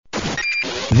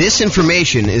This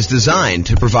information is designed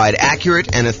to provide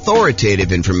accurate and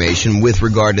authoritative information with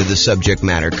regard to the subject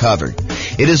matter covered.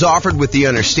 It is offered with the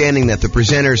understanding that the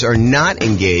presenters are not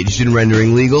engaged in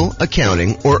rendering legal,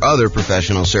 accounting, or other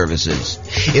professional services.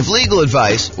 If legal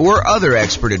advice or other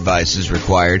expert advice is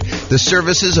required, the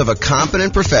services of a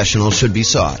competent professional should be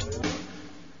sought.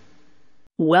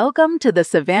 Welcome to the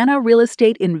Savannah Real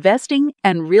Estate Investing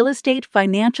and Real Estate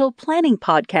Financial Planning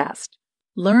Podcast.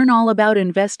 Learn all about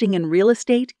investing in real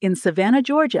estate in Savannah,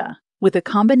 Georgia, with a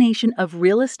combination of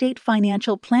real estate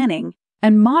financial planning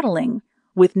and modeling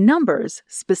with numbers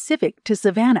specific to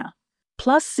Savannah,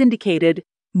 plus syndicated,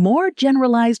 more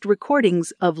generalized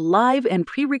recordings of live and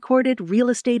pre-recorded real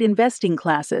estate investing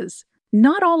classes,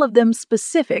 not all of them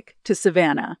specific to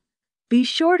Savannah. Be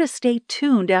sure to stay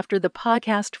tuned after the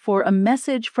podcast for a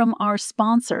message from our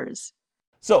sponsors.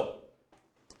 So,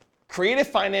 creative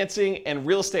financing and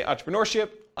real estate entrepreneurship.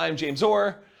 I'm James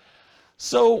Orr.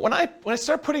 So when I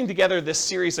started putting together this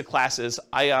series of classes,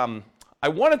 I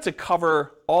wanted to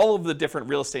cover all of the different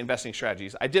real estate investing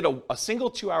strategies. I did a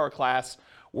single 2-hour class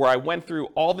where I went through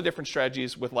all the different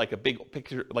strategies with like a big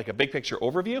picture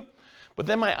overview. But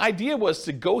then my idea was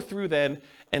to go through then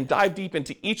and dive deep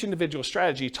into each individual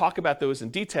strategy, talk about those in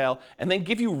detail, and then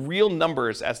give you real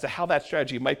numbers as to how that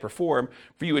strategy might perform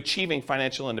for you achieving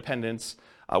financial independence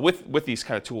with these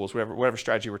kind of tools, whatever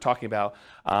strategy we're talking about,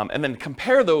 and then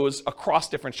compare those across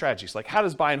different strategies. Like how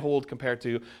does buy and hold compare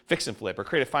to fix and flip or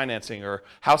creative financing or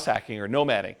house hacking or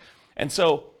nomading? And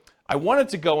so I wanted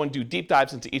to go and do deep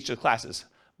dives into each of the classes.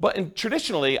 But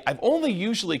traditionally, I've only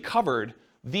usually covered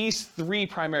these 3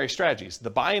 primary strategies: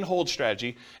 the buy and hold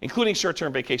strategy, including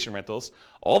short-term vacation rentals,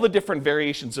 all the different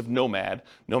variations of nomad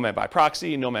by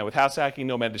proxy, nomad with house hacking,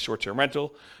 nomad to short-term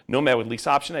rental, nomad with lease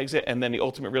option exit, and then the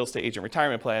ultimate real estate agent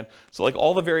retirement plan. So like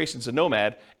all the variations of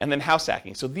nomad, and then house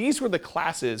hacking. So these were the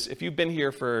classes. If you've been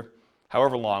here for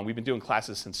however long, we've been doing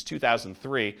classes since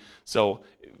 2003. So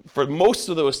for most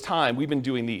of those time, we've been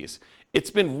doing these. It's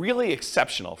been really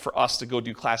exceptional for us to go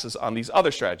do classes on these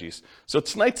other strategies. So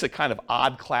tonight's a kind of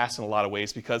odd class in a lot of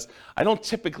ways because I don't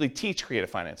typically teach creative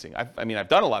financing. I've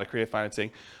done a lot of creative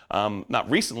financing,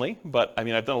 not recently, but I've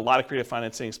done a lot of creative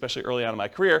financing, especially early on in my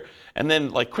career. And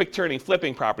then like quick turning,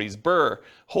 flipping properties, BRRRR,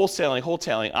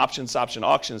 wholesaling, options, option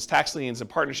auctions, tax liens, and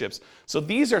partnerships. So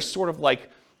these are sort of like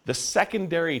the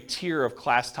secondary tier of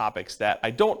class topics that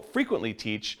I don't frequently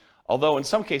teach, although in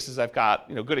some cases I've got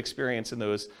good experience in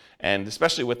those, and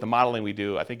especially with the modeling we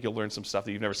do, I think you'll learn some stuff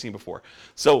that you've never seen before.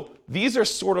 So these are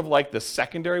sort of like the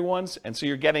secondary ones, and so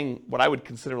you're getting what I would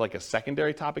consider like a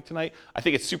secondary topic tonight. I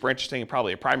think it's super interesting and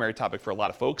probably a primary topic for a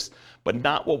lot of folks, but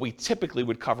not what we typically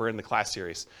would cover in the class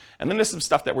series. And then there's some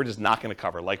stuff that we're just not going to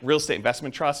cover, like real estate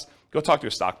investment trusts. Go talk to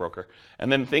a stockbroker. And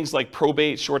then things like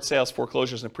probate, short sales,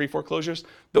 foreclosures, and pre-foreclosures,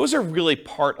 those are really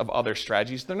part of other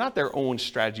strategies. They're not their own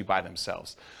strategy by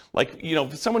themselves. Like,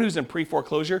 someone who's in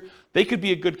pre-foreclosure, they could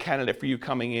be a good candidate for you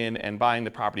coming in and buying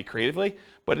the property creatively,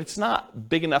 but it's not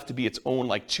big enough to be its own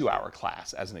like 2-hour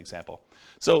class, as an example.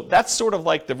 So that's sort of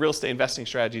like the real estate investing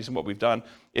strategies and what we've done.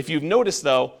 If you've noticed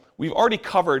though, we've already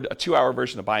covered a 2-hour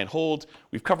version of buy and hold.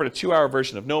 We've covered a 2-hour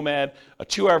version of nomad, a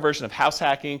 2-hour version of house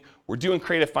hacking. We're doing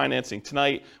creative financing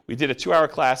tonight. We did a 2-hour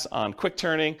class on quick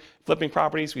turning, flipping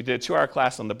properties. We did a 2-hour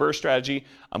class on the BRRRR strategy.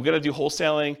 I'm going to do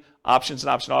wholesaling, options and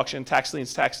option auction, tax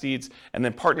liens, tax deeds, and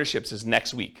then partnerships is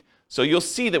next week. So you'll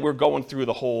see that we're going through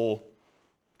the whole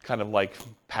kind of like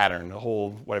pattern, the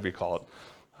whole, whatever you call it.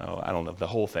 Oh, I don't know, the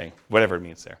whole thing, whatever it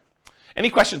means there. Any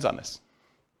questions on this?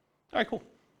 All right, cool.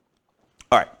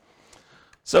 All right.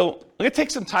 So I'm going to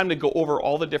take some time to go over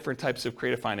all the different types of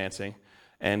creative financing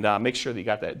and make sure that you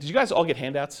got that. Did you guys all get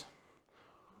handouts?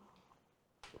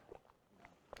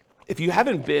 If you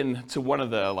haven't been to one of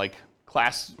the like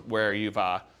class where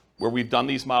we've done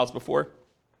these models before,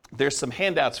 there's some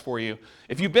handouts for you.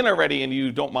 If you've been already and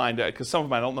you don't mind, because some of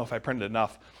them I don't know if I printed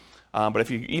enough, but if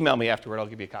you email me afterward, I'll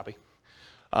give you a copy.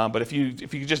 But if you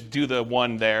just do the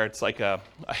one there, it's like a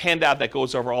handout that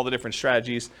goes over all the different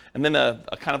strategies, and then a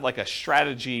kind of like a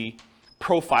strategy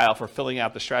profile for filling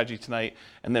out the strategy tonight,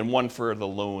 and then one for the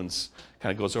loans,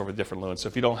 kind of goes over the different loans. So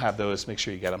if you don't have those, make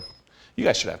sure you get them. You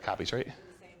guys should have copies, right?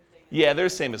 Yeah, they're the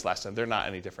same as last time. They're not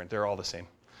any different. They're all the same.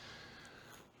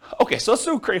 Okay, so let's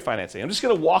do creative financing. I'm just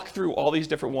going to walk through all these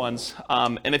different ones.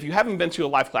 And if you haven't been to a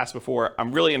live class before,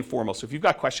 I'm really informal. So if you've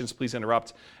got questions, please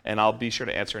interrupt, and I'll be sure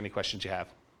to answer any questions you have.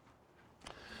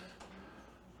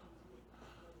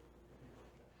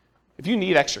 If you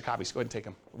need extra copies, go ahead and take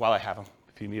them while I have them,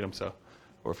 if you need them,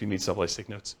 or if you need someplace to take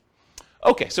notes.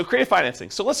 Okay, so creative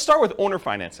financing. So let's start with owner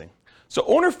financing. So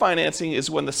owner financing is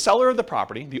when the seller of the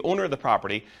property, the owner of the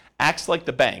property, acts like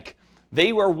the bank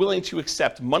they are willing to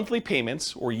accept monthly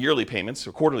payments or yearly payments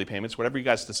or quarterly payments, whatever you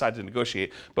guys decide to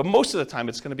negotiate. But most of the time,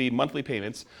 it's going to be monthly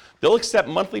payments. They'll accept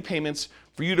monthly payments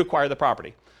for you to acquire the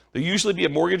property. There'll usually be a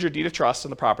mortgage or deed of trust on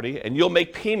the property, and you'll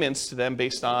make payments to them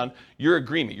based on your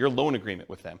agreement, your loan agreement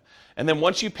with them. And then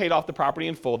once you've paid off the property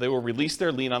in full, they will release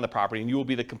their lien on the property, and you will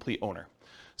be the complete owner.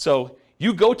 So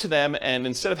you go to them, and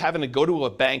instead of having to go to a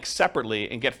bank separately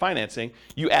and get financing,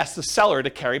 you ask the seller to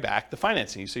carry back the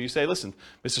financing. So you say, listen,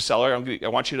 Mr. Seller, I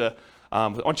want you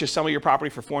to sell me your property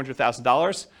for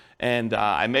 $400,000, and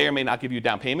I may or may not give you a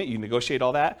down payment. You negotiate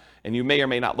all that, and you may or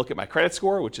may not look at my credit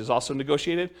score, which is also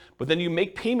negotiated, but then you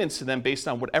make payments to them based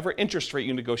on whatever interest rate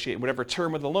you negotiate, whatever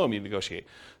term of the loan you negotiate.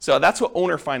 So that's what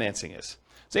owner financing is.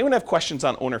 Does anyone have questions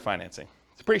on owner financing?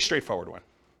 It's a pretty straightforward one.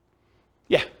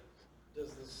 Yeah?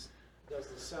 Does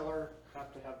the seller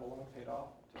have to have the loan paid off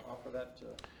to offer that to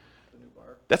the new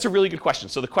buyer? That's a really good question.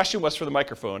 So the question was for the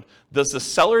microphone, does the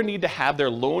seller need to have their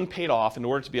loan paid off in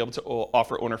order to be able to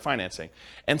offer owner financing?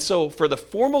 And so for the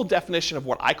formal definition of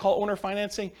what I call owner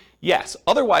financing, yes.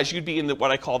 Otherwise, you'd be in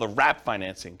what I call the wrap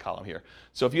financing column here.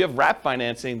 So if you have wrap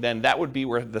financing, then that would be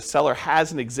where the seller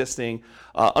has an existing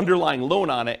underlying loan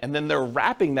on it, and then they're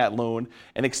wrapping that loan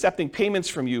and accepting payments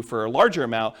from you for a larger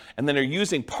amount, and then they're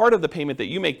using part of the payment that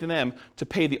you make to them to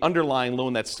pay the underlying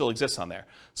loan that still exists on there.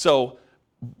 So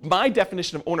my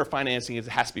definition of owner financing is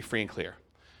it has to be free and clear.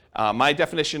 My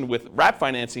definition with wrap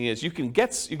financing is you can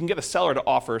get a seller to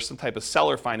offer some type of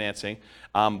seller financing,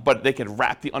 but they can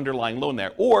wrap the underlying loan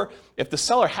there. Or if the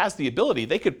seller has the ability,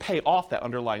 they could pay off that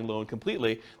underlying loan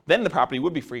completely. Then the property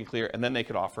would be free and clear, and then they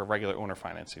could offer regular owner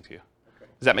financing to you.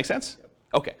 Okay. Does that make sense? Yep.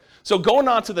 Okay. So going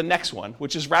on to the next one,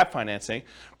 which is wrap financing.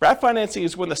 Wrap financing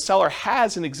is when the seller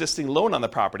has an existing loan on the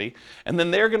property, and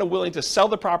then they're going to willing to sell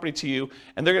the property to you,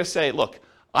 and they're going to say, look,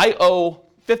 I owe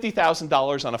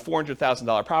 $50,000 on a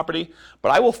 $400,000 property,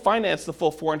 but I will finance the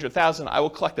full $400,000. I will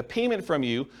collect a payment from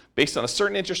you based on a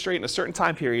certain interest rate and a certain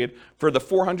time period for the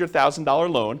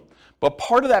 $400,000 loan. But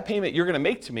part of that payment you're going to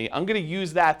make to me, I'm going to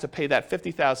use that to pay that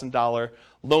 $50,000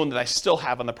 loan that I still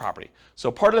have on the property. So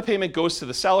part of the payment goes to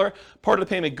the seller, part of the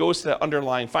payment goes to the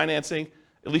underlying financing.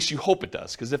 At least you hope it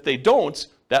does, because if they don't,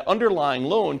 that underlying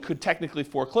loan could technically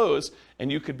foreclose,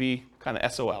 and you could be kind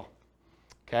of SOL.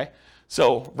 Okay?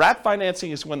 So wrap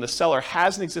financing is when the seller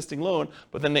has an existing loan,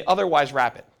 but then they otherwise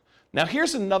wrap it. Now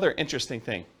here's another interesting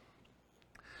thing.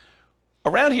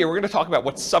 Around here, we're going to talk about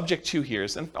what subject to here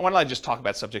is, and why don't I just talk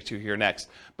about subject to here next.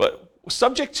 But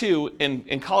subject to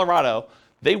in Colorado,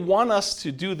 they want us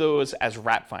to do those as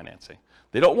wrap financing.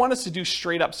 They don't want us to do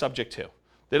straight up subject to.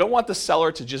 They don't want the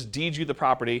seller to just deed you the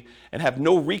property and have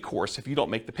no recourse if you don't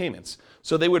make the payments.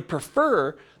 So they would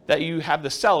prefer that you have the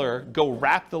seller go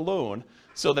wrap the loan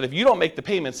so that if you don't make the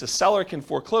payments, the seller can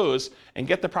foreclose and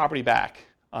get the property back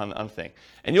on the thing.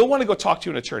 And you'll want to go talk to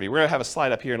an attorney. We're going to have a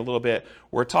slide up here in a little bit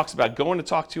where it talks about going to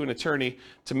talk to an attorney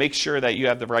to make sure that you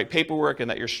have the right paperwork and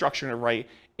that you're structuring it right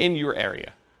in your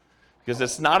area. Because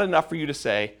it's not enough for you to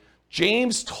say,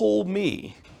 James told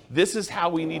me this is how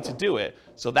we need to do it,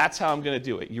 so that's how I'm going to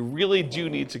do it. You really do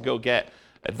need to go get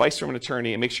advice from an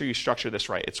attorney and make sure you structure this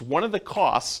right. It's one of the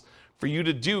costs for you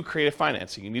to do creative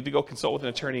financing. You need to go consult with an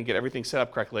attorney and get everything set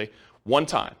up correctly one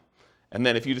time. And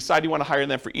then if you decide you want to hire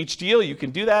them for each deal, you can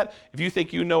do that. If you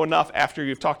think you know enough after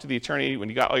you've talked to the attorney, when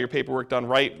you got all your paperwork done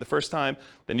right the first time,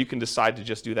 then you can decide to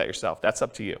just do that yourself. That's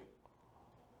up to you.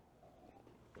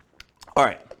 All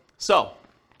right, so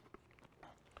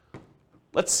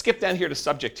let's skip down here to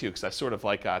subject to, because I sort of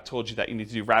told you that you need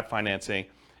to do wrap financing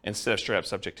instead of straight up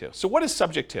subject to. So what is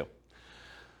subject to?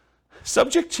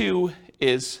 Subject to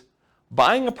is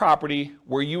buying a property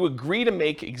where you agree to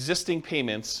make existing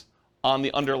payments on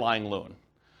the underlying loan.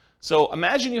 So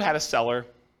imagine you had a seller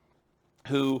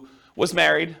who was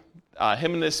married,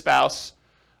 him and his spouse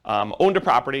owned a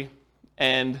property,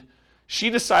 and she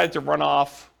decided to run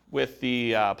off with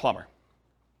the plumber.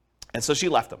 And so she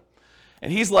left him.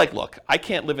 And he's like, look, I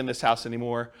can't live in this house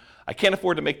anymore. I can't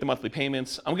afford to make the monthly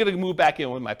payments. I'm going to move back in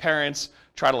with my parents,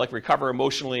 try to recover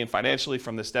emotionally and financially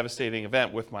from this devastating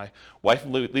event with my wife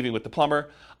leaving with the plumber.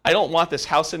 I don't want this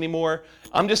house anymore.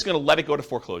 I'm just going to let it go to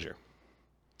foreclosure.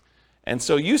 And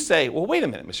so you say, well, wait a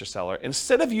minute, Mr. Seller.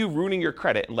 Instead of you ruining your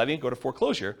credit and letting it go to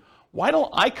foreclosure, why don't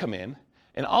I come in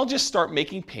and I'll just start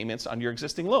making payments on your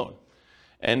existing loan?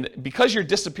 And because you're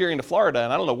disappearing to Florida,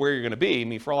 and I don't know where you're going to be, I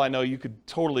mean, for all I know, you could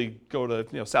totally go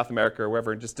to South America or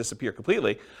wherever and just disappear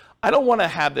completely. I don't want to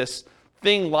have this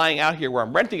thing lying out here where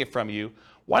I'm renting it from you.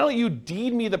 Why don't you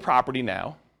deed me the property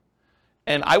now,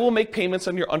 and I will make payments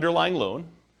on your underlying loan,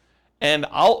 and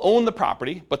I'll own the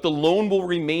property, but the loan will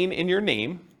remain in your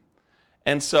name,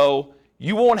 and so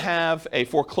you won't have a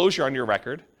foreclosure on your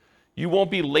record. You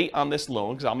won't be late on this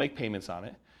loan because I'll make payments on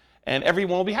it, and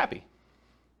everyone will be happy.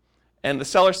 And the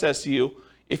seller says to you,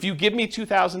 if you give me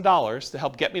 $2,000 to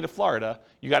help get me to Florida,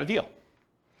 you got a deal.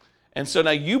 And so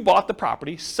now you bought the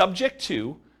property subject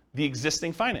to the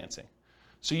existing financing.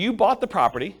 So you bought the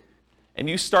property and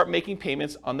you start making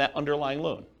payments on that underlying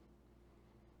loan.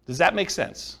 Does that make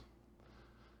sense?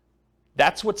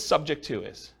 That's what subject to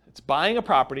is. It's buying a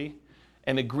property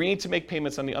and agreeing to make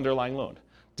payments on the underlying loan.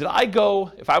 Did I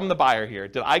go, if I'm the buyer here,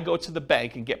 did I go to the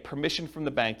bank and get permission from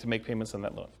the bank to make payments on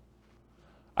that loan?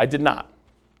 I did not,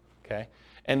 okay?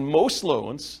 And most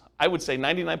loans, I would say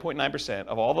 99.9%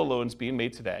 of all the loans being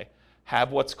made today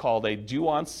have what's called a due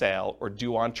on sale or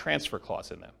due on transfer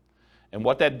clause in them. And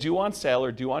what that due on sale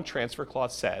or due on transfer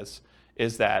clause says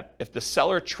is that if the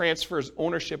seller transfers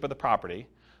ownership of the property,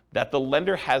 that the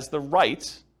lender has the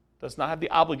right, does not have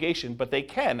the obligation, but they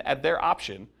can, at their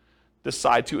option,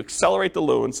 decide to accelerate the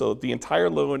loan so the entire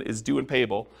loan is due and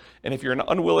payable. And if you're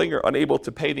unwilling or unable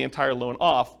to pay the entire loan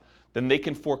off, then they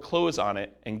can foreclose on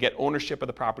it and get ownership of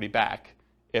the property back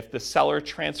if the seller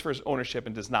transfers ownership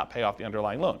and does not pay off the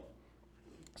underlying loan.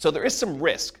 So there is some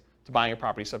risk to buying a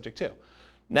property subject to.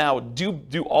 Now,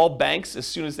 do all banks, as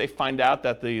soon as they find out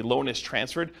that the loan is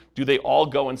transferred, do they all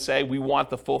go and say, we want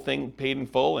the full thing paid in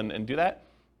full and do that?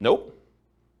 Nope.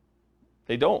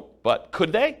 They don't. But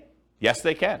could they? Yes,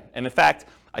 they can. And in fact,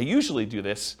 I usually do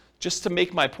this just to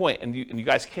make my point, and you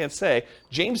guys can't say,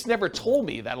 James never told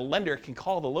me that a lender can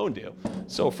call the loan due.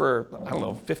 So for,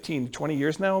 15, 20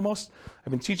 years now almost, I've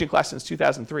been teaching class since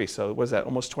 2003, so what is that,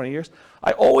 almost 20 years?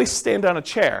 I always stand on a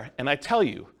chair and I tell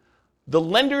you, the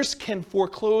lenders can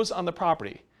foreclose on the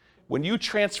property. When you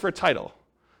transfer title,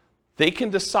 they can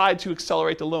decide to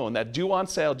accelerate the loan. That due on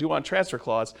sale, due on transfer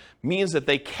clause means that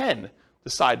they can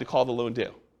decide to call the loan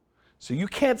due. So you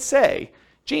can't say,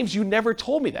 James, you never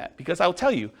told me that, because I'll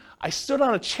tell you, I stood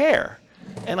on a chair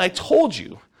and I told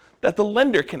you that the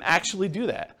lender can actually do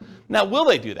that. Now, will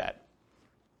they do that?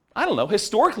 I don't know.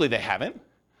 Historically, they haven't.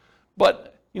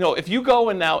 But, if you go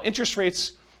and now interest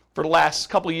rates for the last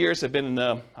couple of years have been in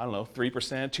the, 3%,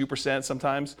 2%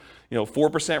 sometimes,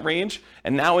 4% range,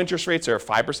 and now interest rates are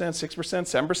 5%,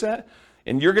 6%, 7%,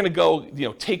 and you're going to go,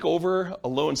 take over a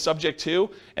loan subject to,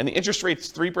 and the interest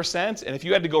rate's 3%, and if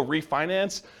you had to go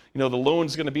refinance, the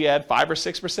loan's going to be at 5 or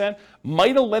 6%.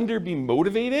 Might a lender be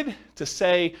motivated to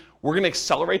say, we're going to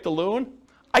accelerate the loan?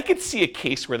 I could see a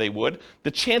case where they would.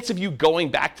 The chance of you going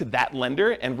back to that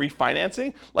lender and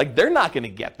refinancing, they're not going to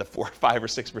get the 4, 5, or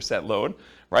 6% loan,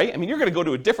 right? I mean, you're going to go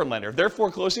to a different lender. If they're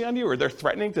foreclosing on you or they're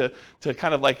threatening to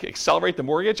kind of accelerate the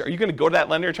mortgage, are you going to go to that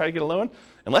lender and try to get a loan?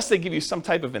 Unless they give you some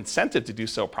type of incentive to do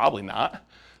so, probably not.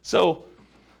 So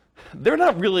they're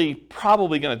not really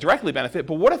probably going to directly benefit,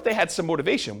 but what if they had some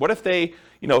motivation? What if they,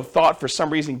 thought for some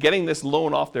reason getting this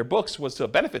loan off their books was a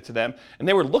benefit to them, and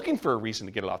they were looking for a reason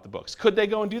to get it off the books? Could they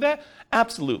go and do that?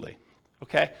 Absolutely,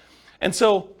 okay? And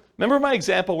so, remember my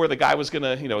example where the guy was going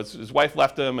to, his wife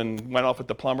left him and went off with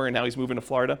the plumber, and now he's moving to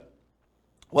Florida?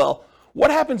 Well,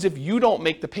 what happens if you don't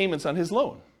make the payments on his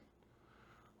loan?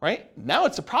 Right? Now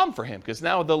it's a problem for him, because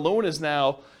now the loan is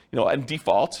now, in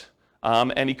default,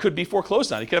 and he could be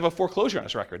foreclosed on. He could have a foreclosure on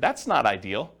his record. That's not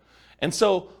ideal. And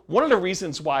so one of the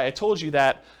reasons why I told you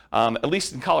that, at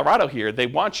least in Colorado here, they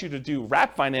want you to do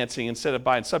wrap financing instead of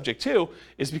buying subject to,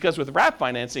 is because with wrap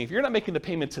financing, if you're not making the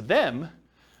payment to them,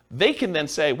 they can then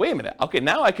say, wait a minute, okay,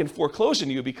 now I can foreclose on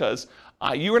you because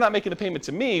you are not making the payment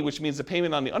to me, which means the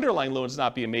payment on the underlying loan is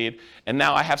not being made, and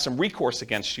now I have some recourse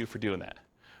against you for doing that.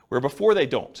 Where before they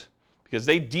don't, because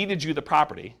they deeded you the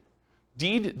property.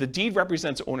 The deed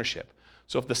represents ownership.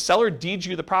 So if the seller deeds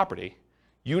you the property,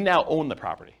 you now own the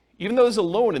property, even though there's a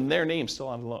loan in their name still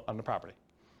on the property.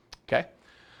 Okay?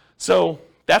 So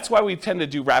that's why we tend to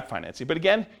do wrap financing. But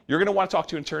again, you're going to want to talk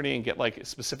to an attorney and get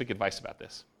specific advice about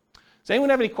this. Does anyone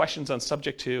have any questions on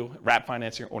subject to wrap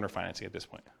financing or owner financing at this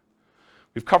point?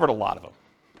 We've covered a lot of them.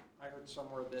 I heard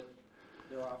somewhere that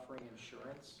they're offering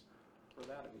insurance for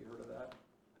that. Have you heard of that?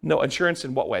 No, insurance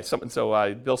in what way? So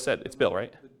Bill said, it's Bill,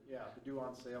 right? The due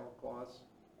on sale clause.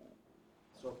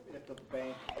 So if the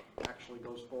bank actually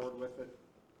goes forward with it,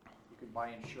 you can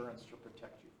buy insurance to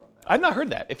protect you from that. I've not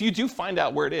heard that. If you do find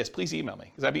out where it is, please email me,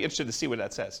 because I'd be interested to see what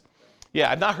that says.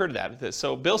 Yeah, I've not heard of that.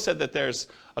 So Bill said that there's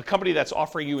a company that's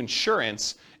offering you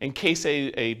insurance in case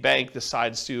a bank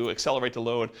decides to accelerate the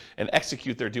loan and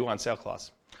execute their due on sale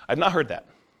clause. I've not heard that.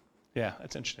 Yeah,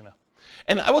 that's interesting though.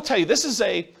 And I will tell you, this is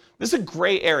a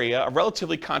gray area, a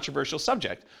relatively controversial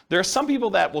subject. There are some people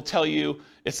that will tell you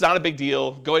it's not a big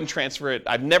deal, go ahead and transfer it.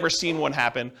 I've never seen one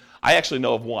happen. I actually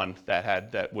know of one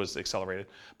that was accelerated.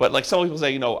 But like some people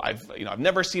say, I've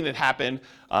never seen it happen.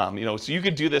 So you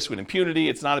could do this with impunity.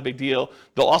 It's not a big deal.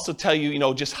 They'll also tell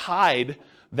you, just hide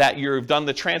that you've done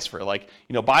the transfer. Like,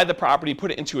 buy the property,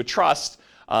 put it into a trust.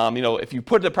 If you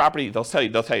put the property, they'll tell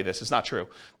you this, it's not true.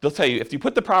 They'll tell you if you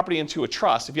put the property into a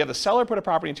trust, if you have the seller put a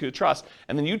property into a trust,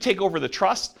 and then you take over the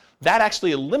trust, that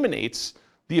actually eliminates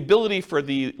the ability for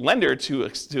the lender to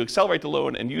accelerate the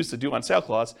loan and use the due on sale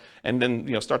clause, and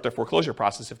then start their foreclosure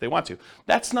process if they want to.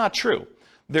 That's not true.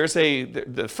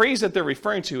 The phrase that they're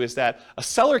referring to is that a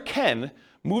seller can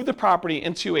move the property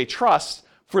into a trust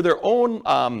for their own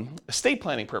estate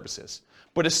planning purposes.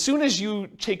 But as soon as you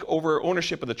take over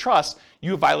ownership of the trust,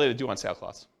 you have violated due on sale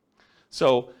clause.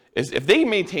 So if they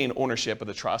maintain ownership of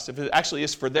the trust, if it actually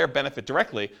is for their benefit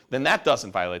directly, then that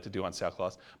doesn't violate the due on sale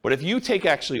clause. But if you take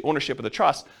actually ownership of the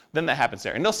trust, then that happens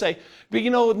there. And they'll say, but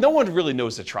no one really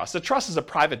knows the trust. The trust is a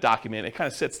private document. It kind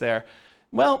of sits there.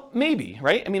 Well, maybe,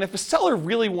 right? I mean, if a seller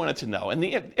really wanted to know, and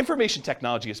the information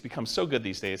technology has become so good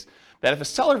these days, that if a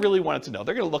seller really wanted to know,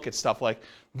 they're going to look at stuff like,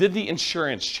 did the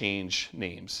insurance change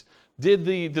names? Did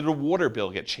the water bill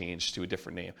get changed to a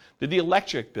different name? Did the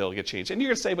electric bill get changed? And you're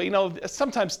going to say, but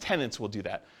sometimes tenants will do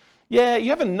that. Yeah, you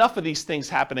have enough of these things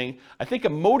happening. I think a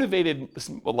motivated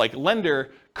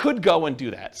lender could go and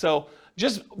do that. So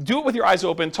just do it with your eyes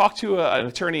open. Talk to an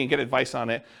attorney and get advice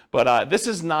on it. But this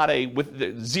is not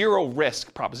with zero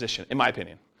risk proposition, in my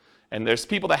opinion. And there's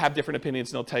people that have different opinions,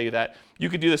 and they'll tell you that you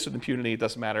could do this with impunity. It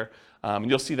doesn't matter. And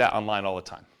you'll see that online all the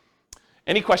time.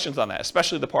 Any questions on that,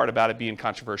 especially the part about it being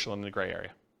controversial in the gray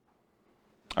area?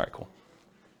 All right, cool.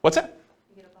 What's that?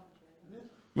 You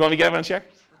want me to get up on a chair?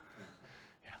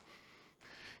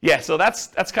 Yeah, so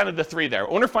that's kind of the three there.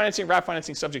 Owner financing, wrap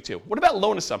financing, subject to. What about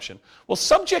loan assumption? Well,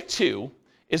 subject to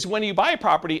is when you buy a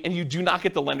property and you do not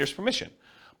get the lender's permission.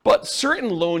 But certain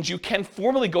loans, you can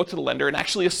formally go to the lender and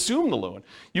actually assume the loan.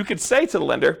 You could say to the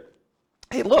lender,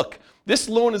 hey, look, this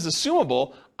loan is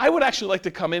assumable. I would actually like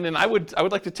to come in and I would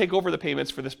like to take over the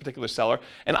payments for this particular seller,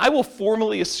 and I will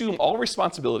formally assume all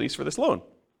responsibilities for this loan.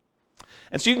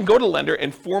 And so you can go to the lender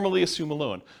and formally assume a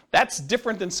loan. That's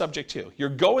different than subject to. You're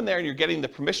going there and you're getting the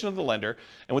permission of the lender,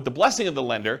 and with the blessing of the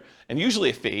lender, and usually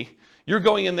a fee, you're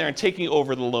going in there and taking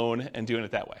over the loan and doing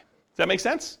it that way. Does that make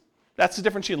sense? That's the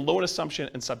difference between loan assumption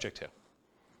and subject to.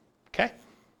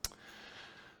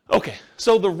 Okay,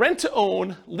 so the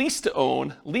rent-to-own,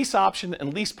 lease-to-own, lease option,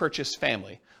 and lease purchase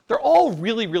family, they're all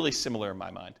really, really similar in my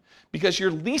mind because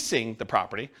you're leasing the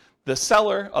property. The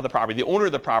seller of the property, the owner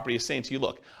of the property is saying to you,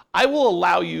 look, I will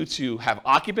allow you to have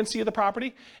occupancy of the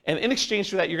property, and in exchange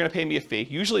for that, you're going to pay me a fee,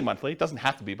 usually monthly. It doesn't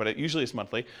have to be, but it usually is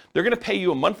monthly. They're going to pay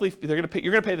you a monthly, you're going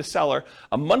to pay the seller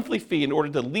a monthly fee in order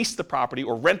to lease the property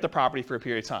or rent the property for a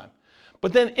period of time.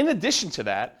 But then in addition to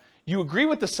that, you agree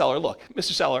with the seller, look,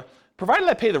 Mr. Seller, provided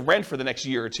I pay the rent for the next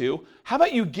year or two, how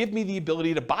about you give me the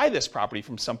ability to buy this property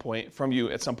from you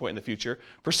at some point in the future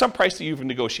for some price that you've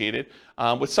negotiated,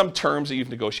 with some terms that you've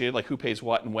negotiated, like who pays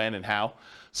what and when and how.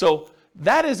 So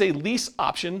that is a lease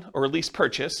option or a lease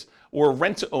purchase or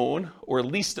rent to own or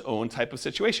lease to own type of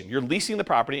situation. You're leasing the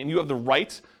property and you have the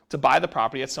right to buy the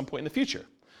property at some point in the future.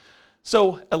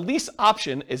 So a lease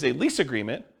option is a lease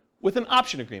agreement with an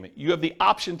option agreement. You have the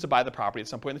option to buy the property at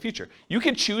some point in the future. You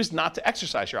can choose not to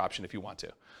exercise your option if you want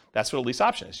to. That's what a lease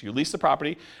option is. You lease the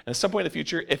property, and at some point in the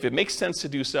future, if it makes sense to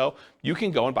do so, you can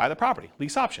go and buy the property.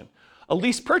 Lease option. A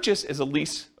lease purchase is a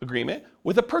lease agreement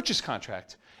with a purchase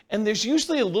contract. And there's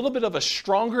usually a little bit of a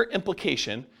stronger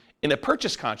implication in a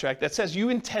purchase contract that says you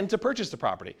intend to purchase the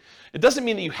property. It doesn't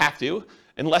mean that you have to,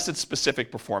 unless it's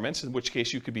specific performance, in which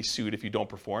case you could be sued if you don't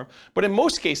perform. But in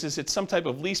most cases, it's some type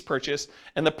of lease purchase,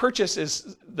 and the purchase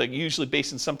is usually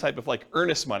based in some type of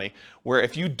earnest money, where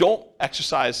if you don't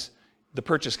exercise the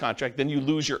purchase contract, then you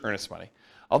lose your earnest money.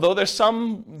 Although there's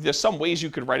some ways you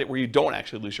could write it where you don't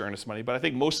actually lose your earnest money, but I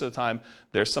think most of the time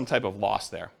there's some type of loss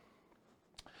there.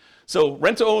 So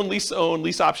rent to own, lease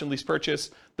option, lease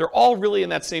purchase, they're all really in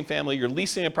that same family. You're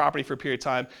leasing a property for a period of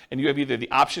time, and you have either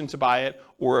the option to buy it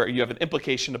or you have an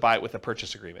implication to buy it with a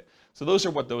purchase agreement. So those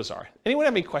are what those are. Anyone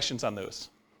have any questions on those?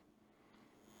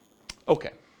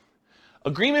 Okay.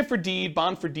 Agreement for deed,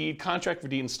 bond for deed, contract for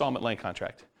deed, installment land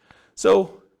contract.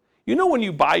 So when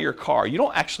you buy your car, you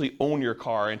don't actually own your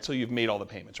car until you've made all the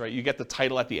payments, right? You get the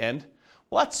title at the end.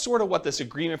 Well, that's sort of what this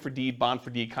agreement for deed, bond for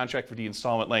deed, contract for deed,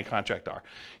 installment land contract are.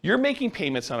 You're making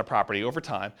payments on a property over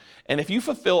time, and if you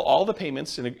fulfill all the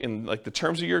payments in the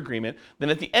terms of your agreement, then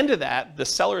at the end of that, the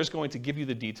seller is going to give you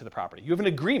the deed to the property. You have an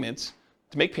agreement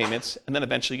to make payments, and then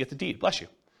eventually get the deed. Bless you.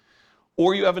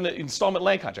 Or you have an installment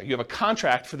land contract. You have a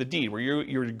contract for the deed where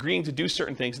you're agreeing to do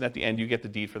certain things, and at the end you get the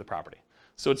deed for the property.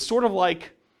 So it's sort of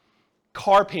like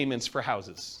car payments for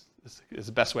houses is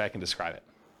the best way I can describe it.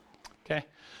 Okay?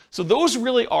 So those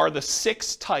really are the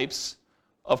 6 types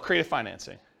of creative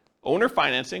financing. Owner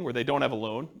financing, where they don't have a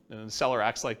loan, and the seller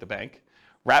acts like the bank.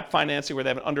 Wrap financing, where they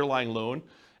have an underlying loan,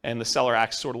 and the seller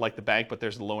acts sort of like the bank, but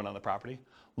there's a loan on the property.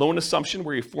 Loan assumption,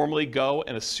 where you formally go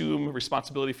and assume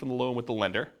responsibility from the loan with the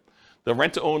lender. The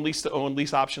rent-to-own,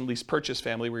 lease option, lease purchase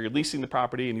family, where you're leasing the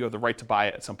property and you have the right to buy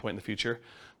it at some point in the future.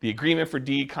 The agreement for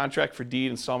deed, contract for deed,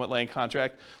 installment land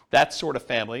contract, that sort of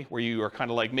family, where you are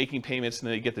kind of like making payments and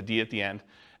then you get the deed at the end.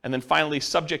 And then finally,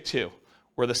 subject to,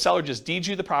 where the seller just deeds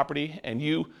you the property and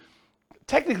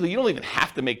technically, you don't even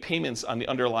have to make payments on the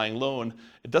underlying loan.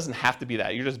 It doesn't have to be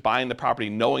that. You're just buying the property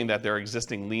knowing that there are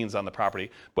existing liens on the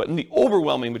property. But in the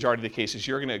overwhelming majority of the cases,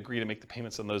 you're going to agree to make the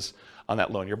payments on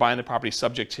that loan. You're buying the property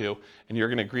subject to, and you're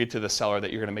going to agree to the seller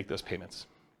that you're going to make those payments.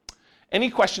 Any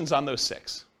questions on those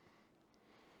 6?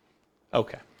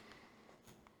 Okay.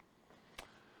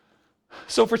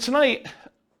 So for tonight,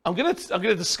 I'm going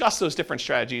to discuss those different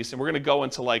strategies, and we're going to go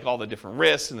into like all the different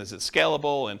risks and is it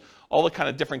scalable and all the kind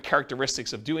of different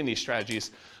characteristics of doing these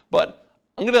strategies. But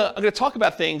I'm going to talk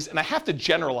about things, and I have to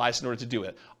generalize in order to do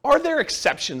it. Are there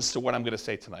exceptions to what I'm going to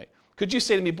say tonight? Could you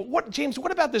say to me, but James,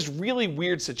 what about this really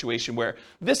weird situation where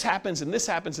this happens and this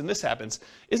happens and this happens?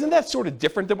 Isn't that sort of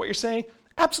different than what you're saying?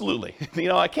 Absolutely.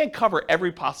 I can't cover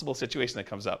every possible situation that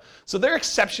comes up. So there are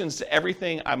exceptions to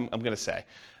everything I'm going to say.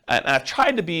 And I've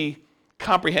tried to be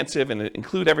comprehensive and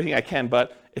include everything I can,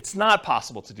 but it's not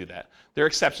possible to do that. There are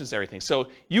exceptions to everything. So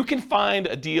you can find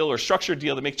a deal or structure a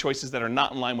deal to make choices that are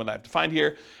not in line with what I have defined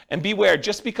here. And beware,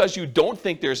 just because you don't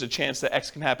think there's a chance that X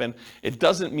can happen, it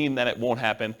doesn't mean that it won't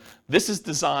happen. This is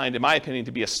designed, in my opinion,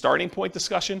 to be a starting point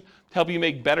discussion to help you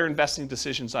make better investing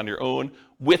decisions on your own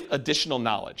with additional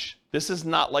knowledge. This is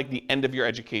not like the end of your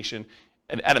education.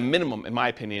 And at a minimum, in my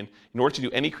opinion, in order to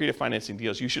do any creative financing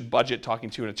deals, you should budget talking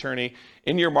to an attorney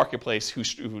in your marketplace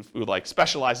who like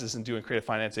specializes in doing creative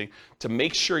financing to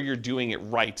make sure you're doing it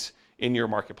right in your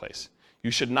marketplace.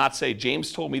 You should not say,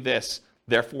 James told me this,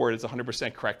 therefore it is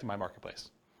 100% correct in my marketplace.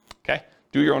 Okay?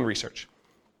 Do your own research.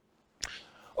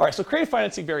 All right, so creative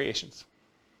financing variations.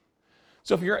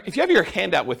 So if you have your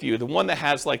handout with you, the one that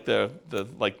has like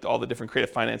like all the different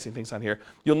creative financing things on here,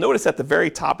 you'll notice at the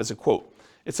very top is a quote.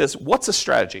 It says, what's a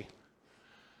strategy?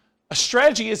 A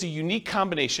strategy is a unique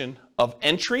combination of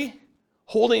entry,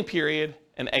 holding period,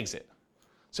 and exit.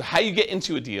 So how you get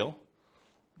into a deal,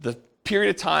 the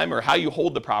period of time or how you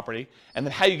hold the property, and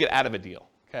then how you get out of a deal.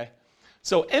 Okay?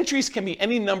 So entries can be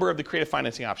any number of the creative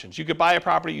financing options. You could buy a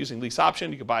property using lease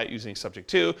option, you could buy it using subject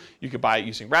to, you could buy it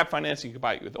using wrap financing, you could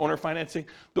buy it with owner financing.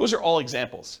 Those are all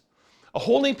examples. A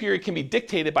holding period can be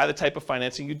dictated by the type of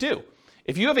financing you do.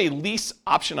 If you have a lease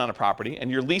option on a property and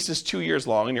your lease is 2 years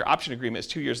long and your option agreement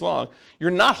is 2 years long,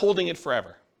 you're not holding it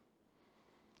forever.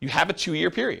 You have a 2-year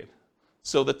period.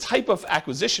 So the type of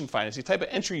acquisition financing, the type of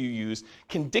entry you use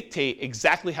can dictate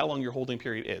exactly how long your holding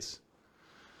period is.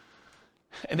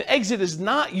 An exit is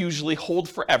not usually hold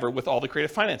forever with all the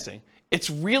creative financing. It's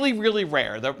really, really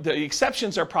rare. The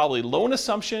exceptions are probably loan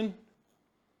assumption,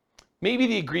 maybe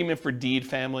the agreement for deed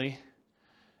family,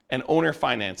 and owner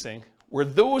financing, where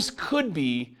those could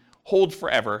be hold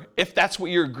forever if that's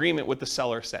what your agreement with the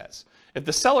seller says. If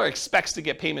the seller expects to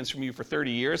get payments from you for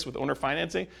 30 years with owner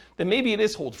financing, then maybe it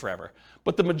is hold forever.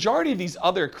 But the majority of these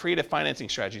other creative financing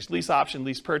strategies, lease option,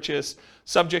 lease purchase,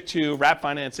 subject to, wrap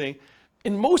financing,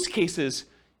 in most cases,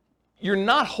 you're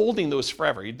not holding those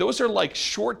forever. Those are like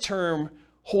short-term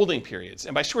holding periods.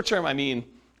 And by short-term, I mean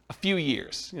a few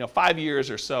years, 5 years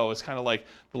or so is kind of like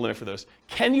the limit for those.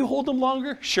 Can you hold them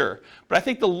longer? Sure. But I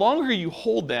think the longer you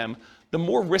hold them, the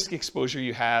more risk exposure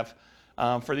you have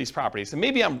for these properties. And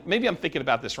maybe I'm thinking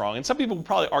about this wrong. And some people would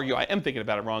probably argue I am thinking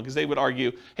about it wrong because they would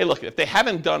argue, hey, look, if they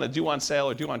haven't done a due on sale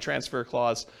or due on transfer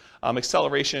clause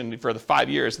acceleration for the 5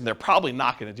 years, then they're probably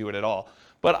not going to do it at all.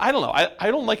 But I don't know. I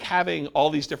don't like having all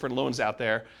these different loans out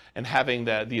there and having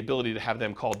the ability to have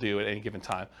them call due at any given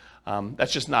time.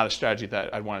 That's just not a strategy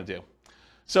that I'd want to do.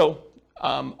 So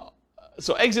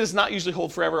exit is not usually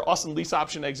hold forever. Often lease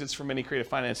option exits from any creative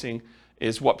financing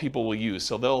is what people will use.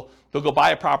 So they'll go buy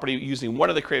a property using one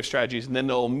of the creative strategies, and then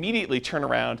they'll immediately turn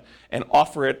around and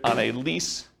offer it on a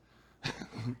lease,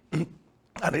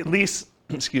 on a lease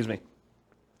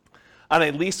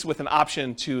with an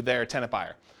option to their tenant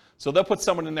buyer. So they'll put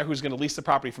someone in there who's going to lease the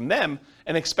property from them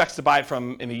and expects to buy it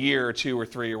from in a year or 2 or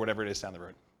 3 or whatever it is down the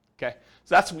road. Okay?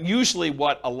 So that's usually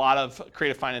what a lot of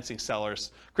creative financing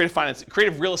sellers,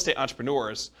 creative real estate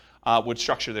entrepreneurs would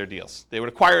structure their deals. They would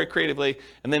acquire it creatively,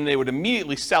 and then they would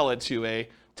immediately sell it to a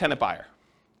tenant buyer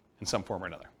in some form or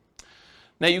another.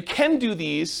 Now, you can do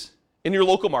these in your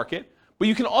local market, but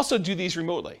you can also do these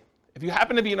remotely. If you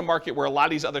happen to be in a market where a lot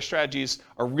of these other strategies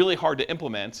are really hard to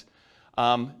implement,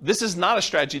 this is not a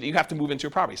strategy that you have to move into a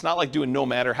property. It's not like doing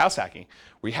nomad or house hacking,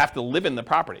 where you have to live in the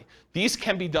property. These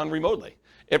can be done remotely.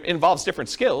 It involves different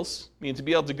skills. I mean, to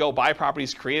be able to go buy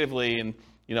properties creatively in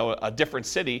a different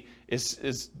city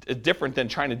is different than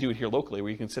trying to do it here locally,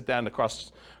 where you can sit down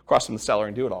across from the seller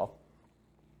and do it all.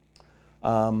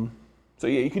 So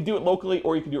yeah, you can do it locally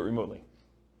or you can do it remotely.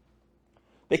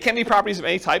 They can be properties of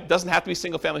any type. Doesn't have to be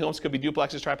single family homes. Could be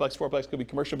duplexes, triplex, fourplex. Could be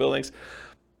commercial buildings.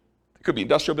 Could be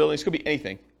industrial buildings. Could be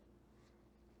anything.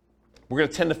 We're going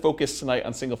to tend to focus tonight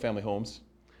on single family homes.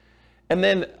 And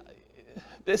then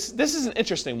this is an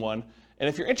interesting one. And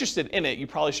if you're interested in it, you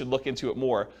probably should look into it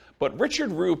more. But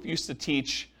Richard Roop used to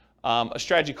teach a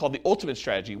strategy called the ultimate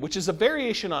strategy, which is a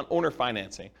variation on owner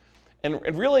financing. And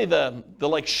really the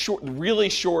like short, really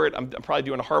short, I'm probably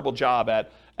doing a horrible job at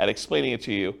explaining it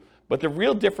to you. But the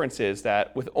real difference is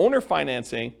that with owner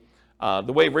financing,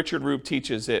 the way Richard Roop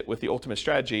teaches it with the ultimate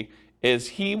strategy is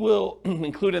he will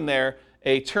include in there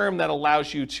a term that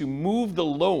allows you to move the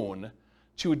loan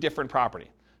to a different property.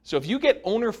 So if you get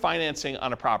owner financing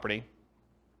on a property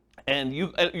and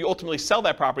you ultimately sell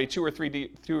that property 2 or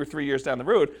 3 years down the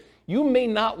road, you may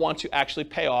not want to actually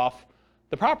pay off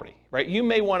the property, right? You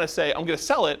may want to say, I'm going to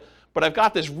sell it, but I've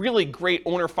got this really great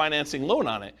owner financing loan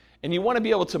on it. And you want to be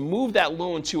able to move that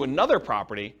loan to another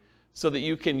property so that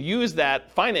you can use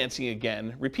that financing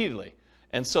again repeatedly.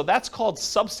 And so that's called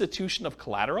substitution of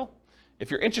collateral. If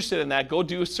you're interested in that, go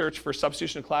do a search for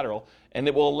substitution of collateral, and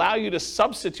it will allow you to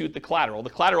substitute the collateral.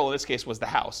 The collateral in this case was the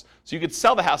house. So you could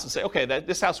sell the house and say, okay,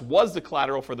 this house was the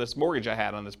collateral for this mortgage I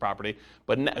had on this property,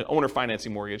 but owner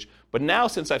financing mortgage. But now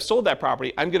since I've sold that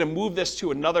property, I'm going to move this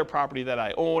to another property that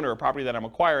I own or a property that I'm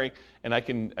acquiring, and I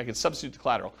can substitute the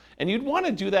collateral. And you'd want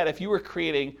to do that if you were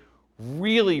creating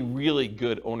really, really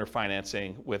good owner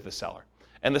financing with the seller.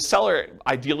 And the seller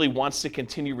ideally wants to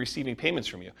continue receiving payments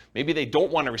from you. Maybe they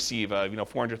don't want to receive a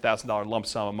 $400,000 lump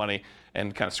sum of money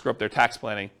and kind of screw up their tax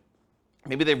planning.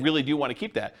 Maybe they really do want to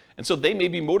keep that. And so they may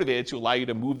be motivated to allow you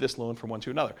to move this loan from one to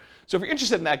another. So if you're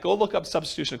interested in that, go look up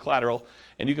substitution of collateral,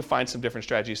 and you can find some different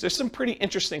strategies. There's some pretty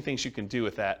interesting things you can do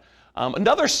with that.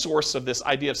 Another source of this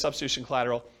idea of substitution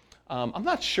collateral, I'm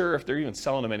not sure if they're even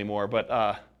selling them anymore,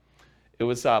 but it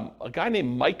was a guy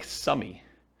named Mike Summey.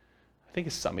 I think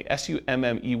it's Summey,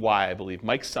 Summey, I believe,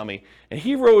 Mike Summey. And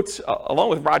he wrote, along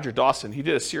with Roger Dawson, he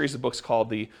did a series of books called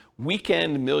The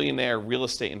Weekend Millionaire Real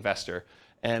Estate Investor.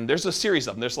 And there's a series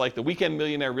of them. There's like the Weekend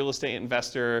Millionaire Real Estate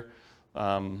Investor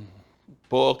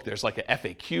book. There's like an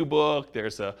FAQ book.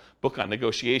 There's a book on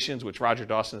negotiations, which Roger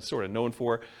Dawson is sort of known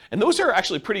for. And those are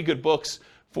actually pretty good books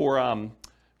for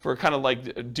kind of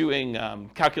like doing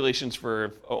calculations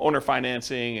for owner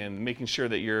financing and making sure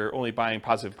that you're only buying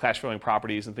positive cash flowing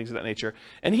properties and things of that nature.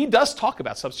 And he does talk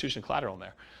about substitution collateral in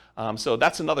there. So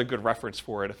that's another good reference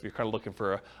for it if you're kind of looking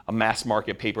for a mass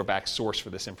market paperback source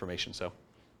for this information. So,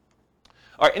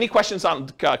 all right, any questions on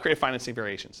creative financing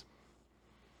variations?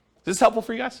 Is this helpful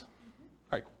for you guys?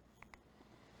 All right.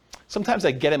 Sometimes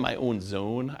I get in my own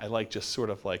zone. I like just sort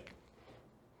of like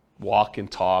walk and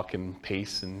talk and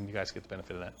pace, and you guys get the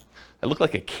benefit of that. I look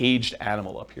like a caged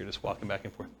animal up here just walking back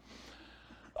and forth.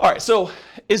 All right, so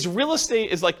is real estate,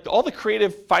 is like all the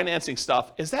creative financing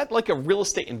stuff, is that like a real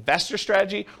estate investor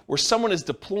strategy where someone is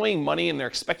deploying money and they're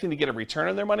expecting to get a return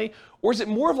on their money? Or is it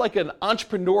more of like an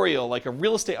entrepreneurial, like a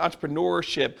real estate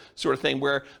entrepreneurship sort of thing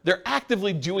where they're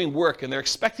actively doing work and they're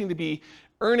expecting to be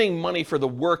earning money for the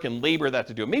work and labor that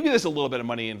to do it? Maybe there's a little bit of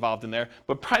money involved in there,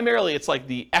 but primarily it's like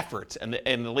the effort and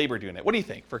the labor doing it. What do you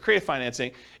think? For creative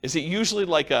financing, is it usually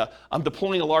like I'm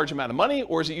deploying a large amount of money,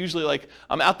 or is it usually like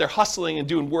I'm out there hustling and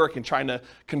doing work and trying to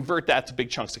convert that to big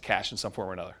chunks of cash in some form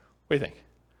or another? What do you think?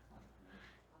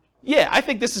 Yeah, I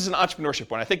think this is an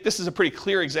entrepreneurship one. I think this is a pretty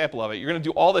clear example of it. You're going to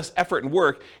do all this effort and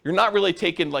work. You're not really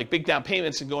taking like big down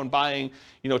payments and going buying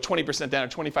 20% down or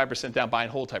 25% down buying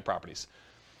whole type properties.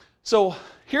 So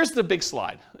here's the big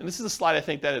slide. And this is a slide I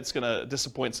think that it's going to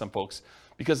disappoint some folks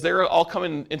because they're all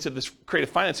coming into this creative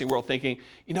financing world thinking,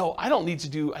 I don't need to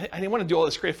do, I didn't want to do all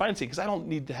this creative financing because I don't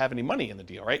need to have any money in the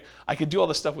deal, right? I could do all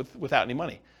this stuff without any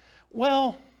money.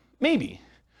 Well, maybe.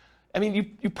 I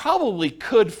mean, you probably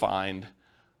could find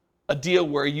a deal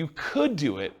where you could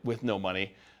do it with no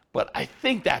money, but I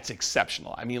think that's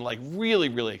exceptional. I mean, like really,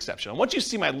 really exceptional. Once you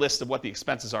see my list of what the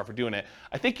expenses are for doing it,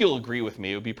 I think you'll agree with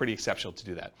me. It would be pretty exceptional to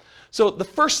do that. So the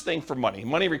first thing for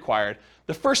money required,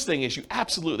 the first thing is you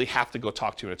absolutely have to go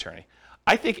talk to an attorney.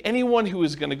 I think anyone who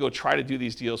is going to go try to do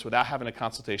these deals without having a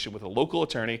consultation with a local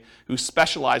attorney who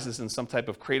specializes in some type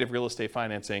of creative real estate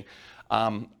financing,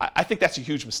 I think that's a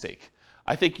huge mistake.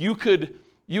 I think you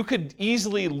could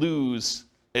easily lose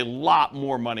a lot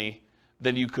more money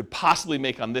than you could possibly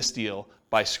make on this deal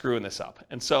by screwing this up.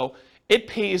 And so it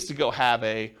pays to go have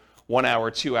a 1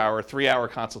 hour, 2 hour, 3 hour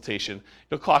consultation.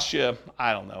 It'll cost you,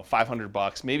 I don't know,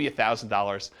 $500, maybe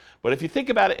 $1,000. But if you think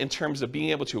about it in terms of being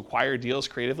able to acquire deals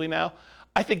creatively now,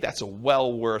 I think that's a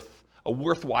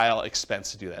worthwhile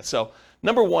expense to do that. So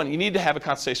number one, you need to have a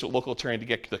consultation with a local attorney to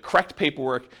get the correct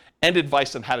paperwork and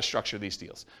advice on how to structure these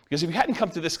deals. Because if you hadn't come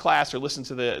to this class or listened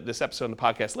to this episode in the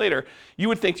podcast later, you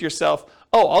would think to yourself,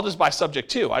 oh, I'll just buy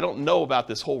subject to. I don't know about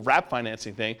this whole wrap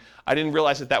financing thing. I didn't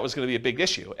realize that was going to be a big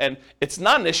issue. And it's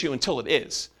not an issue until it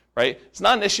is, right? It's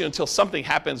not an issue until something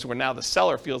happens where now the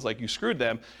seller feels like you screwed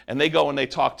them, and they go and they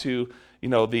talk to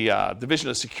the Division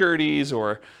of Securities,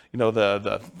 or what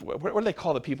do they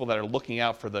call the people that are looking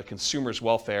out for the consumer's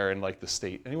welfare in like the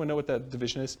state? Anyone know what that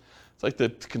division is? It's like the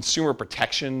Consumer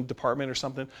Protection Department or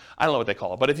something. I don't know what they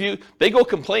call it. But if they go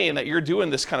complain that you're doing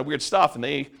this kind of weird stuff, and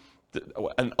a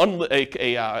kind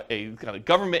of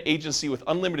government agency with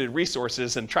unlimited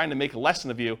resources and trying to make a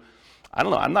lesson of you, I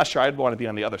don't know. I'm not sure I'd want to be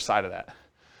on the other side of that.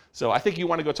 So I think you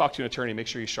want to go talk to an attorney, make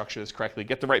sure you structure this correctly,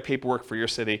 get the right paperwork for your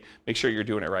city, make sure you're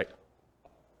doing it right.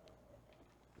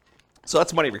 So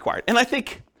that's money required. And I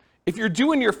think if you're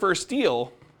doing your first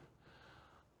deal,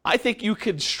 I think you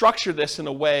could structure this in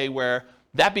a way where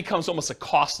that becomes almost a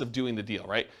cost of doing the deal,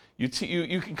 right? You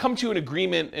can come to an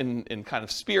agreement in kind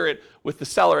of spirit with the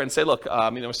seller and say, look,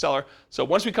 seller, so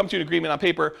once we come to an agreement on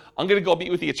paper, I'm going to go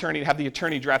meet with the attorney and have the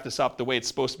attorney draft this up the way it's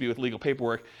supposed to be with legal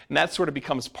paperwork. And that sort of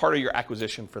becomes part of your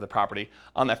acquisition for the property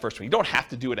on that first one. You don't have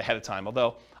to do it ahead of time,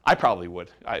 although I probably would.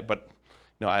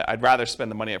 I'd rather spend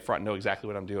the money up front and know exactly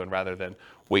what I'm doing rather than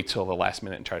wait till the last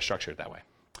minute and try to structure it that way.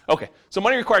 Okay, so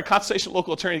money required, consultation with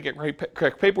local attorney to get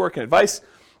correct paperwork and advice.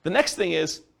 The next thing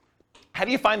is, how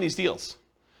do you find these deals?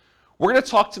 We're going to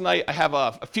talk tonight, I have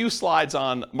a few slides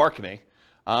on marketing.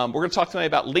 We're going to talk tonight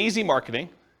about lazy marketing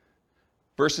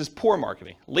versus poor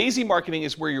marketing. Lazy marketing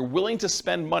is where you're willing to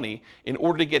spend money in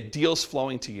order to get deals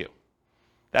flowing to you.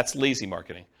 That's lazy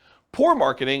marketing. Poor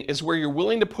marketing is where you're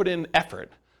willing to put in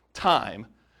effort, time,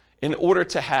 in order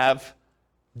to have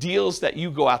deals that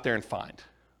you go out there and find.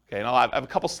 Okay, and I have a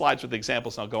couple slides with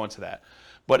examples and I'll go into that.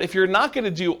 But if you're not going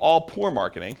to do all poor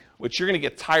marketing, which you're going to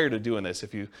get tired of doing this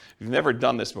if you've never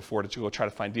done this before, to go try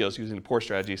to find deals using the poor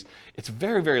strategies, it's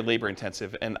very, very labor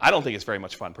intensive, and I don't think it's very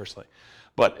much fun personally.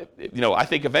 But I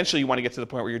think eventually you want to get to the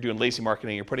point where you're doing lazy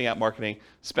marketing, you're putting out marketing,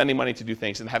 spending money to do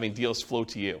things, and having deals flow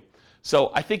to you.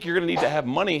 So I think you're going to need to have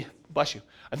money, bless you,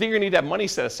 I think you're going to need to have money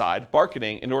set aside,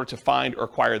 marketing, in order to find or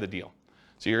acquire the deal.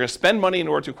 So you're going to spend money in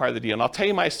order to acquire the deal. And I'll tell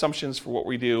you my assumptions for what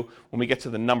we do when we get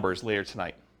to the numbers later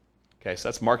tonight. Okay, so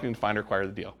that's marketing to find or acquire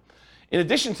the deal. In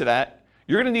addition to that,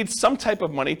 you're going to need some type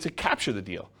of money to capture the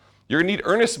deal. You're going to need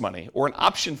earnest money or an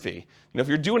option fee. If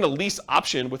you're doing a lease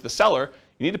option with the seller,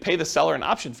 you need to pay the seller an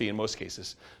option fee in most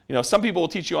cases. Some people will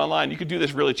teach you online, you could do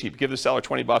this really cheap. Give the seller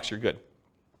 $20, you're good.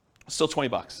 Still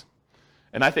 $20.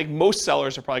 And I think most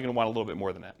sellers are probably going to want a little bit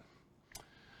more than that.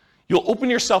 You'll open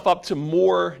yourself up to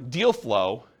more deal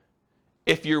flow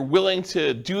if you're willing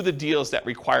to do the deals that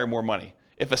require more money.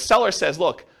 If a seller says,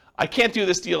 look, I can't do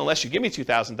this deal unless you give me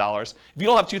 $2,000. If you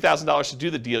don't have $2,000 to do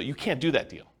the deal, you can't do that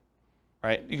deal,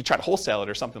 right? You can try to wholesale it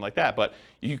or something like that, but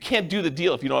you can't do the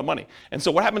deal if you don't have money. And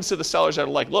so what happens to the sellers that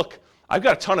are like, look, I've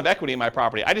got a ton of equity in my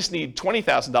property. I just need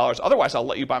 $20,000. Otherwise, I'll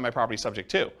let you buy my property subject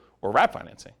to, or wrap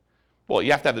financing. Well,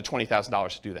 you have to have the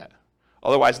 $20,000 to do that.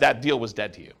 Otherwise, that deal was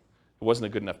dead to you. It wasn't a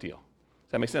good enough deal.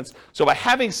 Does that make sense? So by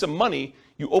having some money,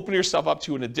 you open yourself up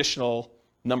to an additional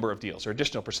number of deals or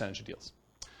additional percentage of deals.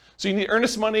 So you need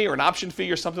earnest money or an option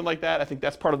fee or something like that. I think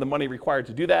that's part of the money required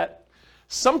to do that.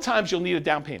 Sometimes you'll need a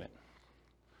down payment.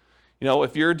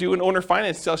 If you're doing owner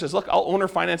finance, the seller says, look, I'll owner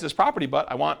finance this property,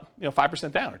 but I want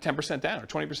 5% down or 10% down or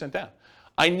 20% down.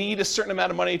 I need a certain amount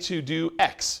of money to do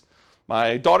X.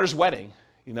 My daughter's wedding.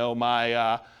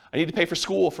 I need to pay for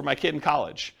school for my kid in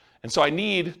college. And so I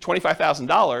need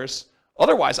 $25,000.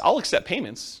 Otherwise, I'll accept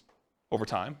payments over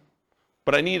time,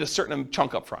 but I need a certain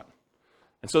chunk up front.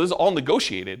 And so this is all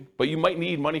negotiated, but you might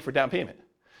need money for down payment.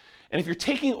 And if you're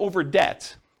taking over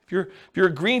debt, if you're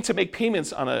agreeing to make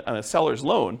payments on a seller's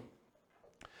loan,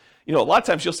 a lot of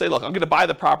times you'll say, look, I'm going to buy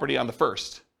the property on the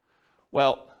first.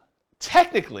 Well,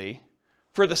 technically,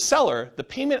 for the seller, the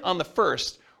payment on the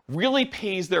first really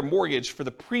pays their mortgage for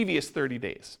the previous 30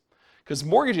 days because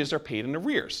mortgages are paid in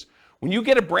arrears. When you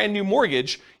get a brand new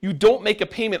mortgage, you don't make a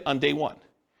payment on day one.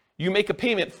 You make a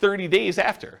payment 30 days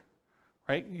after.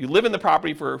 right? You live in the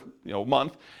property for a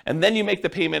month, and then you make the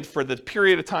payment for the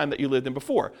period of time that you lived in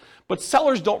before. But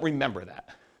sellers don't remember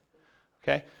that,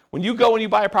 okay? When you go and you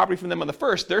buy a property from them on the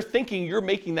 1st, they're thinking you're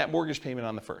making that mortgage payment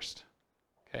on the 1st.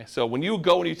 Okay, so when you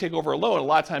go and you take over a loan, a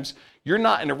lot of times you're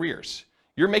not in arrears.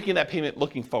 You're making that payment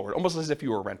looking forward, almost as if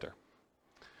you were a renter.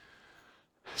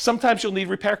 Sometimes you'll need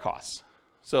repair costs.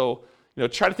 So,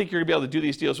 try to think you're gonna be able to do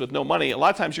these deals with no money. A lot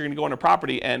of times you're gonna go on a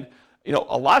property and,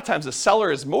 a lot of times the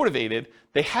seller is motivated.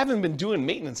 They haven't been doing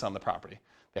maintenance on the property.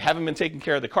 They haven't been taking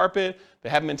care of the carpet. They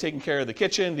haven't been taking care of the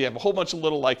kitchen. They have a whole bunch of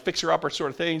little fixer-upper sort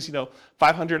of things, $500,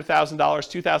 $1,000,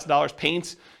 $2,000,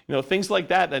 paint, things like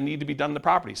that need to be done in the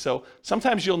property. So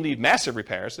sometimes you'll need massive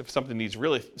repairs if something needs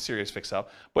really serious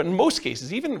fix-up. But in most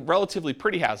cases, even relatively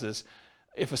pretty houses,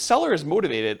 if a seller is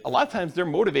motivated, a lot of times they're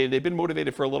motivated. They've been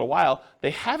motivated for a little while.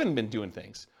 They haven't been doing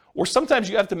things. Or sometimes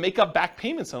you have to make up back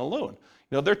payments on a loan.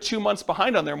 They're 2 months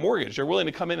behind on their mortgage. They're willing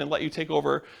to come in and let you take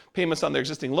over payments on their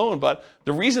existing loan, but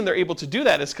the reason they're able to do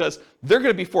that is because they're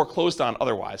going to be foreclosed on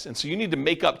otherwise, and so you need to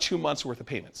make up 2 months worth of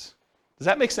payments. Does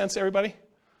that make sense to everybody?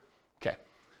 Okay.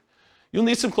 You'll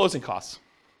need some closing costs.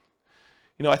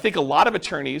 I think a lot of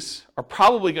attorneys are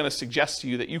probably going to suggest to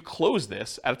you that you close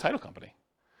this at a title company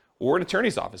or an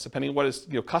attorney's office, depending on what is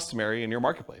customary in your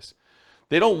marketplace.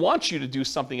 They don't want you to do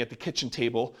something at the kitchen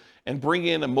table and bring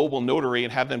in a mobile notary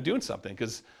and have them doing something,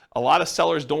 because a lot of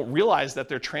sellers don't realize that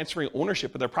they're transferring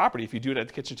ownership of their property if you do it at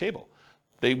the kitchen table.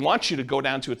 They want you to go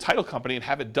down to a title company and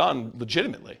have it done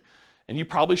legitimately. And you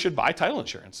probably should buy title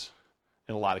insurance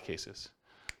in a lot of cases.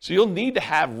 So you'll need to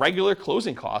have regular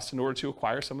closing costs in order to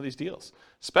acquire some of these deals,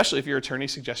 especially if your attorney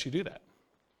suggests you do that.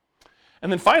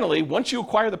 And then finally, once you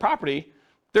acquire the property,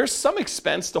 there's some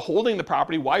expense to holding the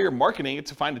property while you're marketing it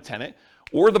to find a tenant,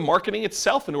 or the marketing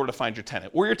itself in order to find your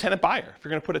tenant, or your tenant buyer. If you're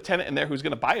going to put a tenant in there who's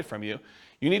going to buy it from you,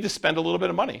 you need to spend a little bit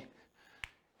of money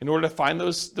in order to find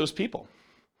those people.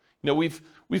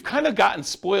 We've kind of gotten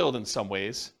spoiled in some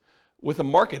ways with a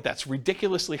market that's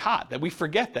ridiculously hot, that we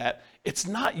forget that it's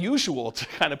not usual to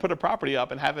kind of put a property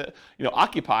up and have it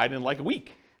occupied in like a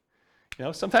week.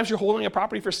 Sometimes you're holding a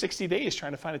property for 60 days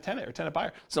trying to find a tenant or tenant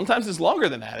buyer. Sometimes it's longer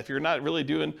than that if you're not really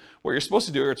doing what you're supposed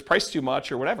to do, or it's priced too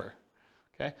much or whatever.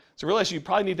 Okay? So realize you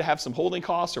probably need to have some holding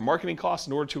costs or marketing costs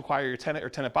in order to acquire your tenant or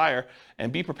tenant buyer,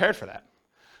 and be prepared for that.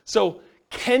 So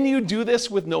can you do this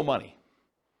with no money?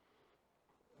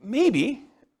 Maybe,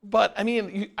 but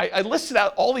I listed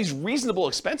out all these reasonable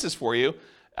expenses for you.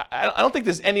 I don't think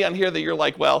there's any on here that you're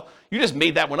like, well, you just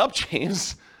made that one up,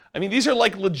 James. These are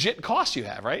like legit costs you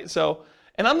have, right? So,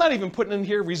 and I'm not even putting in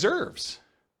here reserves,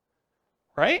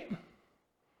 right?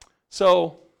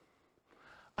 So,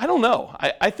 I don't know.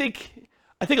 I think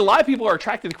a lot of people are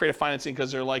attracted to creative financing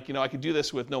because they're like, I could do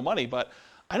this with no money, but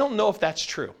I don't know if that's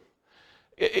true.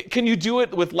 Can you do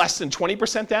it with less than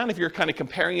 20% down if you're kind of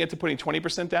comparing it to putting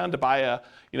 20% down to buy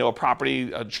a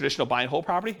property, a traditional buy and hold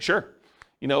property? Sure.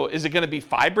 Is it going to be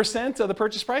 5% of the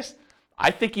purchase price? I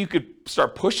think you could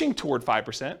start pushing toward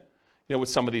 5%, with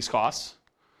some of these costs.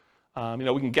 We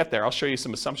can get there. I'll show you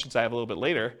some assumptions I have a little bit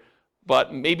later,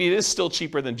 but maybe it is still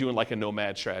cheaper than doing like a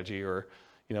nomad strategy, or,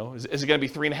 is it going to be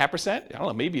 3.5%? I don't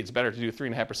know. Maybe it's better to do a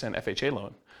 3.5% FHA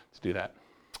loan to do that.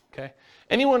 Okay.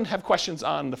 Anyone have questions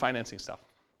on the financing stuff?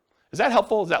 Is that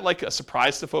helpful? Is that like a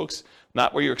surprise to folks?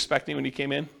 Not what you were expecting when you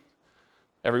came in?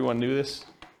 Everyone knew this?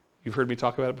 You've heard me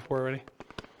talk about it before already?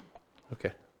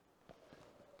 Okay.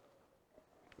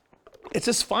 It's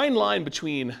this fine line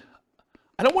between,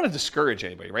 I don't want to discourage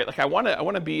anybody, right? Like I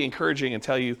want to be encouraging and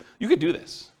tell you, you could do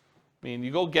this.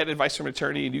 You go get advice from an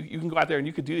attorney, and you can go out there and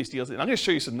you could do these deals. And I'm going to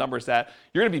show you some numbers that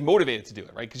you're going to be motivated to do it,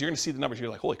 right? Because you're going to see the numbers,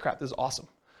 you're like, holy crap, this is awesome.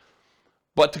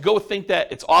 But to go think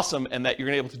that it's awesome and that you're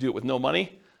going to be able to do it with no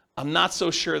money, I'm not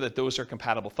so sure that those are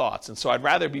compatible thoughts. And so I'd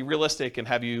rather be realistic and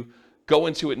have you go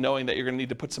into it knowing that you're going to need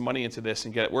to put some money into this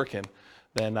and get it working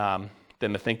than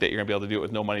to think that you're going to be able to do it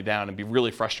with no money down and be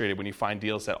really frustrated when you find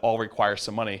deals that all require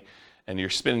some money and you're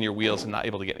spinning your wheels and not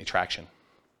able to get any traction.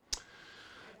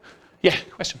 Yeah,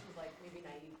 question? Like maybe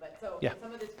naive, but so yeah.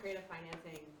 Some of this creative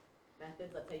financing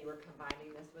methods, let's say you were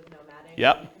combining this with nomading,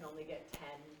 yep. You can only get 10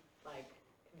 like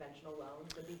conventional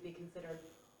loans. Would these be considered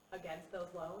against those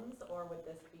loans, or would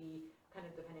this be kind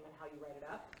of depending on how you write it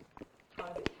up? How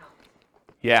does it count?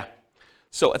 Yeah.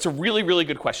 So it's a really, really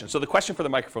good question. So the question for the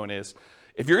microphone is,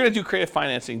 if you're going to do creative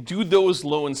financing, do those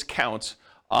loans count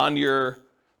on your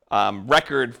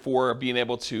record for being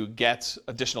able to get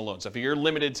additional loans? If you're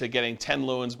limited to getting 10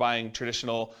 loans buying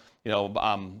traditional,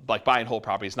 like buy and hold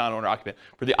properties, non-owner occupant.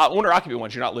 For the owner occupant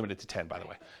ones, you're not limited to 10, by the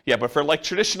way. Yeah, but for like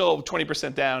traditional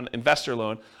 20% down investor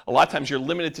loan, a lot of times you're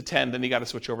limited to 10, then you got to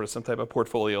switch over to some type of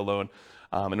portfolio loan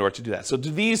in order to do that. So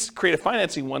do these creative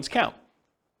financing ones count?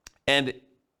 And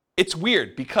it's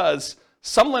weird because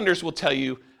some lenders will tell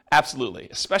you absolutely,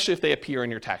 especially if they appear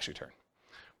in your tax return,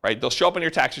 right? They'll show up on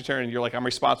your tax return and you're like, I'm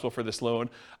responsible for this loan.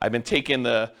 I've been taking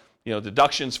the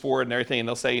deductions for it and everything, and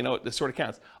they'll say, this sort of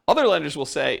counts. Other lenders will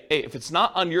say, hey, if it's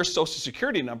not on your social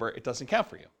security number, it doesn't count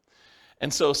for you.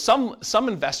 And so some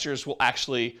investors will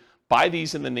actually buy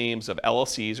these in the names of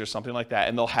LLCs or something like that,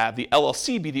 and they'll have the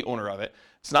LLC be the owner of it.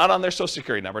 It's not on their social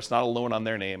security number. It's not a loan on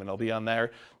their name, and it'll be on the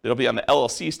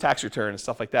LLC's tax return and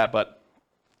stuff like that. But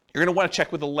you're going to want to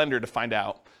check with the lender to find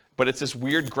out. But it's this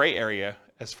weird gray area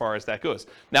as far as that goes.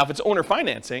 Now, if it's owner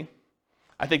financing,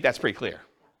 I think that's pretty clear,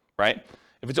 right?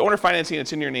 If it's owner financing and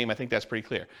it's in your name, I think that's pretty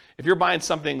clear. If you're buying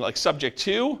something like subject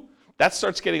to, that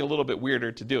starts getting a little bit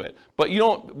weirder to do it. But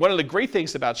one of the great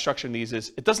things about structuring these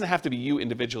is it doesn't have to be you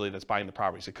individually that's buying the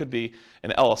properties. It could be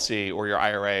an LLC or your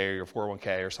IRA or your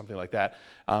 401k or something like that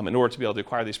in order to be able to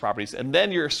acquire these properties. And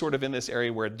then you're sort of in this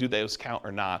area where do those count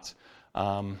or not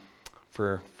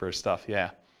for stuff,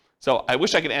 yeah. So I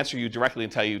wish I could answer you directly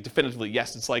and tell you definitively,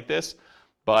 yes, it's like this,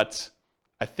 but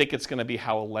I think it's going to be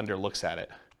how a lender looks at it.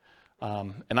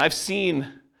 And I've seen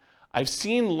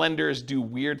lenders do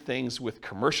weird things with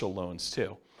commercial loans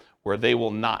too, where they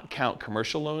will not count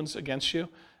commercial loans against you,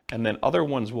 and then other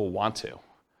ones will want to.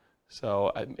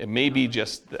 So it may be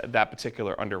just that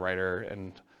particular underwriter,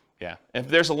 and yeah. If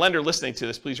there's a lender listening to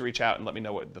this, please reach out and let me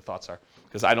know what the thoughts are,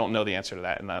 because I don't know the answer to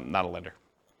that, and I'm not a lender.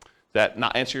 Does that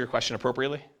not answer your question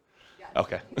appropriately? Yeah.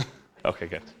 Okay. Okay,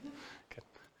 good.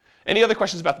 Any other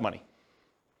questions about the money?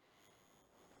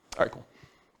 All right, cool.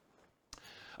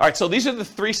 All right, so these are the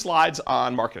 3 slides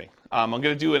on marketing. I'm going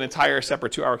to do an entire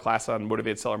separate 2-hour class on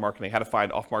motivated seller marketing, how to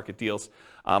find off-market deals.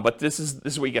 But this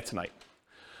is what you get tonight.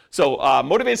 So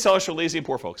motivated sellers for lazy and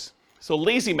poor folks. So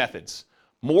lazy methods: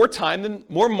 more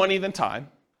money than time.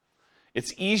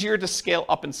 It's easier to scale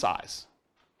up in size.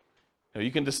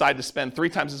 You can decide to spend 3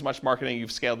 times as much marketing.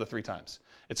 You've scaled to 3 times.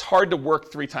 It's hard to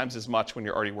work 3 times as much when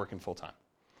you're already working full time.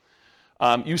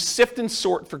 You sift and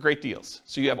sort for great deals.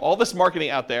 So you have all this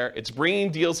marketing out there. It's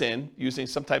bringing deals in using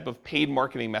some type of paid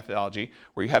marketing methodology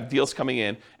where you have deals coming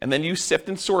in, and then you sift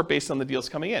and sort based on the deals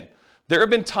coming in. There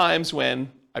have been times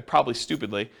when I probably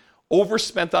stupidly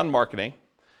overspent on marketing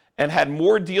and had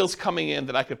more deals coming in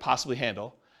than I could possibly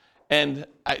handle. And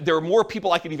there were more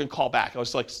people I could even call back. I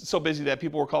was like so busy that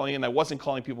people were calling in, I wasn't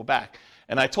calling people back.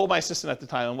 And I told my assistant at the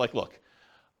time, I'm like, look,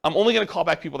 I'm only going to call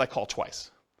back people that call twice.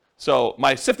 So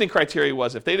my sifting criteria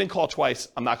was if they didn't call twice,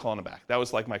 I'm not calling them back. That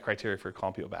was like my criteria for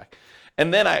calling people back.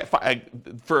 And then I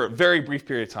for a very brief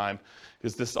period of time,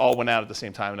 because this all went out at the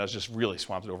same time and I was just really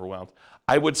swamped and overwhelmed,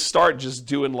 I would start just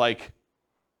doing like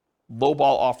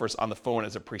lowball offers on the phone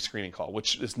as a pre-screening call,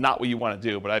 which is not what you want to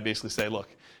do. But I basically say, look,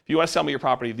 if you want to sell me your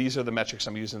property, these are the metrics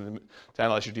I'm using to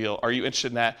analyze your deal. Are you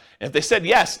interested in that? And if they said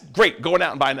yes, great, going out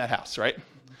and buying that house, right?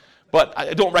 But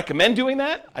I don't recommend doing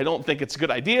that. I don't think it's a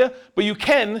good idea. But you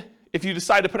can if you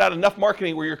decide to put out enough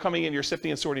marketing where you're coming in, you're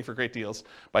sifting and sorting for great deals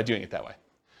by doing it that way.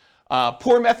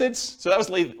 Poor methods, so that was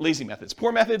lazy methods.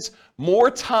 Poor methods, more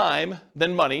time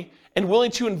than money, and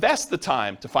willing to invest the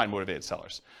time to find motivated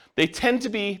sellers. They tend to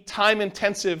be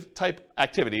time-intensive type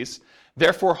activities,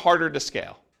 therefore harder to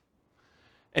scale.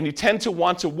 And you tend to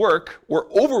want to work or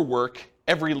overwork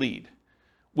every lead,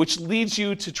 which leads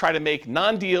you to try to make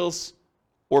non-deals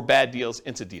or bad deals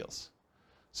into deals.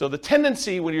 So the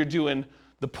tendency when you're doing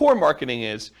the poor marketing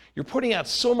is you're putting out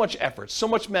so much effort, so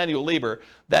much manual labor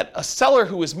that a seller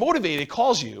who is motivated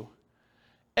calls you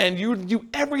and you do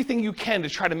everything you can to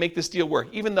try to make this deal work,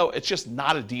 even though it's just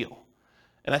not a deal.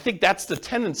 And I think that's the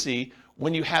tendency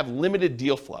when you have limited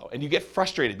deal flow and you get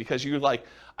frustrated because you're like,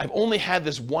 I've only had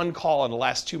this one call in the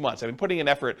last 2 months. I've been putting in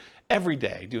effort every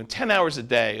day, doing 10 hours a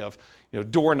day of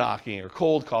door knocking or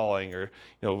cold calling or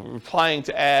replying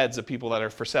to ads of people that are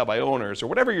for sale by owners or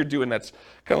whatever you're doing that's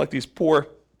kind of like these poor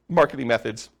marketing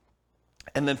methods.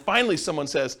 And then finally someone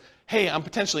says, hey, I'm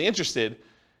potentially interested,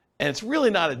 and it's really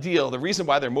not a deal. The reason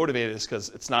why they're motivated is because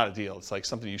it's not a deal. It's like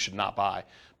something you should not buy.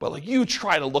 But like you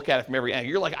try to look at it from every angle.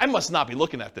 You're like, I must not be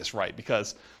looking at this right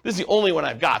because this is the only one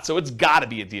I've got, so it's got to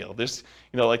be a deal. There's,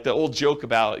 like the old joke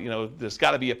about, there's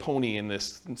got to be a pony in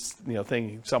this,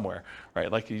 thing somewhere,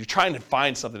 right? Like you're trying to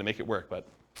find something to make it work, but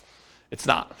it's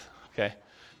not, okay?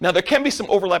 Now there can be some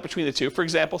overlap between the two. For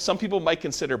example, some people might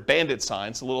consider bandit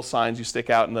signs, the little signs you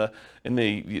stick out in the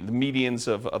medians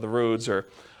of the roads, or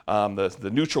the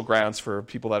neutral grounds for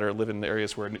people that live in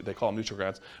areas where they call them neutral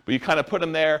grounds. But you kind of put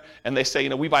them there and they say,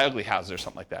 we buy ugly houses or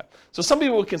something like that. So some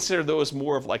people would consider those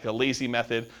more of like a lazy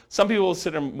method. Some people will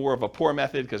consider them more of a poor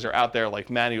method because they're out there like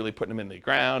manually putting them in the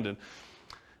ground. And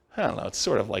I don't know, it's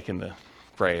sort of like in the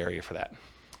gray area for that.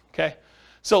 Okay,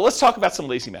 so let's talk about some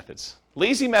lazy methods.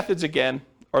 Lazy methods, again,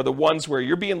 are the ones where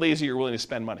you're being lazy, you're willing to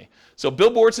spend money. So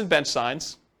billboards and bench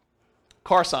signs,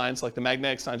 car signs, like the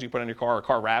magnetic signs you put on your car or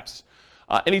car wraps,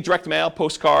 any direct mail,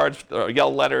 postcards,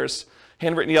 yellow letters,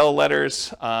 handwritten yellow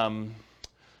letters,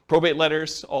 probate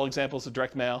letters, all examples of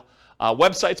direct mail.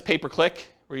 Websites, pay-per-click,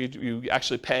 where you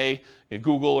actually pay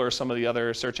Google or some of the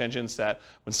other search engines that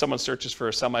when someone searches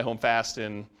for sell my home fast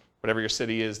in whatever your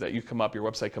city is, that you come up, your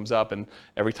website comes up, and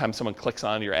every time someone clicks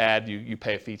on your ad, you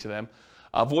pay a fee to them.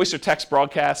 Voice or text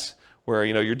broadcasts, where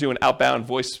you're doing outbound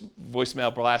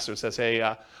voicemail blast that says, hey,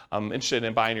 I'm interested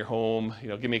in buying your home,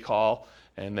 give me a call,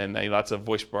 and then lots of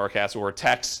voice broadcasts or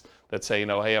texts that say,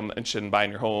 hey, I'm interested in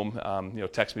buying your home,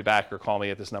 text me back or call me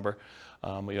at this number.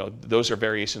 Those are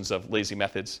variations of lazy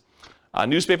methods.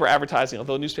 Newspaper advertising,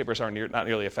 although newspapers are not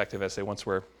nearly effective as they once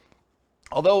were.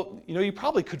 Although, you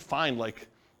probably could find like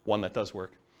one that does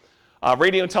work.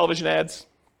 Radio and television ads,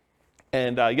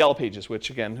 and Yellow Pages, which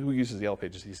again, who uses Yellow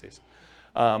Pages these days?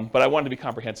 But I wanted to be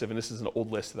comprehensive, and this is an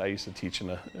old list that I used to teach in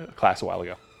a class a while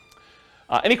ago.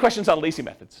 Any questions on lazy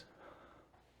methods?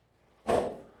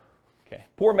 Okay,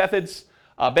 poor methods,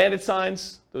 bandit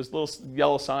signs, those little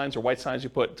yellow signs or white signs you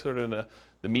put sort of in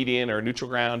the median or neutral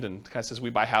ground, and kind of says we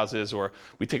buy houses or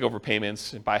we take over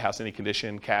payments and buy a house any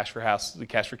condition, cash for house,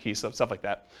 cash for keys, stuff like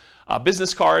that.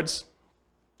 Business cards,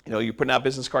 you're putting out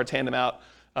business cards, hand them out.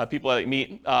 People that you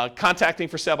meet, contacting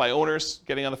for sale by owners,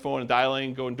 getting on the phone and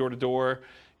dialing, going door to door,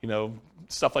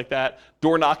 stuff like that.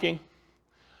 Door knocking,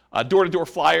 door-to-door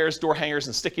flyers, door hangers,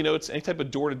 and sticky notes, any type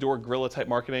of door-to-door guerrilla type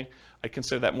marketing. I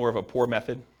consider that more of a poor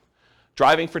method.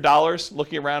 Driving for dollars,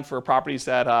 looking around for properties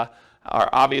that are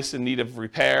obvious in need of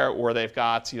repair, or they've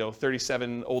got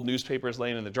 37 old newspapers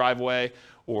laying in the driveway,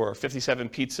 or 57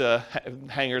 pizza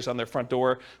hangers on their front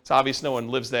door. It's obvious no one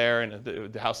lives there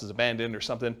and the house is abandoned or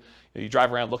something. You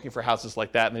drive around looking for houses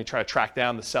like that, and then you try to track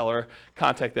down the seller,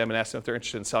 contact them, and ask them if they're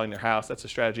interested in selling their house. That's a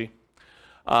strategy.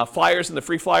 Flyers and the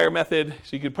free flyer method.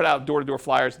 So you could put out door-to-door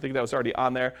flyers. I think that was already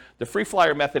on there. The free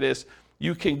flyer method is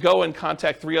you can go and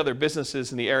contact 3 other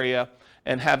businesses in the area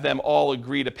and have them all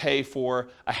agree to pay for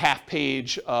a half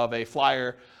page of a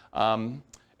flyer.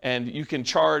 And you can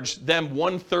charge them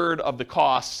 1/3 of the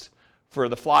cost for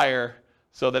the flyer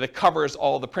so that it covers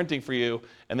all the printing for you.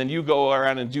 And then you go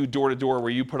around and do door-to-door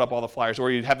where you put up all the flyers, or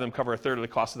you have them cover 1/3 of the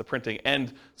cost of the printing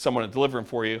and someone to deliver them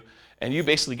for you. And you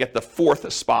basically get the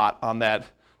 4th spot on that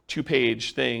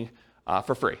 2-page thing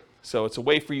for free. So it's a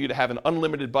way for you to have an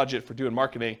unlimited budget for doing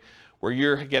marketing where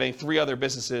you're getting 3 other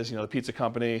businesses, the pizza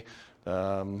company,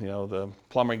 the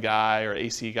plumbing guy or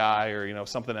AC guy or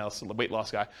something else, the weight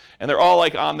loss guy, and they're all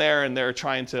like on there and they're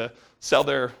trying to sell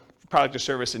their product or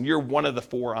service, and you're one of the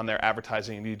 4 on their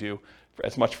advertising, and you do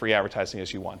as much free advertising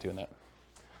as you want doing that.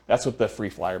 That's what the free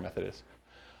flyer method is.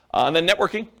 And then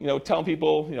networking, telling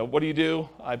people, what do you do?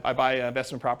 I buy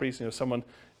investment properties. Someone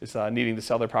is needing to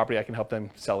sell their property, I can help them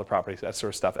sell their properties, that sort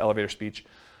of stuff, elevator speech.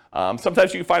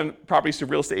 Sometimes you can find properties through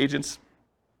real estate agents.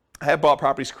 I have bought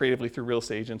properties creatively through real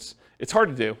estate agents. It's hard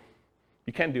to do.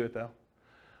 You can do it though.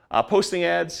 Posting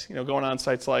ads, going on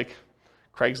sites like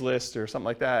Craigslist or something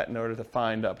like that in order to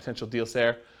find potential deals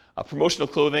there. Promotional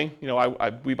clothing,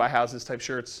 we buy houses type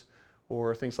shirts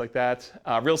or things like that.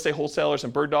 Real estate wholesalers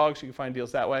and bird dogs, you can find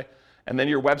deals that way. And then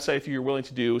your website, if you're willing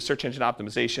to do search engine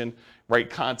optimization, write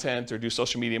content, or do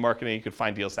social media marketing, you can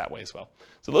find deals that way as well.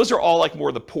 So those are all like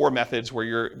more the poor methods where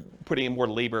you're putting in more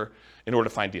labor in order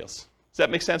to find deals. Does that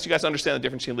make sense? You guys understand the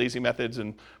difference between lazy methods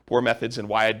and poor methods and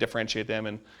why I differentiate them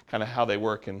and kind of how they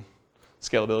work and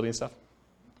scalability and stuff?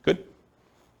 Good?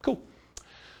 Cool.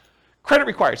 Credit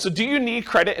required. So do you need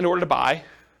credit in order to buy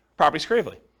properties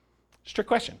creatively? Strict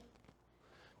question.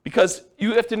 Because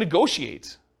you have to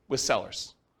negotiate with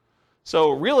sellers.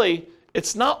 So really,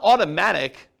 it's not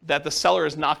automatic that the seller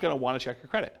is not going to want to check your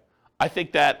credit. I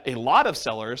think that a lot of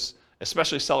sellers,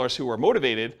 especially sellers who are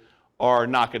motivated, are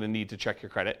not going to need to check your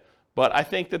credit. But I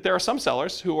think that there are some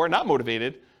sellers who are not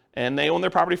motivated and they own their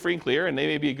property free and clear, and they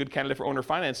may be a good candidate for owner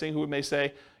financing, who may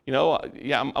say,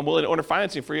 yeah, I'm willing to owner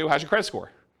financing for you. How's your credit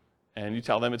score? And you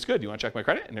tell them it's good. You want to check my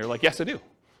credit? And they're like, yes, I do.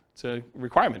 It's a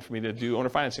requirement for me to do owner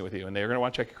financing with you, and they're going to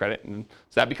want to check your credit, and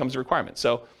so that becomes a requirement.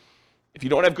 So if you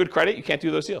don't have good credit, you can't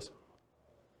do those deals.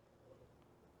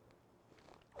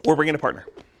 Or bring in a partner.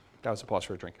 That was a pause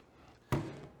for a drink.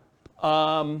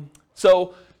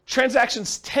 So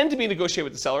transactions tend to be negotiated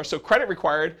with the seller, so credit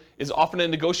required is often a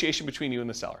negotiation between you and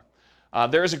the seller.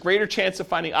 There is a greater chance of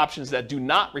finding options that do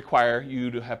not require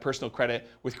you to have personal credit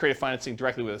with creative financing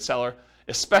directly with a seller,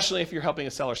 especially if you're helping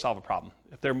a seller solve a problem,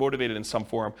 if they're motivated in some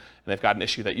form and they've got an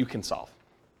issue that you can solve.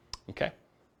 Okay?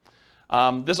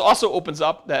 This also opens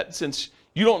up that since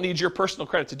you don't need your personal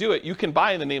credit to do it, you can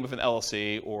buy in the name of an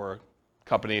LLC or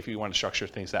company if you want to structure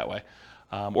things that way,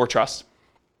 or trust,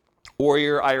 or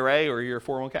your IRA or your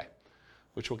 401k,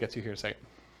 which we'll get to here in a second.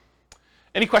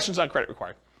 Any questions on credit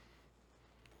required?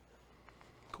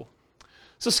 Cool.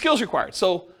 So skills required.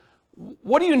 So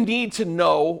what do you need to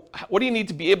know? What do you need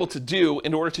to be able to do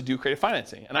in order to do creative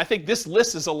financing? And I think this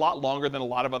list is a lot longer than a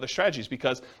lot of other strategies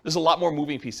because there's a lot more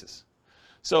moving pieces.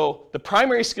 So the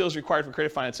primary skills required for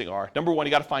creative financing are, number one,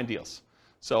 you got to find deals.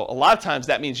 So a lot of times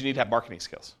that means you need to have marketing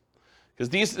skills. Because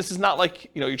this is not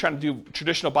like, you're trying to do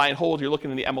traditional buy and hold, you're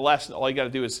looking in the MLS, and all you got to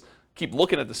do is keep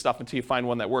looking at the stuff until you find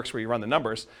one that works where you run the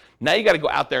numbers. Now you got to go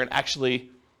out there and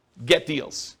actually get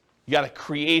deals. You got to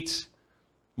create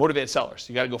motivated sellers.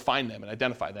 You got to go find them and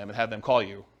identify them and have them call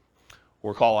you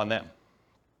or call on them.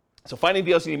 So finding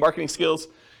deals, you need marketing skills.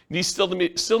 You still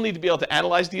need to be able to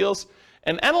analyze deals.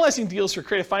 And analyzing deals for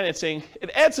creative financing, it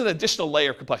adds an additional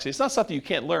layer of complexity. It's not something you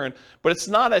can't learn, but it's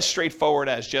not as straightforward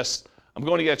as just, I'm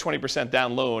going to get a 20%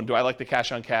 down loan. Do I like the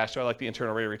cash on cash? Do I like the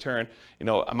internal rate of return?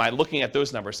 Am I looking at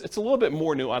those numbers? It's a little bit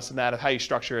more nuanced than that of how you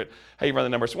structure it, how you run the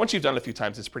numbers. Once you've done it a few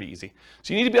times, it's pretty easy.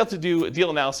 So you need to be able to do a deal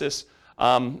analysis.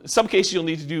 In some cases, you'll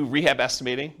need to do rehab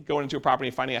estimating, going into a property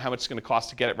and finding out how much it's going to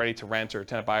cost to get it ready to rent or a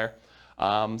tenant buyer.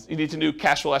 You need to do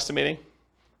cash flow estimating,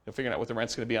 figuring out what the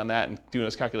rent's going to be on that and doing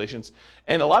those calculations.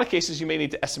 And in a lot of cases, you may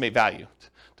need to estimate value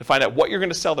to find out what you're going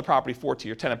to sell the property for to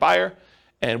your tenant buyer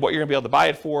and what you're going to be able to buy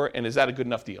it for, and is that a good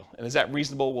enough deal? And is that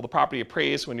reasonable? Will the property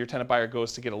appraise when your tenant buyer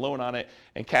goes to get a loan on it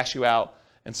and cash you out?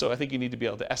 And so I think you need to be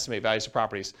able to estimate values of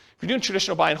properties. If you're doing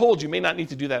traditional buy and hold, you may not need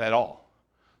to do that at all.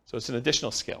 So it's an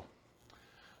additional skill.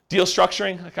 Deal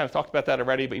structuring, I kind of talked about that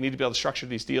already, but you need to be able to structure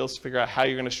these deals, figure out how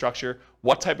you're going to structure,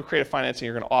 what type of creative financing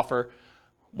you're going to offer,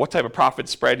 what type of profit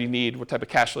spread you need, what type of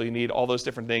cash flow you need, all those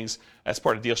different things as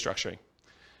part of deal structuring.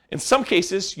 In some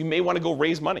cases, you may want to go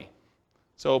raise money.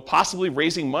 So possibly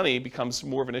raising money becomes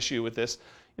more of an issue with this.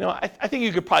 I think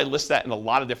you could probably list that in a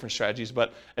lot of different strategies,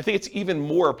 but I think it's even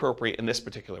more appropriate in this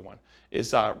particular one,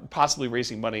 is possibly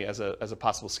raising money as a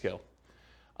possible skill.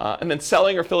 And then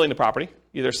selling or filling the property,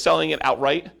 either selling it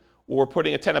outright or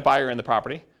putting a tenant buyer in the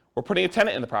property or putting a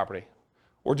tenant in the property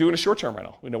or doing a short-term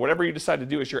rental. Whatever you decide to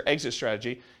do as your exit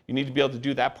strategy, you need to be able to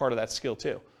do that part of that skill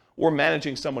too, or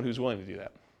managing someone who's willing to do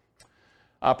that.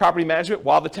 Property management,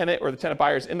 while the tenant or the tenant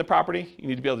buyer is in the property, you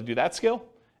need to be able to do that skill.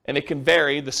 And it can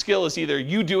vary. The skill is either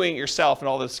you doing it yourself and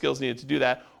all the skills needed to do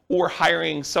that, or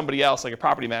hiring somebody else like a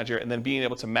property manager and then being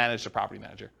able to manage the property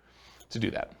manager to do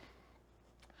that.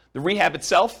 The rehab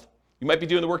itself, you might be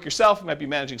doing the work yourself, you might be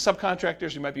managing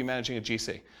subcontractors, you might be managing a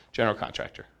GC, general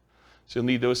contractor. So you'll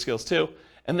need those skills too.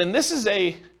 And then this is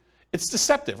it's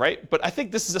deceptive, right? But I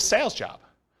think this is a sales job.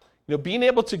 Being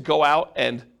able to go out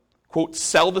and, quote,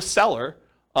 sell the seller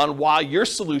on why your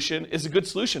solution is a good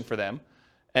solution for them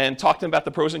and talk to them about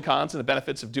the pros and cons and the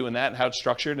benefits of doing that and how it's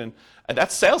structured, and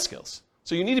that's sales skills.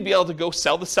 So you need to be able to go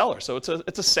sell the seller. So it's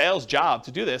a sales job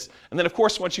to do this. And then of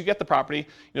course, once you get the property,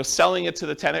 selling it to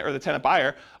the tenant or the tenant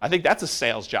buyer, I think that's a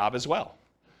sales job as well.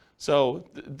 So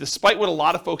despite what a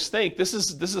lot of folks think, this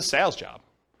is a sales job.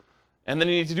 And then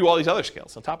you need to do all these other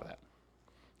skills on top of that.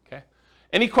 Okay.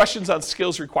 Any questions on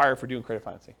skills required for doing creative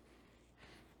financing?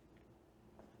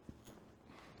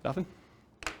 Nothing?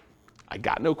 I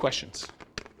got no questions.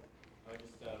 I would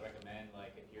just recommend,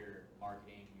 if you're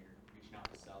marketing, you're reaching out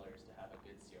to sellers to have a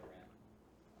good CRM.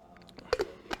 That's a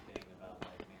big thing about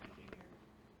managing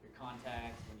your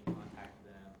contacts, when you contact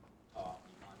them, how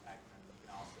often you contact them. You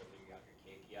can also figure out your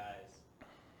KPIs.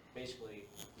 Basically,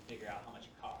 you figure out how much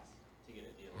it costs to get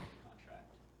a deal in the contract.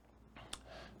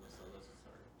 So those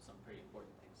are some pretty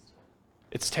important things.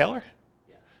 It's Taylor?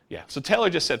 Yeah. So Taylor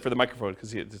just said, for the microphone,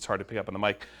 because it's hard to pick up on the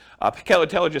mic,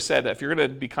 Taylor just said if you're going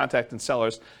to be contacting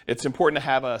sellers, it's important to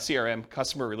have a CRM,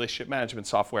 customer relationship management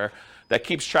software, that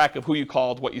keeps track of who you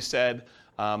called, what you said,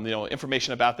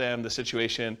 information about them, the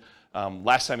situation,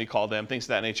 last time you called them, things of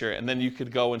that nature. And then you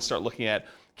could go and start looking at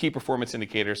key performance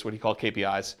indicators, what you call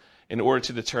KPIs, in order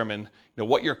to determine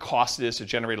what your cost is to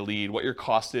generate a lead, what your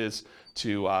cost is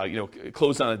to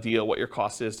close on a deal, what your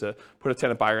cost is to put a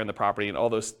tenant buyer in the property, and all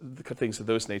those things of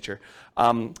those nature.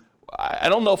 I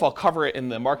don't know if I'll cover it in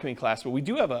the marketing class, but I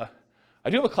do have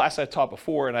a class I taught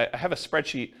before, and I have a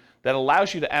spreadsheet that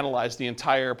allows you to analyze the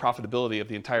entire profitability of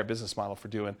the entire business model for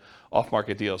doing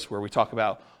off-market deals, where we talk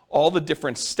about all the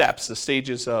different steps, the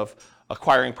stages of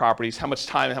acquiring properties, how much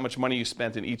time and how much money you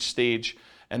spent in each stage,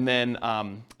 and then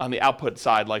on the output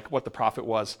side, what the profit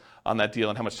was on that deal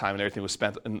and how much time and everything was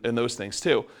spent in those things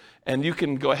too. And you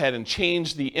can go ahead and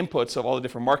change the inputs of all the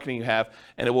different marketing you have,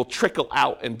 and it will trickle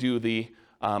out and do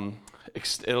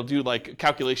it'll do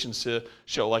calculations to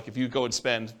show if you go and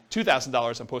spend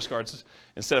 $2,000 on postcards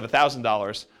instead of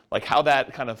 $1,000, how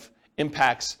that kind of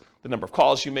impacts the number of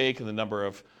calls you make and the number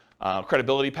of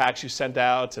credibility packs you send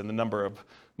out and the number of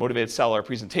motivated seller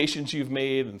presentations you've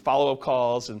made and follow-up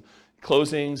calls and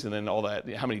closings and then all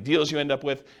that, how many deals you end up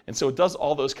with. And so it does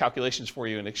all those calculations for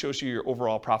you and it shows you your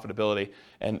overall profitability.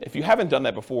 And if you haven't done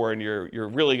that before and you're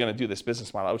really going to do this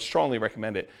business model, I would strongly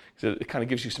recommend it because it kind of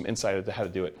gives you some insight into how to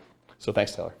do it. So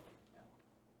thanks, Taylor.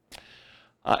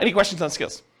 Any questions on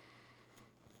skills?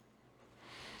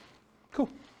 Cool.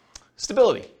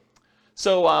 Stability.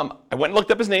 So I went and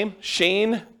looked up his name,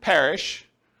 Shane Parrish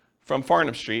from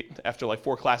Farnham Street. After like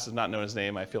 4 classes not knowing his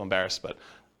name, I feel embarrassed, but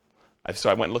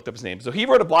so I went and looked up his name. So he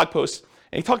wrote a blog post,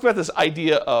 and he talked about this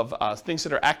idea of things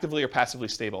that are actively or passively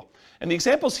stable. And the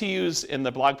examples he used in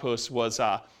the blog post was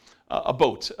a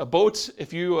boat. A boat,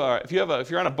 if you're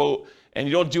on a boat and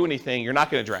you don't do anything, you're not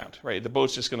going to drown, right? The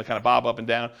boat's just going to kind of bob up and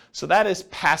down. So that is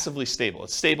passively stable.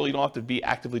 It's stable. You don't have to be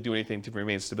actively doing anything to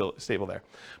remain stable there.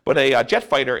 But a jet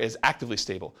fighter is actively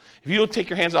stable. If you don't take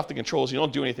your hands off the controls, you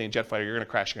don't do anything in a jet fighter, you're going to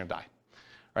crash, you're going to die.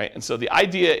 Right? And so the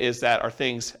idea is that are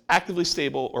things actively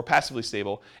stable or passively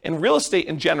stable? And real estate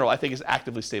in general, I think, is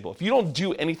actively stable. If you don't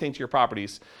do anything to your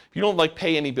properties, if you don't like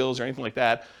pay any bills or anything like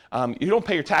that, you don't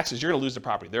pay your taxes, you're going to lose the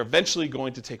property. They're eventually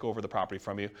going to take over the property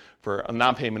from you for a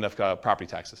non-payment of property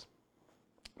taxes.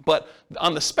 But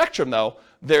on the spectrum, though,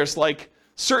 there's like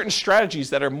certain strategies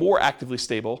that are more actively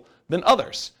stable than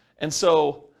others. And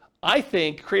so I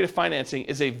think creative financing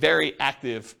is a very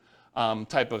active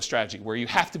type of strategy where you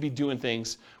have to be doing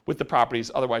things with the properties,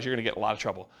 otherwise you're going to get a lot of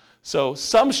trouble. So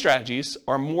some strategies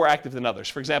are more active than others.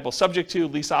 For example, subject to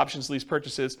lease options, lease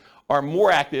purchases are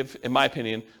more active, in my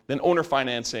opinion, than owner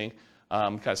financing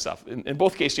kind of stuff. In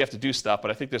both cases, you have to do stuff, but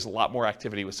I think there's a lot more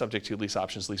activity with subject to lease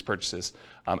options, lease purchases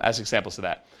as examples of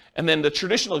that. And then the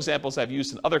traditional examples I've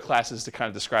used in other classes to kind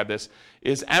of describe this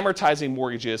is amortizing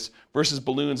mortgages versus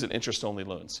balloons and interest-only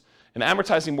loans. An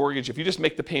amortizing mortgage, if you just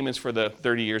make the payments for the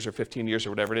 30 years or 15 years or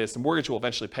whatever it is, the mortgage will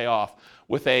eventually pay off.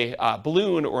 With a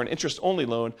balloon or an interest-only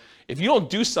loan, if you don't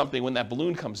do something when that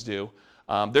balloon comes due,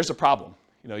 there's a problem.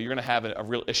 You're going to have a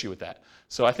real issue with that.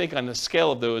 So I think on the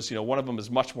scale of those, one of them is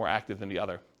much more active than the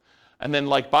other. And then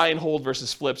like buy and hold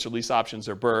versus flips or lease options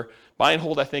or BRRRR, buy and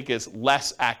hold I think is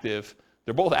less active.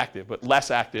 They're both active, but less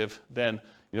active than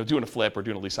doing a flip or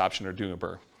doing a lease option or doing a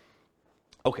BRRRR.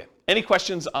 Okay, any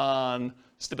questions on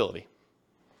stability?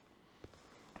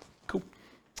 Cool.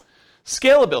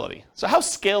 Scalability. So how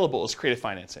scalable is creative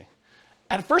financing?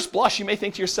 At first blush, you may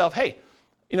think to yourself, hey,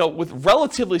 with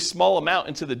relatively small amount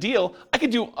into the deal, I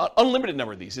could do an unlimited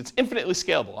number of these. It's infinitely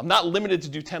scalable. I'm not limited to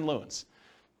do 10 loans.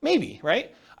 Maybe,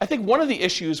 right? I think one of the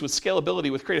issues with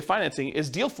scalability with creative financing is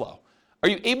deal flow. Are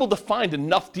you able to find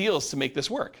enough deals to make this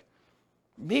work?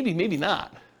 Maybe, maybe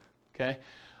not, okay?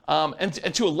 And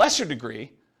to a lesser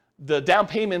degree, the down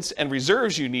payments and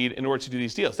reserves you need in order to do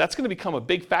these deals. That's going to become a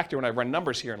big factor when I run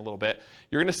numbers here in a little bit.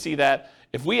 You're going to see that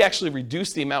if we actually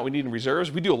reduce the amount we need in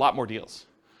reserves, we do a lot more deals.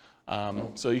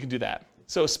 So you can do that.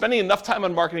 So spending enough time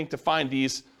on marketing to find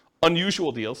these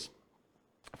unusual deals,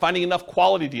 finding enough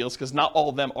quality deals, because not all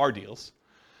of them are deals,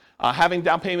 having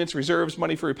down payments, reserves,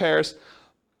 money for repairs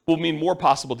will mean more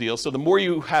possible deals. So the more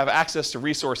you have access to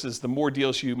resources, the more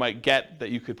deals you might get that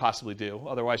you could possibly do.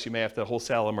 Otherwise, you may have to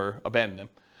wholesale them or abandon them.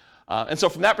 And so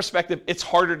from that perspective, it's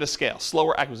harder to scale,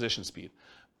 slower acquisition speed.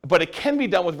 But it can be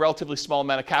done with relatively small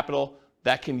amount of capital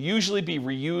that can usually be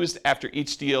reused after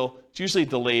each deal. It's usually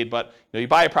delayed, but you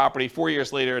buy a property, 4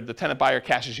 years later, the tenant buyer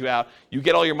cashes you out, you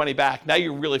get all your money back, now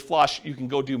you're really flush, you can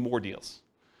go do more deals.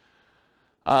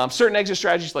 Certain exit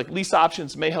strategies like lease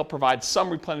options may help provide some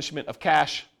replenishment of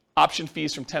cash, option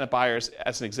fees from tenant buyers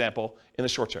as an example in the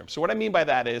short term. So what I mean by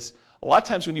that is a lot of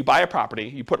times when you buy a property,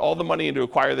 you put all the money in to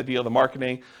acquire the deal, the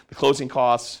marketing, the closing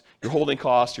costs, your holding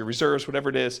costs, your reserves, whatever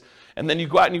it is, and then you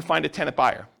go out and you find a tenant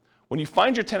buyer. When you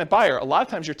find your tenant buyer, a lot of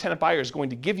times your tenant buyer is going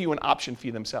to give you an option fee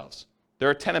themselves. They're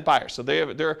a tenant buyer, so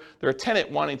they're a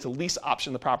tenant wanting to lease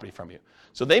option the property from you.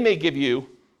 So they may give you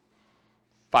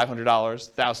 $500,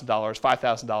 $1,000, $5,000,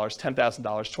 $10,000,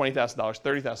 $20,000,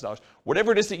 $30,000,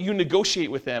 whatever it is that you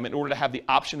negotiate with them in order to have the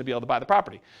option to be able to buy the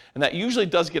property. And that usually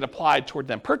does get applied toward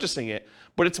them purchasing it,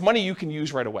 but it's money you can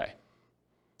use right away.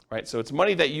 Right? So it's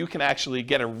money that you can actually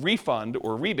get a refund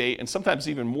or rebate, and sometimes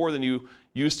even more than you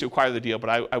used to acquire the deal, but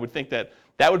I would think that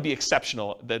that would be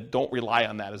exceptional, that don't rely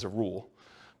on that as a rule.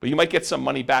 But you might get some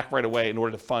money back right away in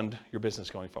order to fund your business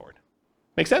going forward.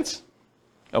 Make sense?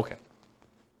 Okay.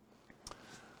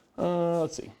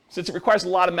 Let's see. Since it requires a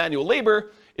lot of manual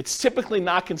labor, it's typically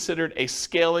not considered a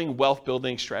scaling wealth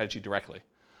building strategy directly.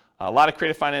 A lot of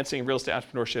creative financing and real estate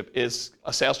entrepreneurship is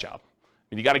a sales job.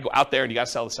 I mean, you got to go out there and you got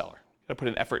to sell the seller. You got to put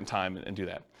in effort and time and do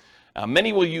that.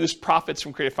 Many will use profits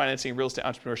from creative financing and real estate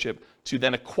entrepreneurship to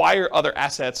then acquire other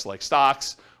assets like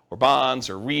stocks or bonds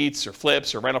or REITs or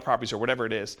flips or rental properties or whatever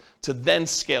it is to then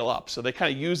scale up. So they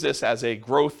kind of use this as a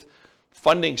growth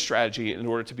funding strategy in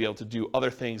order to be able to do other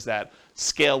things that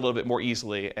scale a little bit more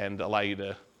easily and allow you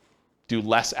to do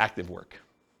less active work.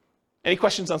 Any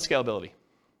questions on scalability?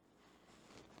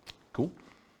 Cool.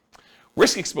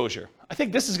 Risk exposure. I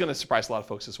think this is going to surprise a lot of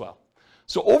folks as well.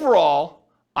 So overall,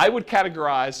 I would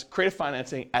categorize creative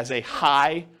financing as a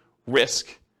high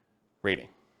risk rating.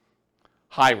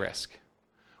 High risk.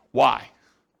 Why?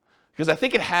 Because I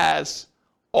think it has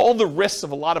all the risks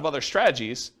of a lot of other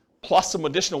strategies, plus some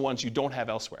additional ones you don't have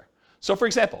elsewhere. So for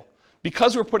example,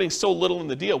 because we're putting so little in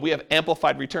the deal, we have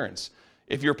amplified returns.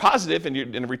 If you're positive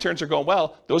and the returns are going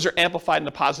well, those are amplified in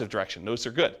a positive direction. Those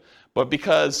are good. But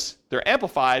because they're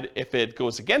amplified, if it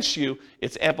goes against you,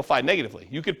 it's amplified negatively.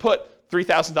 You could put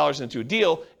 $3,000 into a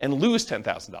deal and lose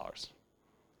 $10,000.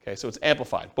 Okay, so it's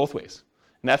amplified both ways.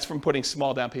 And that's from putting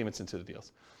small down payments into the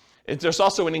deals. There's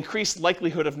also an increased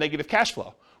likelihood of negative cash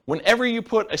flow. Whenever you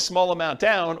put a small amount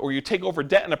down or you take over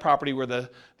debt in a property where the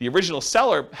original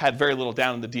seller had very little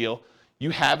down in the deal,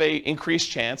 you have an increased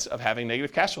chance of having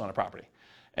negative cash flow on a property.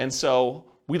 And so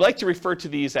we like to refer to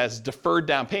these as deferred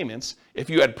down payments. If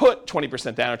you had put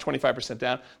 20% down or 25%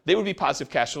 down, they would be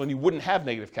positive cash flow and you wouldn't have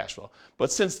negative cash flow.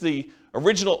 But since the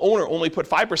original owner only put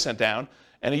 5% down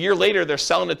and a year later they're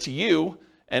selling it to you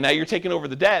and now you're taking over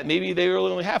the debt, maybe they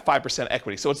really only have 5%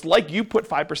 equity. So it's like you put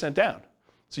 5% down.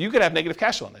 So you could have negative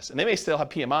cash flow on this. And they may still have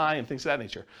PMI and things of that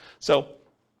nature. So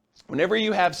whenever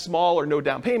you have small or no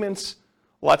down payments,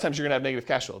 a lot of times you're going to have negative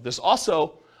cash flow. There's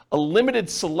also a limited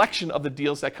selection of the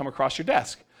deals that come across your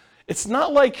desk. It's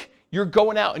not like you're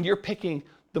going out and you're picking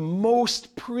the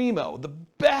most primo, the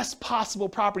best possible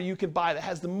property you can buy that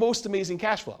has the most amazing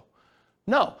cash flow.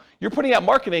 No, you're putting out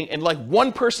marketing and like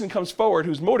one person comes forward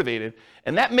who's motivated,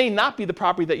 and that may not be the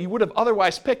property that you would have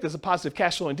otherwise picked as a positive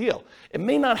cash flowing deal. It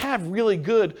may not have really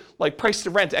good like price to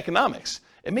rent economics.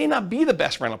 It may not be the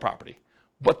best rental property,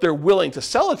 but they're willing to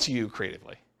sell it to you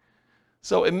creatively.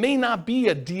 So it may not be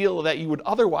a deal that you would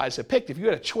otherwise have picked if you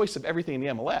had a choice of everything in the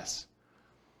MLS.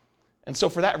 And so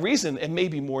for that reason, it may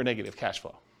be more negative cash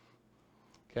flow.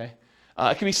 Okay?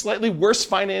 It can be slightly worse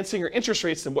financing or interest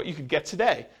rates than what you could get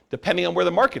today, depending on where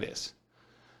the market is.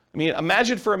 I mean,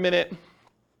 imagine for a minute,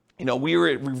 we were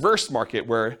at reverse market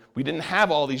where we didn't have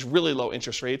all these really low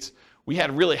interest rates. We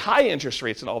had really high interest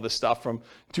rates and all this stuff from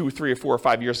 2 or 3 or 4 or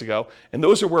 5 years ago. And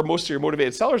those are where most of your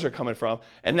motivated sellers are coming from.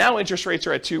 And now interest rates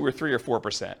are at 2 or 3 or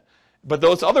 4%. But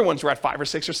those other ones were at 5 or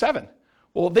 6 or 7.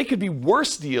 Well, they could be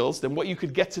worse deals than what you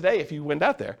could get today if you went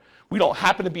out there. We don't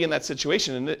happen to be in that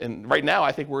situation. And right now,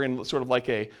 I think we're in sort of like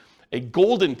a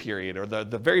golden period or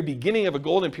the very beginning of a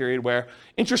golden period where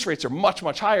interest rates are much,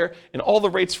 much higher. And all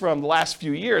the rates from the last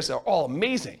few years are all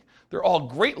amazing. They're all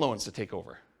great loans to take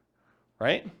over,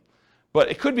 right? But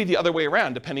it could be the other way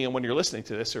around, depending on when you're listening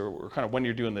to this or kind of when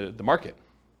you're doing the market.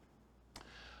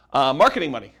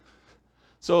 Marketing money.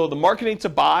 So the marketing to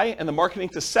buy and the marketing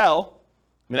to sell,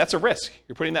 I mean, that's a risk.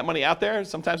 You're putting that money out there.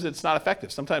 Sometimes it's not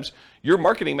effective. Sometimes your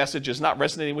marketing message is not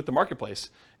resonating with the marketplace.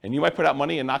 And you might put out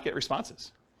money and not get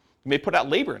responses. You may put out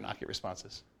labor and not get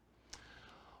responses.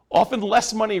 Often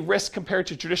less money risk compared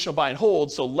to traditional buy and hold,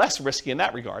 so less risky in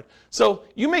that regard. So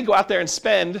you may go out there and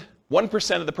spend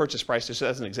 1% of the purchase price, just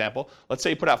as an example. Let's say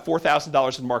you put out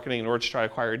 $4,000 in marketing in order to try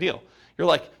to acquire a deal. You're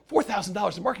like,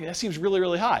 $4,000 in marketing, that seems really,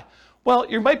 really high. Well,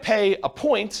 you might pay a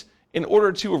point in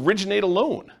order to originate a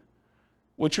loan,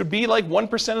 which would be like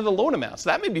 1% of the loan amount. So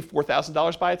that may be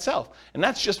 $4,000 by itself. And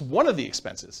that's just one of the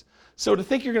expenses. So to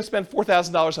think you're going to spend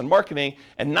 $4,000 on marketing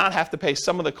and not have to pay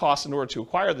some of the costs in order to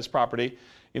acquire this property,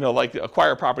 like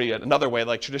acquire property another way,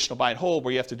 like traditional buy and hold,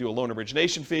 where you have to do a loan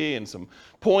origination fee and some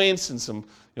points and some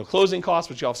closing costs,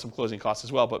 which you have some closing costs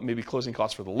as well, but maybe closing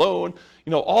costs for the loan.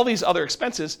 All these other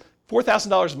expenses,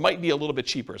 $4,000 might be a little bit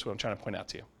cheaper is what I'm trying to point out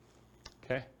to you.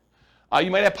 Okay? You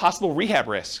might have possible rehab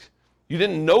risk. You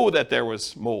didn't know that there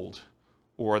was mold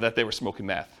or that they were smoking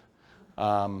meth.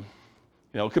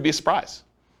 It could be a surprise.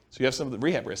 So you have some of the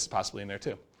rehab risks possibly in there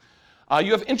too.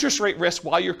 You have interest rate risk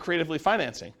while you're creatively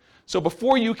financing. So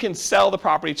before you can sell the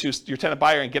property to your tenant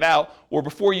buyer and get out, or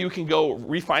before you can go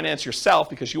refinance yourself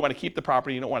because you want to keep the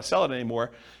property, you don't want to sell it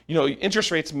anymore,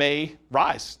 interest rates may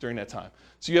rise during that time.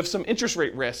 So you have some interest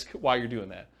rate risk while you're doing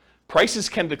that. Prices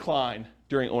can decline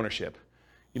during ownership.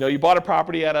 You bought a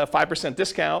property at a 5%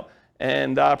 discount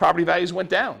and property values went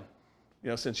down,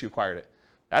 since you acquired it.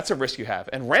 That's a risk you have.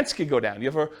 And rents could go down. You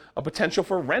have a potential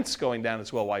for rents going down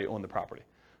as well while you own the property.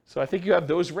 So I think you have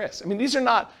those risks. I mean, these are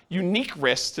not unique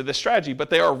risks to this strategy, but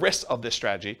they are risks of this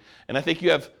strategy. And I think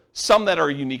you have some that are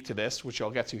unique to this, which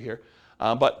I'll get to here,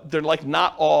 but they're like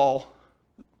not all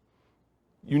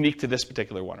unique to this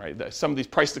particular one, right? Some of these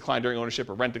price decline during ownership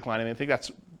or rent decline, and I think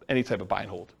that's any type of buy and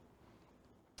hold.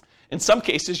 In some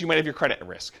cases, you might have your credit at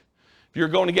risk. If you're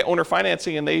going to get owner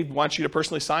financing and they want you to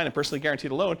personally sign and personally guarantee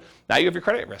the loan, now you have your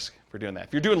credit at risk for doing that.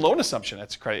 If you're doing loan assumption,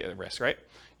 that's credit at risk, right?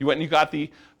 You went and you got the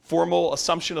formal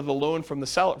assumption of the loan from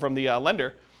the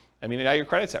lender. I mean, now your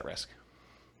credit's at risk.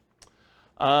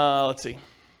 Let's see.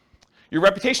 Your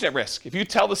reputation at risk. If you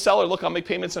tell the seller, look, I'll make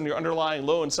payments on your underlying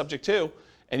loan subject to,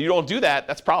 and you don't do that,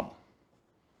 that's a problem.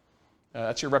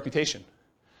 That's your reputation.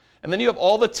 And then you have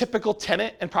all the typical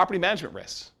tenant and property management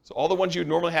risks. So all the ones you would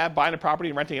normally have buying a property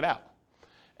and renting it out.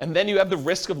 And then you have the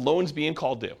risk of loans being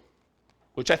called due,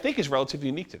 which I think is relatively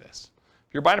unique to this.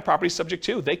 If you're buying a property subject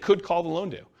to, they could call the loan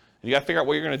due. And you got to figure out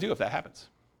what you're going to do if that happens.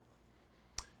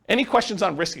 Any questions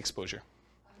on risk exposure?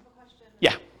 I have a question.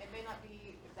 Yeah. It may not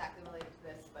be exactly related to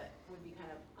this, but would be kind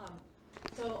of,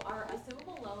 so are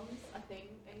assumable loans a thing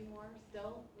anymore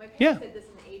still? My parents did this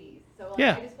in the 80s. So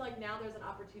like, I just feel like now there's an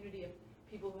opportunity of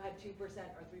people who had 2% or 3%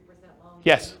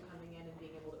 loans coming in and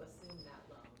being able to assume that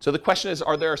loan. So the question is,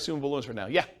 are there assumable loans right now?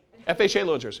 Yeah. FHA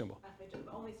loans are assumable. FHA,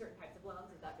 but only certain types of loans?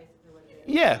 Is that basically what it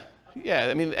is? Yeah.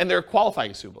 Yeah. I mean, and they're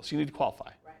qualifying assumable, so you need to qualify.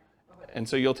 Right. Okay. And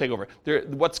so you'll take over.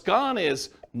 What's gone is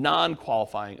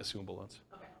non-qualifying assumable loans,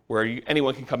 where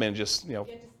anyone can come in and just,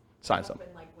 sign something.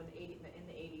 Like when in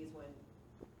the 80s when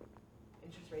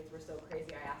interest rates were so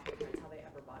crazy, I asked my parents how they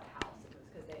ever bought a house. And it was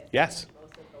because they assumed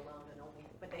most of the loan and only,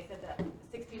 but they said that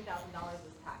 $16,000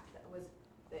 was taxed.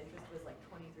 The interest was like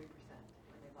 23%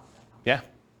 when they bought that house. Yeah.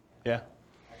 Yeah.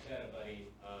 Actually, I had a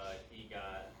buddy, he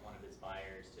got one of his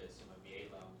buyers to assume a VA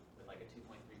loan with like a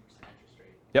 2.3% interest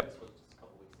rate. Yep. This was just a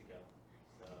couple weeks ago.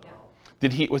 So,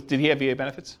 Did he have VA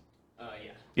benefits?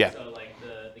 yeah. Yeah. So like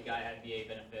the guy had VA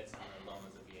benefits and the loan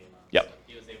was a VA loan. Yep. So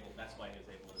he was able, that's why he was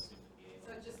able to assume the VA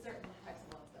So loan. it's just certain types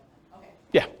of loans then. Okay.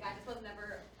 Yeah. I just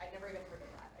I never even heard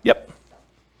of that. Yep. So,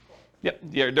 cool.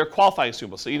 Yep. They're qualifying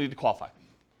assumable, so you need to qualify.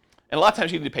 And a lot of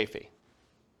times you need to pay a fee.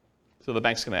 So the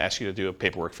bank's going to ask you to do a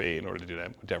paperwork fee in order to do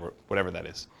that, whatever that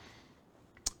is.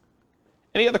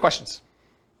 Any other questions?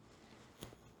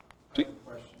 I have a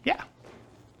question. Yeah.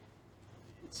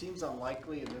 It seems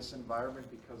unlikely in this environment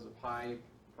because of high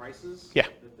prices Yeah.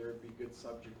 that there would be good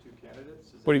subject to candidates.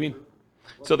 Is What do that you mean? true?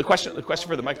 Well, So the because question they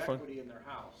for the have microphone. Equity in their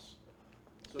house,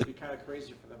 so it'd be kind of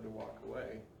crazy for them to walk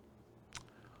away.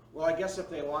 Well, I guess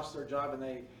if they lost their job and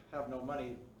they have no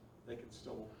money, they could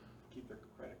still keep their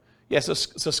credit. Yeah, so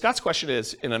Scott's question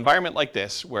is, in an environment like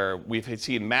this, where we've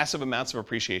seen massive amounts of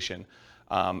appreciation,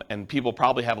 and people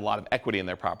probably have a lot of equity in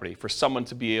their property, for someone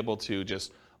to be able to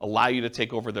just allow you to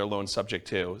take over their loan subject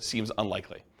to seems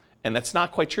unlikely. And that's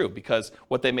not quite true, because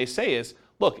what they may say is,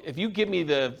 look, if you give me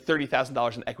the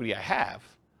 $30,000 in equity I have,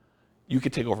 you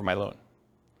could take over my loan.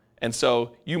 And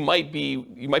so you might be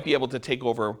able to take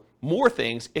over more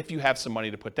things if you have some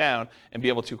money to put down and be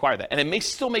able to acquire that. And it may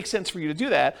still make sense for you to do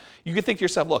that. You could think to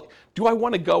yourself, look, do I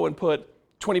want to go and put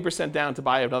 20% down to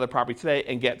buy another property today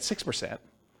and get 6%?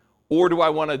 Or do I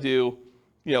want to do,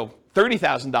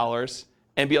 $30,000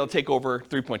 and be able to take over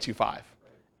 3.25?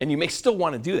 And you may still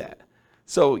want to do that.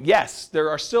 So yes,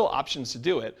 there are still options to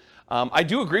do it. I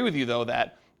do agree with you, though,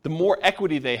 that the more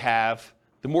equity they have,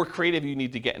 the more creative you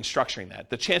need to get in structuring that.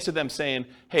 The chance of them saying,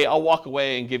 hey, I'll walk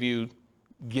away and give you,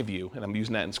 and I'm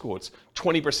using that in quotes,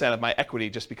 20% of my equity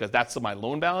just because that's my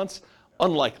loan balance,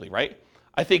 unlikely, right?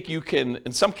 I think you can,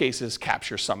 in some cases,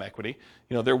 capture some equity.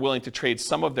 They're willing to trade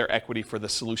some of their equity for the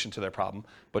solution to their problem.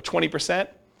 But 20%,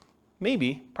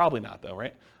 maybe, probably not, though,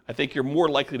 right? I think you're more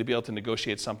likely to be able to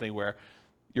negotiate something where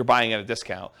you're buying at a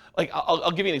discount. Like,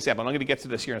 I'll give you an example. I'm going to get to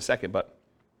this here in a second, but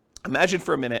imagine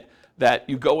for a minute that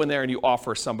you go in there and you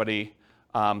offer somebody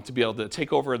to be able to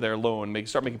take over their loan,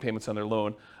 start making payments on their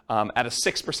loan at a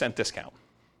 6% discount.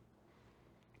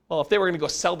 Well, if they were going to go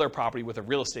sell their property with a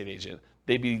real estate agent,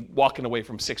 they'd be walking away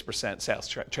from 6% sales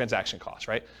transaction costs,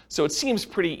 right? So it seems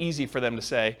pretty easy for them to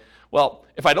say, well,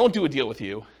 if I don't do a deal with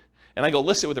you and I go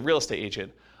list it with a real estate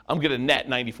agent, I'm going to net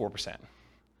 94%.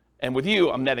 And with you,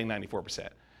 I'm netting 94%.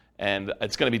 And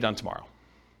it's going to be done tomorrow.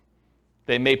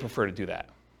 They may prefer to do that,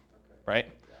 right?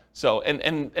 So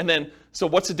so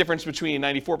what's the difference between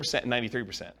 94% and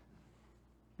 93%?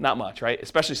 Not much, right?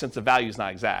 Especially since the value is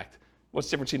not exact. What's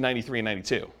the difference between 93 and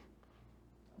 92?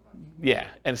 Yeah,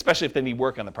 and especially if they need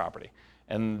work on the property.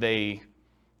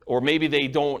 Or maybe they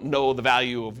don't know the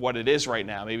value of what it is right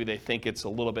now. Maybe they think it's a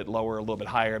little bit lower, a little bit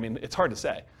higher. I mean, it's hard to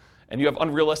say. And you have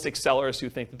unrealistic sellers who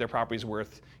think that their property is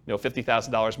worth,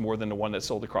 $50,000 more than the one that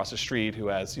sold across the street, who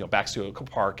has, backs to a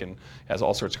park and has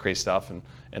all sorts of crazy stuff,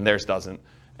 and theirs doesn't.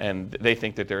 and they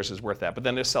think that theirs is worth that. But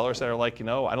then there's sellers that are like,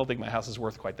 I don't think my house is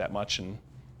worth quite that much. And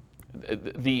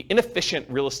the inefficient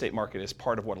real estate market is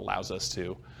part of what allows us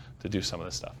to do some of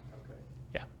this stuff. Okay.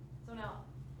 Yeah. So now,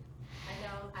 I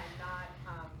know I'm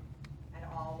not at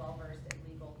all well-versed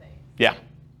in legal things. Yeah.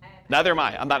 And Neither am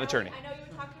I. I'm not an attorney. I know you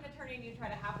would talk to an attorney and you try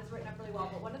to have this written up really well,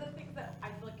 but one of the things that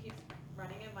I feel like keeps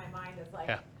running in my mind is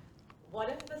like, what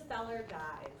if the seller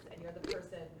dies and you're the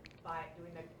person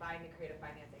buying the creative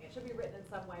financing? It should be written in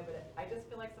some way, but I just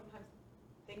feel like sometimes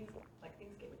things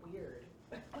get weird.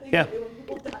 Yeah. When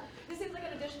people die. This seems like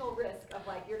an additional risk of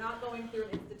like, you're not going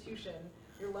through an institution,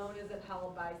 your loan isn't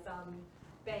held by some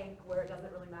bank where it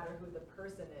doesn't really matter who the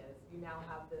person is. You now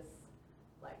have this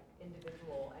like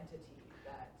individual entity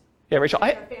that Rachel,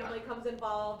 their family comes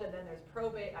involved, and then there's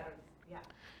probate.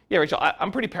 Yeah, Rachel,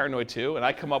 I'm pretty paranoid too, and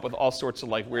I come up with all sorts of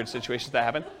like weird situations that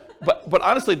happen. But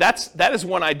honestly, that is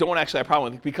one I don't actually have a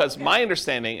problem with, because my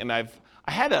understanding, and I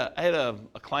had a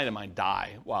client of mine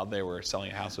die while they were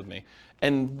selling a house with me,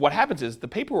 and what happens is the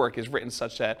paperwork is written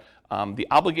such that the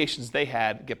obligations they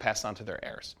had get passed on to their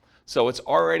heirs. So it's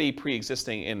already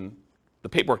pre-existing in the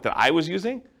paperwork that I was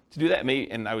using to do that,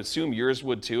 and I would assume yours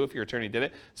would too if your attorney did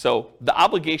it. So the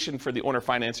obligation for the owner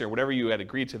financier, whatever you had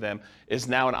agreed to them, is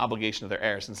now an obligation of their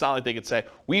heirs. And it's not like they could say,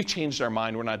 we've changed our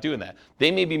mind, we're not doing that. They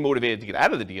may be motivated to get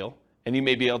out of the deal, and you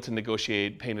may be able to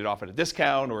negotiate paying it off at a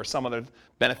discount or some other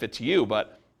benefit to you,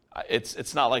 but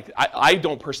it's not like, I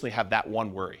don't personally have that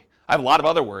one worry. I have a lot of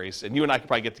other worries, and you and I could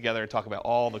probably get together and talk about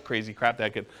all the crazy crap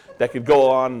that could go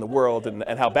on in the world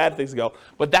and how bad things go,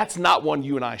 but that's not one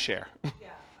you and I share. Yeah.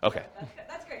 Okay.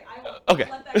 That's great. I will Okay.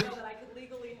 let that go that I could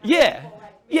legally have Yeah. people,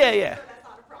 like, Yeah, make yeah. sure that's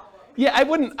not a problem. Yeah, I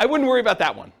wouldn't worry about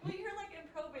that one. Well, you hear like in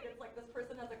probate, it's like this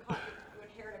person has a car, you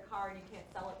inherit a car and you can't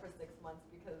sell it for 6 months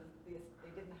because they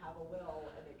didn't have a will,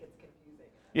 and it gets confusing.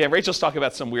 Yeah, Rachel's talking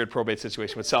about some weird probate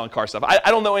situation with selling car stuff.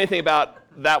 I don't know anything about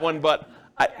that one, but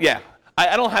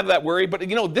I don't have that worry. But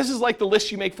this is like the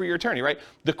list you make for your attorney, right?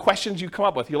 The questions you come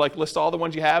up with, you like list all the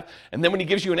ones you have, and then when he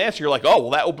gives you an answer, you're like, oh,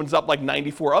 well, that opens up like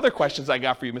 94 other questions I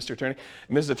got for you, Mr. Attorney,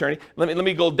 Mrs. Attorney. Let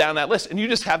me go down that list, and you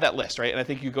just have that list, right? And I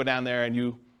think you go down there and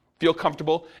you feel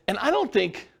comfortable. And I don't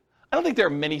think there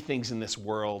are many things in this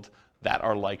world that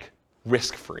are like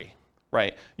risk-free,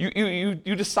 right? You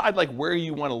decide like where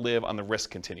you want to live on the risk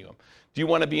continuum. Do you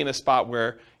want to be in a spot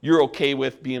where you're okay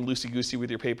with being loosey-goosey with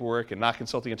your paperwork and not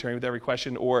consulting an attorney with every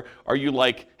question? Or are you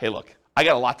like, hey, look, I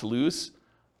got a lot to lose.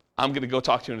 I'm going to go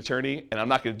talk to an attorney, and I'm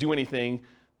not going to do anything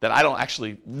that I don't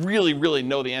actually really, really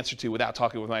know the answer to without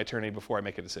talking with my attorney before I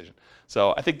make a decision.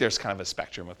 So I think there's kind of a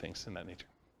spectrum of things in that nature.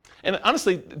 And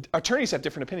honestly, attorneys have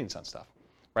different opinions on stuff,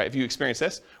 right? If you experience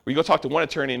this, where you go talk to one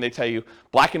attorney and they tell you,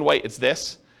 black and white, it's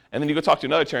this. And then you go talk to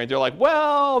another attorney, they're like,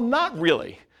 well, not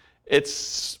really.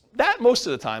 It's that most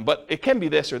of the time, but it can be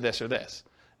this or this or this.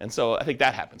 And so I think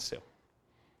that happens too.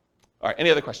 All right, any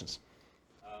other questions?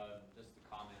 Just a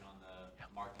comment on the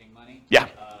marketing money. Yeah.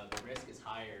 The risk is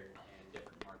higher in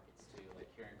different markets too. Like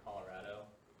here in Colorado,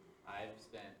 I've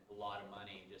spent a lot of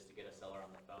money just to get a seller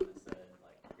on the phone that said,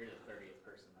 like, you're the 30th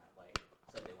person that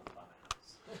said they want to buy my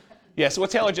house. Yeah, so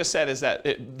what Taylor just said is that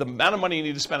the amount of money you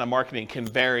need to spend on marketing can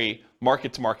vary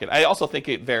market to market. I also think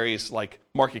it varies like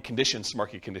market conditions to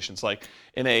market conditions. Like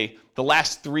in the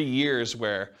last 3 years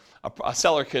where a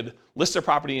seller could list their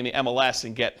property in the MLS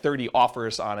and get 30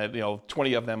 offers on it,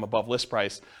 20 of them above list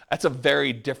price, that's a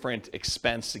very different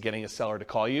expense to getting a seller to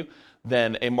call you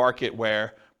than a market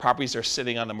where properties are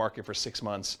sitting on the market for 6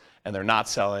 months and they're not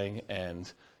selling.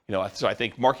 And so I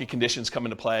think market conditions come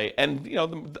into play,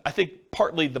 and I think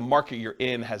partly the market you're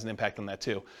in has an impact on that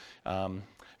too.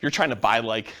 If you're trying to buy,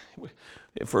 like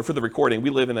for the recording,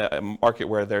 we live in a market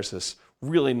where there's this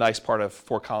really nice part of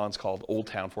Fort Collins called Old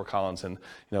Town Fort Collins, and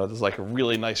there's like a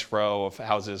really nice row of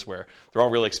houses where they're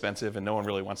all really expensive and no one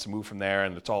really wants to move from there,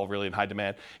 and it's all really in high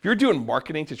demand. If you're doing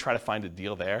marketing to try to find a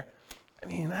deal there, I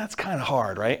mean, that's kind of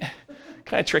hard, right?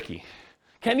 Kind of tricky.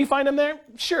 Can you find them there?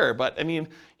 Sure, but I mean,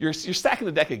 you're stacking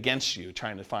the deck against you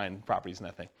trying to find properties in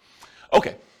that thing.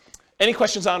 Okay, any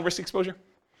questions on risk exposure?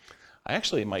 I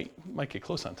actually might get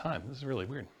close on time. This is really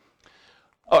weird.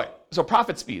 All right, so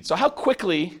profit speed. So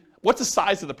what's the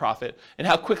size of the profit, and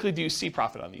how quickly do you see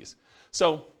profit on these?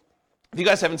 So if you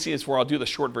guys haven't seen this before, I'll do the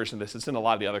short version of this. It's in a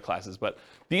lot of the other classes, but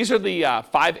these are the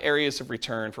 5 areas of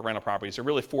return for rental properties. There are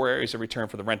really 4 areas of return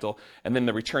for the rental, and then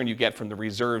the return you get from the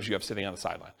reserves you have sitting on the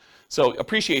sideline. So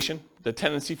appreciation, the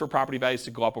tendency for property values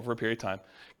to go up over a period of time.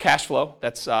 Cash flow,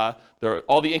 that's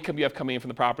all the income you have coming in from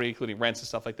the property, including rents and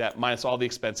stuff like that, minus all the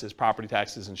expenses, property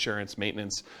taxes, insurance,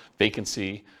 maintenance,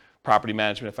 vacancy, property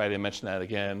management, if I didn't mention that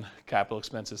again, capital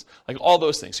expenses, like all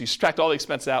those things. So you subtract all the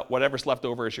expenses out, whatever's left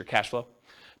over is your cash flow.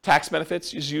 Tax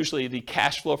benefits is usually the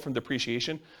cash flow from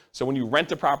depreciation. So when you rent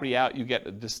the property out, you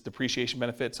get this depreciation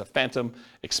benefit. It's a phantom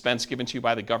expense given to you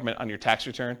by the government on your tax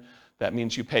return. That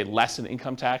means you pay less in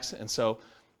income tax. And so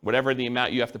whatever the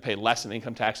amount you have to pay less in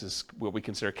income tax is what we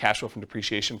consider cash flow from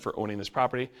depreciation for owning this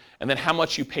property. And then how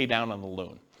much you pay down on the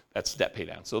loan. That's debt pay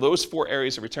down. So those 4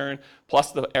 areas of return,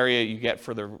 plus the area you get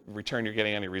for the return you're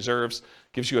getting on your reserves,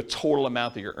 gives you a total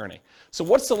amount that you're earning. So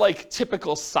what's the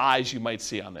typical size you might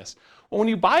see on this? Well, when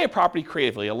you buy a property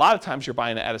creatively, a lot of times you're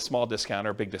buying it at a small discount or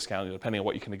a big discount, depending on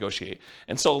what you can negotiate.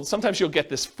 And so sometimes you'll get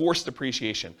this forced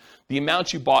depreciation. The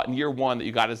amount you bought in year 1 that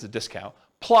you got as a discount,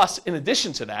 plus in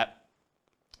addition to that,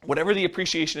 whatever the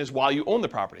appreciation is while you own the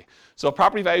property. So if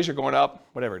property values are going up,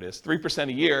 whatever it is, 3%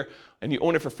 a year, and you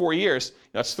own it for 4 years,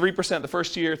 it's 3% the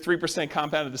first year, 3%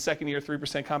 compounded the second year,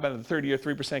 3% compounded the third year,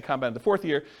 3% compounded the fourth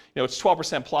year. It's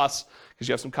 12% plus, because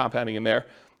you have some compounding in there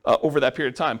over that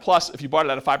period of time. Plus, if you bought it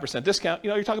at a 5% discount,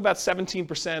 you're talking about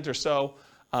 17% or so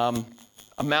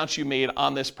amounts you made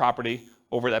on this property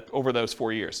over those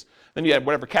 4 years. Then you had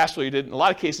whatever cash flow you did. In a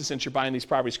lot of cases, since you're buying these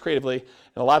properties creatively,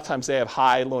 and a lot of times they have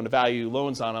high loan-to-value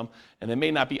loans on them, and they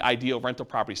may not be ideal rental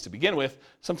properties to begin with.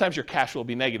 Sometimes your cash flow will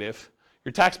be negative.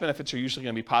 Your tax benefits are usually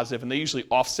going to be positive, and they usually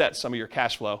offset some of your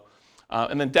cash flow.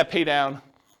 And then debt pay down,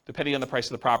 depending on the price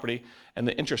of the property and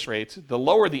the interest rates. The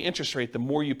lower the interest rate, the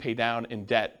more you pay down in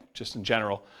debt, just in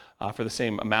general, for the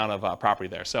same amount of property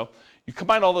there. So you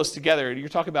combine all those together, you're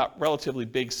talking about relatively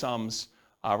big sums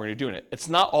when you're doing it. It's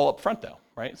not all up front though,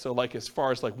 right? So as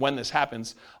far as when this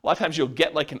happens, a lot of times you'll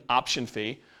get an option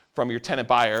fee from your tenant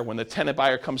buyer. When the tenant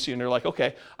buyer comes to you and they're like,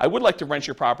 okay, I would like to rent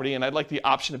your property and I'd like the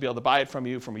option to be able to buy it from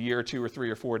you from a year or 2 or 3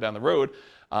 or 4 down the road.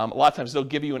 A lot of times they'll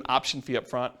give you an option fee up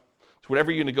front. So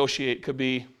whatever you negotiate could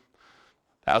be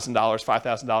 $1,000,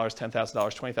 $5,000, $10,000,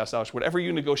 $20,000, whatever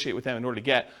you negotiate with them in order to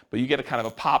get, but you get a kind of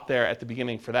a pop there at the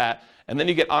beginning for that. And then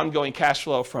you get ongoing cash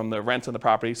flow from the rent on the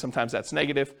property. Sometimes that's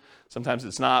negative, sometimes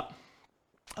it's not.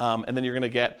 And then you're going to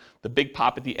get the big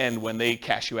pop at the end when they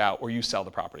cash you out or you sell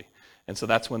the property. And so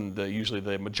that's when usually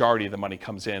the majority of the money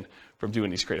comes in from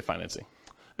doing these creative financing.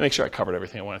 Make sure I covered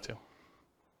everything I wanted to.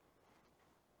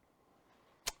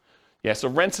 Yeah, so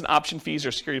rents and option fees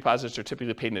or security deposits are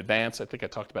typically paid in advance. I think I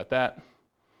talked about that.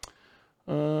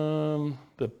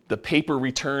 The paper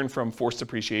return from forced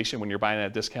depreciation when you're buying at a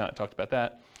discount, I talked about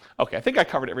that. Okay, I think I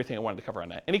covered everything I wanted to cover on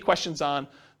that. Any questions on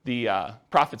the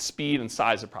profit speed and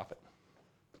size of profit?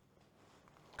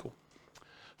 Cool.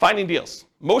 Finding deals.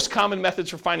 Most common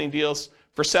methods for finding deals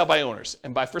for sale by owners.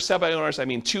 And by for sale by owners, I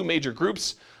mean 2 major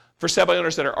groups. For sale by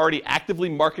owners that are already actively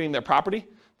marketing their property.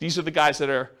 These are the guys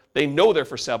that they know they're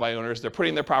for sale by owners. They're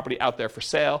putting their property out there for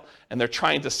sale, and they're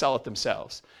trying to sell it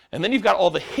themselves. And then you've got all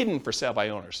the hidden for sale by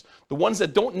owners. The ones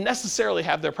that don't necessarily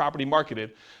have their property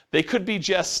marketed. They could be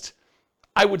just,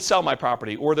 I would sell my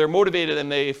property, or they're motivated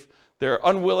and they're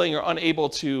unwilling or unable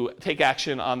to take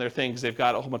action on their things. They've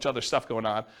got a whole bunch of other stuff going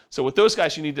on. So with those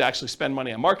guys, you need to actually spend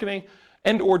money on marketing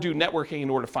and or do networking in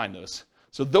order to find those.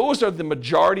 So those are the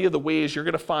majority of the ways you're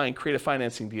going to find creative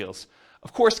financing deals.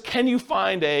 Of course, can you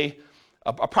find a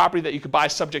property that you could buy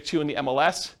subject to in the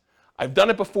MLS? I've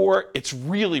done it before. It's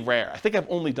really rare. I think I've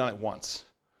only done it once.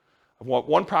 I've bought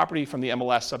one property from the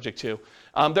MLS subject to.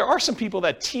 There are some people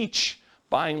that teach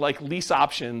buying lease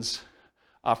options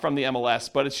from the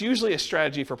MLS, but it's usually a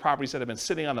strategy for properties that have been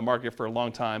sitting on the market for a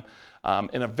long time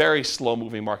in a very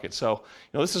slow-moving market. So,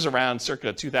 this is around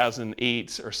circa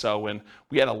 2008 or so when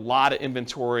we had a lot of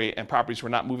inventory and properties were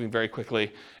not moving very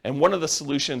quickly. And one of the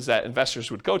solutions that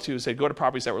investors would go to is they'd go to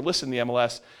properties that were listed in the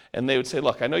MLS and they would say,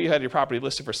 look, I know you had your property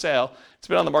listed for sale. It's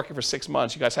been on the market for 6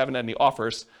 months. You guys haven't had any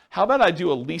offers. How about I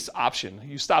do a lease option?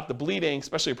 You stop the bleeding,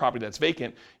 especially a property that's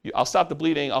vacant. I'll stop the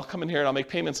bleeding. I'll come in here and I'll make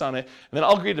payments on it. And then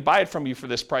I'll agree to buy it from you for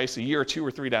this price a year or 2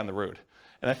 or 3 down the road.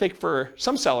 And I think for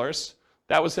some sellers,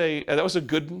 that was a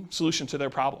good solution to their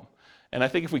problem. And I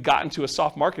think if we got into a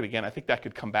soft market again, I think that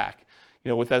could come back.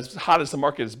 With as hot as the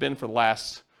market has been for the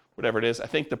last, whatever it is, I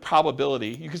think the probability,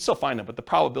 you can still find them, but the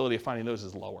probability of finding those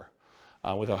is lower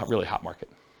with a really hot market.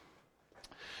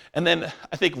 And then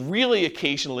I think really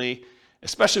occasionally,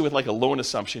 especially with a loan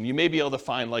assumption, you may be able to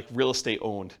find real estate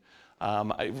owned.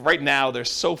 Right now, there's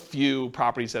so few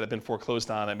properties that have been foreclosed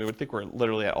on. I think we're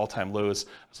literally at all-time lows.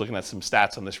 I was looking at some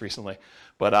stats on this recently.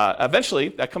 But eventually,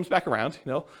 that comes back around.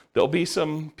 There'll be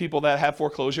some people that have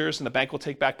foreclosures, and the bank will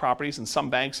take back properties, and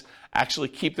some banks actually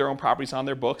keep their own properties on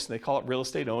their books, and they call it real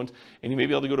estate owned. And you may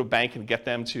be able to go to a bank and get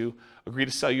them to agree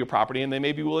to sell you a property, and they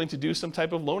may be willing to do some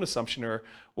type of loan assumption or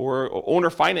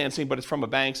owner financing, but it's from a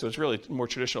bank, so it's really more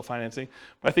traditional financing.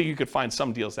 But I think you could find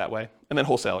some deals that way. And then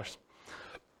wholesalers.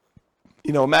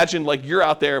 Imagine you're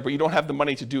out there, but you don't have the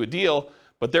money to do a deal,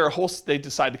 but they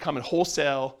decide to come and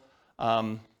wholesale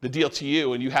the deal to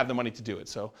you, and you have the money to do it.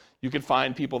 So you can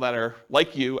find people that are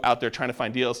like you out there trying to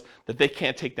find deals that they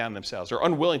can't take down themselves or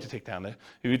unwilling to take down if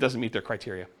it doesn't meet their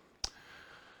criteria.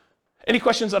 Any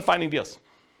questions on finding deals?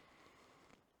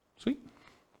 Sweet.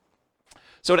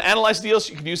 So to analyze deals,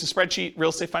 you can use the spreadsheet,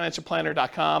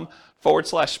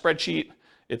 realestateFinancialPlanner.com/spreadsheet.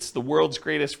 It's the world's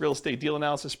greatest real estate deal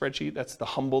analysis spreadsheet. That's the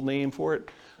humble name for it.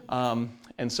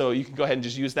 And so you can go ahead and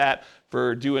just use that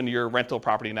for doing your rental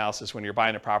property analysis when you're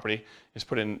buying a property. Just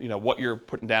put in, what you're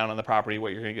putting down on the property,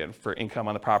 what you're going to get for income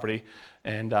on the property,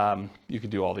 and you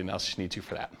can do all the analysis you need to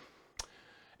for that.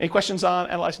 Any questions on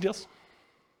analyzing deals?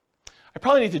 I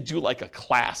probably need to do like a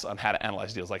class on how to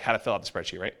analyze deals, like how to fill out the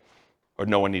spreadsheet, right? Or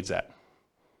no one needs that?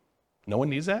 No one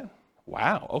needs that?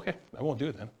 Wow, okay, I won't do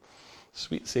it then.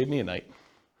 Sweet, save me a night.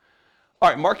 All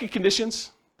right, market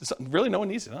conditions. Really, no one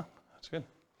needs it, huh? That's good.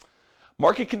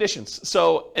 Market conditions.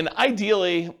 So, and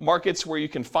ideally, markets where you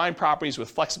can find properties with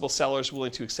flexible sellers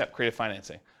willing to accept creative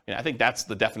financing. I think that's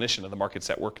the definition of the markets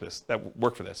that work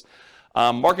for this.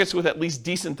 Markets with at least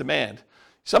decent demand.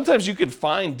 Sometimes you can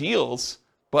find deals,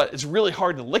 but it's really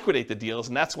hard to liquidate the deals,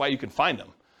 and that's why you can find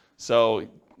them. So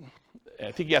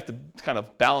I think you have to kind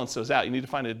of balance those out. You need to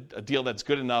find a deal that's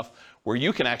good enough where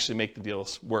you can actually make the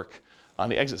deals work on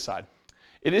the exit side.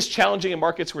 It is challenging in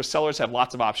markets where sellers have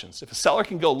lots of options. If a seller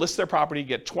can go list their property,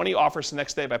 get 20 offers the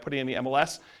next day by putting in the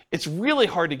MLS, it's really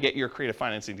hard to get your creative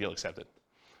financing deal accepted.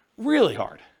 Really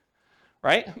hard,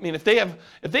 right? If they have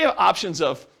options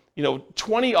of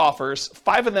 20 offers,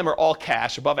 5 of them are all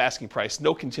cash, above asking price,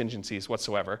 no contingencies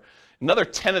whatsoever. Another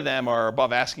 10 of them are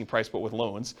above asking price but with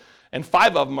loans, and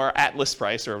 5 of them are at list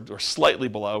price or slightly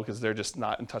below because they're just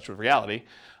not in touch with reality.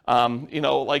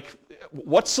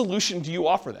 What solution do you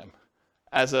offer them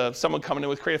as someone coming in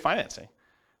with creative financing,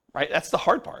 right? That's the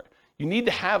hard part. You need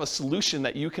to have a solution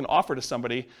that you can offer to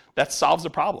somebody that solves the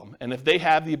problem. And if they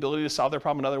have the ability to solve their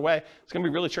problem another way, it's going to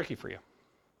be really tricky for you.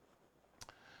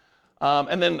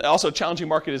 And then also a challenging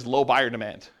market is low buyer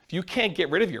demand. If you can't get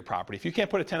rid of your property, if you can't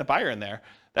put a tenant buyer in there,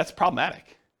 that's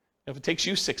problematic. If it takes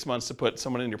you 6 months to put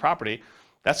someone in your property,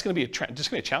 that's going to be just going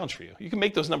to be a challenge for you. You can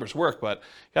make those numbers work, but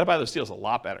you got to buy those deals a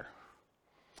lot better.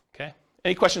 Okay?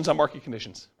 Any questions on market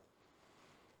conditions?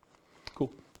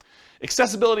 Cool.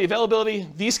 Accessibility, availability,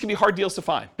 these can be hard deals to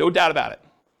find, no doubt about it.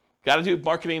 Got to do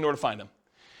marketing in order to find them.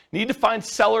 Need to find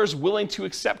sellers willing to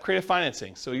accept creative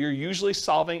financing. So you're usually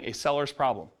solving a seller's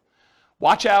problem.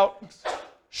 Watch out.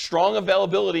 Strong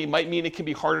availability might mean it can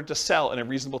be harder to sell in a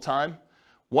reasonable time.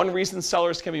 One reason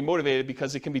sellers can be motivated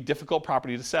because it can be difficult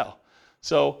property to sell.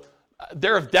 So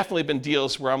there have definitely been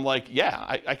deals where I'm like,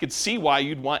 yeah, I could see why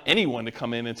you'd want anyone to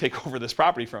come in and take over this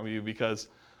property from you because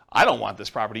I don't want this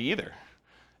property either.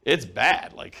 It's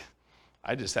bad.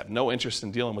 I just have no interest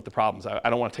in dealing with the problems. I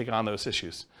don't want to take on those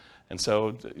issues. And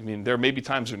so, there may be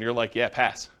times when you're like, yeah,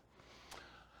 pass.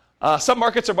 Some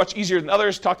markets are much easier than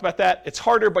others. Talked about that. It's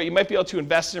harder, but you might be able to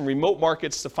invest in remote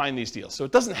markets to find these deals. So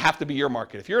it doesn't have to be your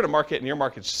market. If you're in a market and your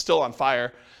market's still on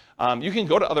fire, you can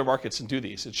go to other markets and do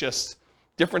these. It's just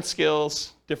different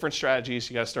skills, different strategies.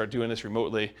 You got to start doing this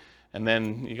remotely, and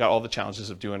then you got all the challenges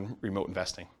of doing remote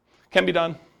investing. Can be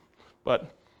done,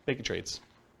 but making trades.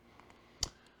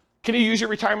 Can you use your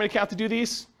retirement account to do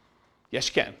these? Yes,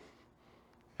 you can.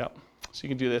 Yep. So you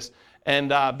can do this,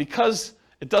 and because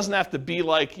it doesn't have to be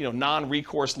like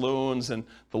non-recourse loans, and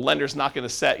the lender's not going to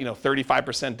set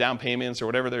 35% down payments or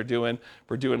whatever they're doing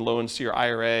for doing loans to your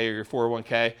IRA or your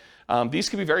 401k. These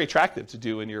can be very attractive to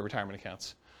do in your retirement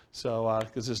accounts. So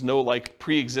because there's no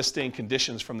pre-existing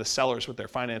conditions from the sellers with their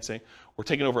financing. We're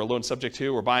taking over a loan subject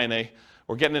to,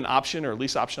 we're getting an option or a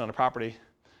lease option on a property.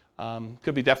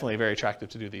 Could be definitely very attractive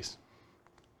to do these.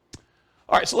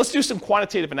 All right, so let's do some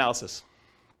quantitative analysis.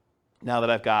 Now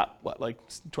that I've got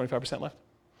 25% left?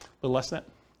 A little less than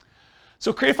that.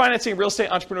 So creative financing in real estate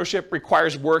entrepreneurship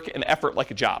requires work and effort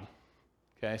like a job.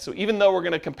 Okay, so even though we're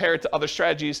going to compare it to other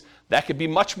strategies that could be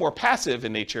much more passive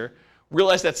in nature,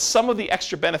 realize that some of the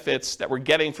extra benefits that we're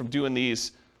getting from doing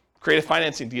these creative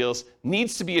financing deals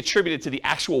needs to be attributed to the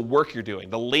actual work you're doing,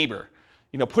 the labor,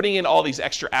 putting in all these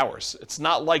extra hours. It's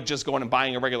not like just going and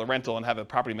buying a regular rental and having a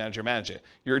property manager manage it.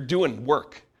 You're doing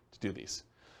work to do these.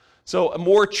 So a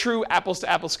more true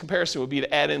apples-to-apples comparison would be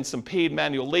to add in some paid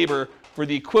manual labor for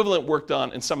the equivalent work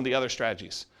done in some of the other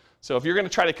strategies. So if you're going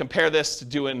to try to compare this to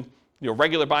doing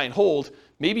regular buy and hold,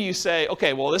 maybe you say,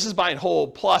 okay, well, this is buy and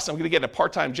hold, plus I'm going to get a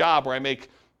part-time job where I make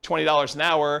 $20 an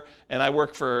hour and I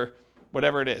work for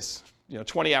whatever it is,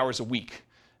 20 hours a week.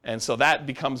 And so that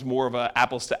becomes more of an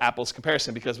apples-to-apples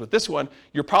comparison, because with this one,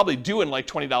 you're probably doing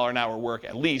 $20 an hour work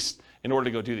at least in order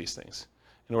to go do these things,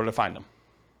 in order to find them.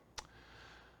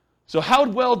 So how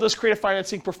well does creative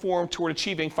financing perform toward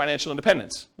achieving financial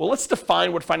independence? Well, let's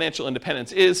define what financial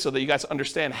independence is so that you guys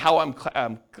understand how I'm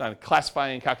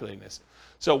classifying and calculating this.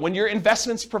 So when your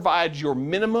investments provide your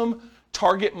minimum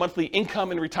target monthly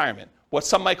income in retirement, what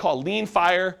some might call lean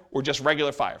FIRE or just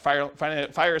regular FIRE.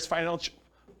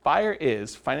 FIRE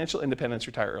is financial independence,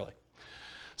 retire early.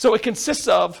 So it consists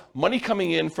of money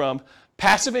coming in from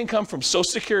passive income from Social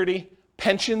Security,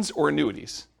 pensions, or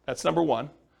annuities. That's number one.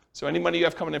 So any money you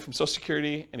have coming in from Social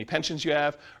Security, any pensions you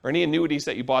have, or any annuities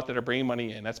that you bought that are bringing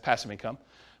money in, that's passive income.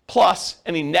 Plus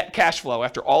any net cash flow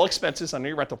after all expenses under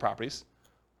your rental properties.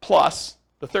 Plus,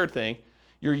 the third thing,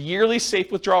 your yearly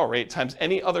safe withdrawal rate times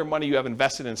any other money you have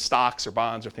invested in stocks or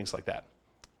bonds or things like that.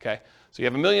 Okay? So you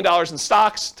have $1 million in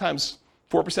stocks times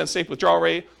 4% safe withdrawal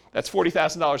rate. That's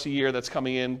 $40,000 a year that's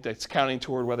coming in, that's counting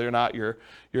toward whether or not you're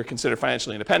considered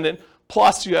financially independent.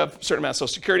 Plus you have a certain amount of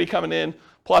Social Security coming in.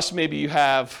 Plus maybe you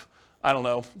have, I don't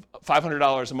know,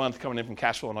 $500 a month coming in from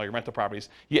cash flow and all your rental properties.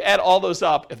 You add all those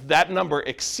up, if that number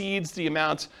exceeds the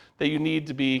amount that you need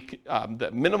to be,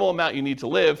 the minimal amount you need to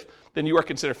live, then you are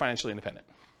considered financially independent.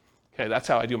 Okay, that's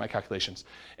how I do my calculations.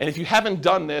 And if you haven't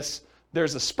done this,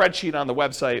 there's a spreadsheet on the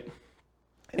website.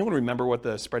 Anyone remember what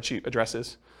the spreadsheet address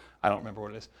is? I don't remember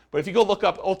what it is. But if you go look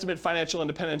up Ultimate Financial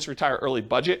Independence Retire Early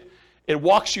Budget, it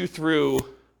walks you through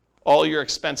all your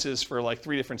expenses for like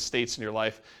 3 different states in your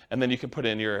life, and then you can put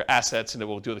in your assets and it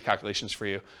will do the calculations for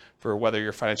you for whether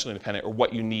you're financially independent or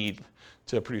what you need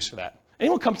to produce for that.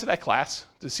 Anyone come to that class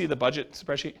to see the budget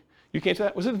spreadsheet? You came to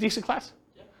that? Was it a decent class?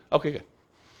 Yeah. Okay, good.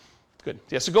 Good.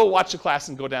 Yeah, so go watch the class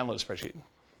and go download the spreadsheet.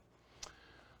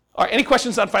 All right, any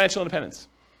questions on financial independence?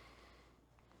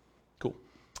 Cool.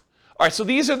 All right, so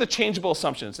these are the changeable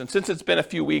assumptions, and since it's been a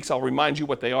few weeks, I'll remind you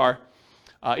what they are.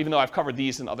 Even though I've covered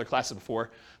these in other classes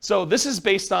before. So this is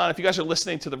based on, if you guys are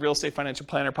listening to the Real Estate Financial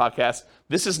Planner podcast,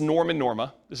 this is Norm and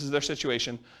Norma. This is their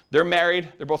situation. They're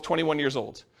married. They're both 21 years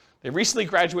old. They recently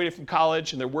graduated from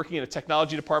college, and they're working in a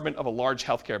technology department of a large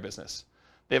healthcare business.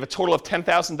 They have a total of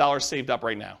 $10,000 saved up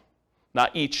right now,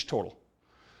 not each total.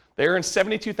 They earn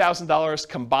 $72,000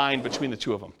 combined between the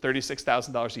two of them,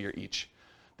 $36,000 a year each.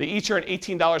 They each earn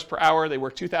 $18 per hour. They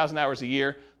work 2,000 hours a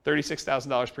year,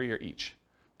 $36,000 per year each.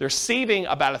 They're saving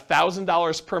about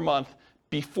 $1,000 per month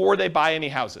before they buy any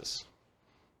houses.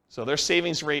 So their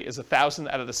savings rate is $1,000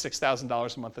 out of the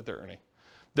 $6,000 a month that they're earning.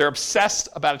 They're obsessed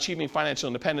about achieving financial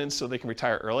independence so they can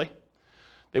retire early.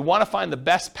 They want to find the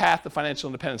best path to financial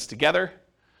independence together.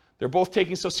 They're both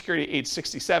taking Social Security at age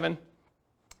 67.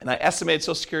 And I estimated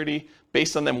Social Security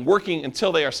based on them working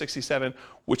until they are 67,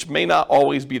 which may not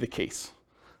always be the case.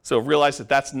 So realize that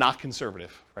that's not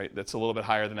conservative, right? That's a little bit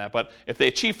higher than that. But if they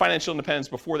achieve financial independence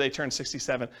before they turn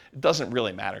 67, it doesn't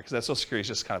really matter because that Social Security is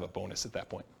just kind of a bonus at that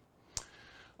point.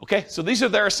 Okay, so these are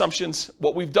their assumptions.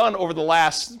 What we've done over the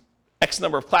last X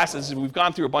number of classes is we've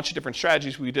gone through a bunch of different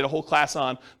strategies. We did a whole class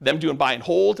on them doing buy and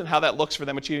hold and how that looks for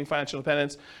them achieving financial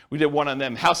independence. We did one on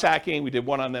them house hacking. We did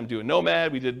one on them doing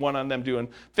nomad. We did one on them doing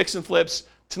fix and flips.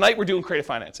 Tonight we're doing creative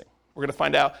financing. We're going to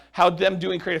find out how them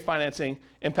doing creative financing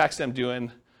impacts their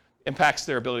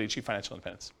ability to achieve financial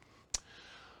independence.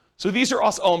 So these are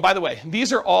also, oh, and by the way,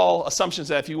 these are all assumptions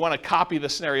that if you want to copy the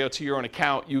scenario to your own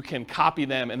account, you can copy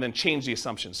them and then change the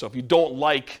assumptions. So if you don't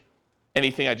like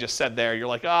anything I just said there, you're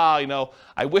like, I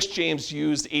wish James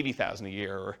used $80,000 a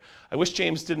year, or I wish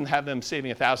James didn't have them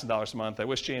saving $1,000 a month. I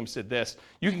wish James did this.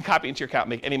 You can copy into your account,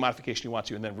 make any modification you want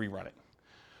to, and then rerun it.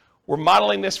 We're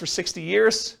modeling this for 60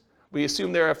 years. We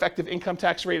assume their effective income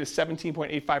tax rate is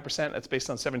 17.85%. That's based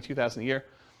on $72,000 a year.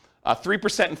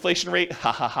 3% inflation rate,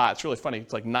 it's really funny.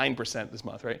 It's like 9% this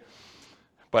month, right?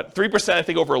 But 3%, I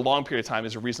think, over a long period of time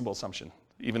is a reasonable assumption,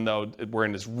 even though we're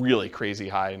in this really crazy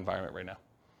high environment right now.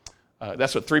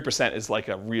 That's what 3% is, like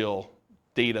a real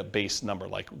data-based number.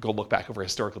 Like, go look back over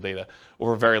historical data.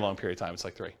 Over a very long period of time, it's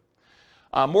like 3.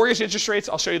 Mortgage interest rates,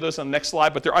 I'll show you those on the next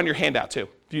slide, but they're on your handout too.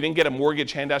 If you didn't get a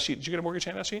mortgage handout sheet, did you get a mortgage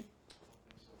handout sheet?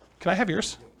 Can I have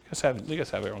yours? You guys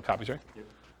have your own copies, right? Yep.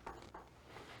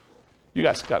 You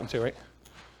guys got them too, right?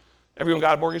 Everyone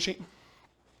got a mortgage sheet?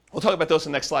 We'll talk about those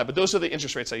in the next slide, but those are the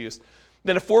interest rates I used.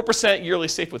 Then a 4% yearly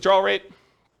safe withdrawal rate.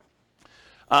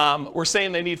 We're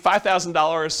saying they need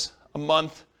 $5,000 a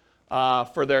month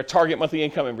for their target monthly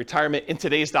income in retirement in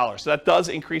today's dollars. So that does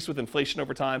increase with inflation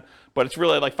over time, but it's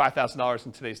really like $5,000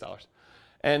 in today's dollars.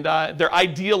 And their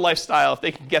ideal lifestyle, if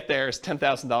they can get there, is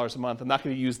 $10,000 a month. I'm not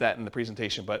going to use that in the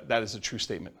presentation, but that is a true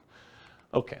statement.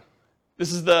 Okay.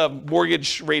 This is the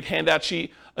mortgage rate handout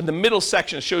sheet. In the middle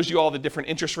section, it shows you all the different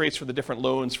interest rates for the different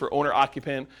loans for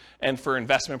owner-occupant and for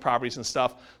investment properties and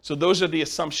stuff. So those are the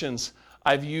assumptions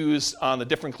I've used on the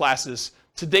different classes.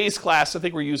 Today's class, I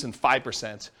think we're using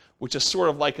 5%. which is sort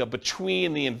of like a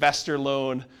between the investor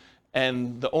loan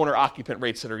and the owner-occupant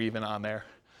rates that are even on there.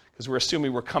 Because we're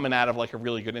assuming we're coming out of like a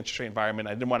really good interest rate environment.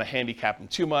 I didn't want to handicap them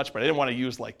too much, but I didn't want to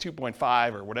use like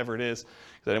 2.5 or whatever it is,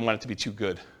 because I didn't want it to be too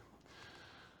good.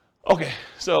 Okay,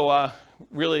 so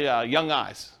really young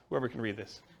eyes, whoever can read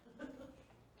this.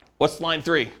 What's line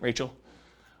 3, Rachel?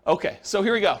 Okay, so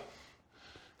here we go.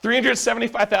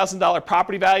 $375,000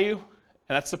 property value,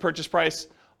 and that's the purchase price,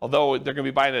 although they're going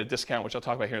to be buying at a discount, which I'll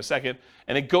talk about here in a second,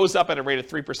 and it goes up at a rate of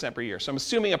 3% per year. So I'm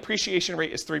assuming appreciation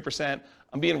rate is 3%.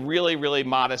 I'm being really, really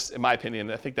modest, in my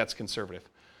opinion. I think that's conservative.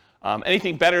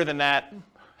 Anything better than that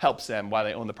helps them while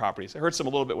they own the properties. It hurts them a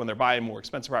little bit when they're buying more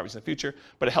expensive properties in the future,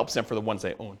 but it helps them for the ones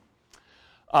they own.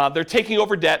 They're taking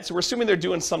over debt, so we're assuming they're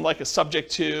doing some like a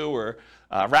subject to or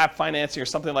wrap financing or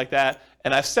something like that.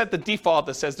 And I've set the default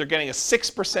that says they're getting a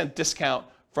 6% discount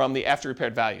from the after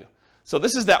repaired value. So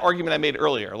this is that argument I made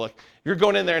earlier. Look, you're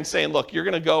going in there and saying, look, you're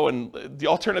going to go and the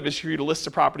alternative is for you to list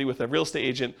a property with a real estate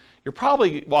agent. You're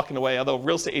probably walking away, although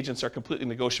real estate agents are completely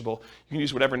negotiable. You can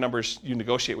use whatever numbers you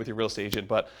negotiate with your real estate agent.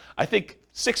 But I think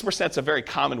 6% is a very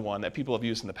common one that people have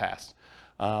used in the past.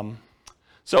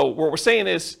 So what we're saying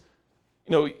is,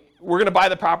 we're going to buy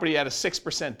the property at a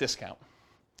 6% discount.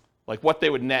 Like what they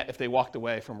would net if they walked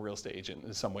away from a real estate agent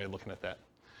is some way of looking at that.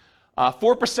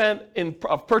 4%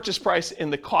 of purchase price in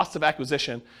the cost of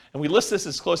acquisition, and we list this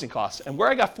as closing costs. And where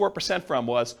I got 4% from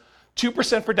was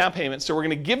 2% for down payment, so we're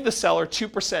going to give the seller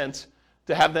 2%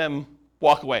 to have them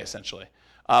walk away, essentially,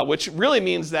 which really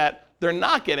means that they're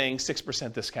not getting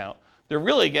 6% discount. They're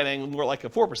really getting more like a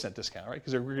 4% discount, right?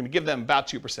 Because we're going to give them about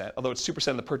 2%, although it's 2%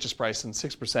 of the purchase price and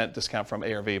 6% discount from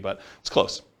ARV, but it's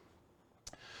close.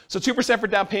 So 2% for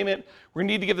down payment. We're going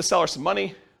to need to give the seller some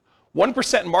money.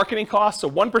 1% in marketing costs, so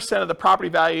 1% of the property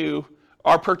value,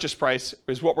 our purchase price,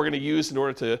 is what we're going to use in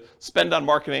order to spend on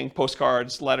marketing,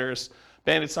 postcards, letters,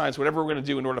 bandit signs, whatever we're going to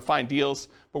do in order to find deals.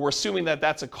 But we're assuming that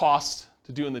that's a cost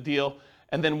to doing the deal.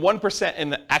 And then 1% in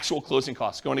the actual closing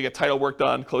costs, going to get title work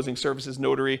done, closing services,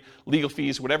 notary, legal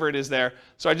fees, whatever it is there.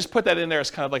 So I just put that in there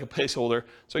as kind of like a placeholder.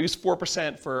 So I use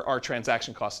 4% for our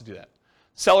transaction costs to do that.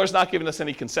 Seller's not giving us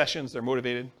any concessions. They're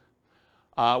motivated.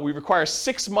 We require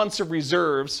 6 months of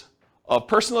reserves of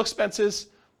personal expenses,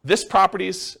 this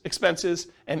property's expenses,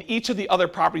 and each of the other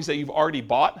properties that you've already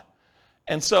bought.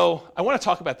 And so I want to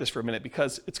talk about this for a minute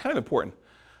because it's kind of important.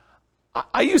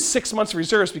 I use 6 months of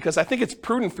reserves because I think it's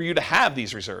prudent for you to have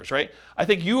these reserves, right? I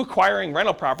think you acquiring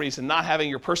rental properties and not having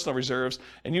your personal reserves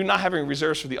and you not having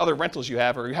reserves for the other rentals you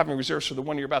have or you having reserves for the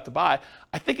one you're about to buy,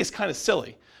 I think is kind of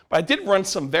silly. But I did run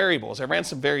some variables. I ran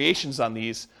some variations on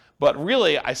these. But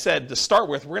really, I said to start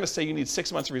with, we're going to say you need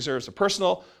 6 months of reserves of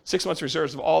personal, 6 months of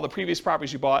reserves of all the previous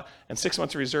properties you bought, and 6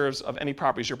 months of reserves of any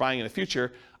properties you're buying in the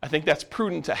future. I think that's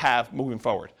prudent to have moving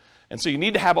forward. And so you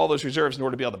need to have all those reserves in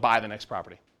order to be able to buy the next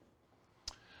property.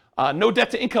 No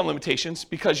debt to income limitations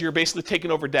because you're basically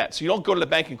taking over debt. So you don't go to the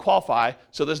bank and qualify,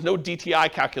 so there's no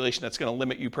DTI calculation that's going to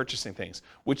limit you purchasing things,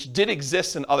 which did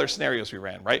exist in other scenarios we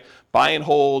ran, right? Buy and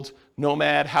hold,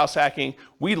 nomad, house hacking.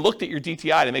 We looked at your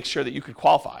DTI to make sure that you could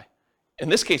qualify. In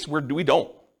this case, we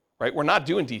don't, right? We're not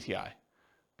doing DTI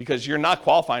because you're not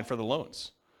qualifying for the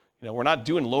loans. We're not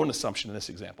doing loan assumption in this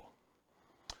example.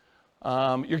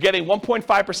 You're getting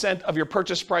 1.5% of your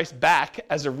purchase price back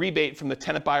as a rebate from the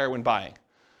tenant buyer when buying.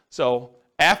 So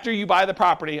after you buy the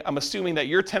property, I'm assuming that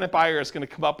your tenant buyer is going to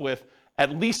come up with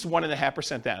at least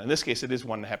 1.5% down. In this case, it is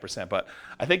 1.5%, but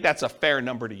I think that's a fair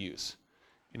number to use.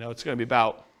 It's going to be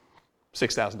about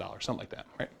 $6,000, something like that,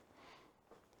 right?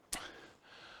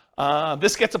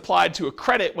 This gets applied to a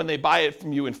credit when they buy it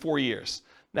from you in 4 years.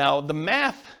 Now, the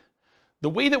math, the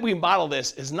way that we model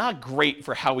this is not great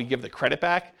for how we give the credit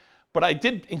back, but I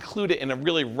did include it in a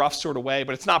really rough sort of way,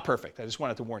 but it's not perfect. I just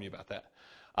wanted to warn you about that.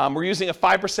 We're using a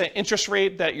 5% interest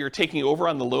rate that you're taking over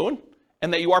on the loan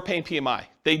and that you are paying PMI.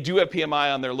 They do have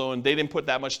PMI on their loan. They didn't put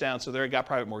that much down, so they got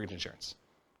private mortgage insurance.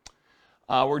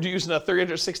 We're using a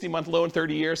 360-month loan,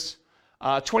 30 years.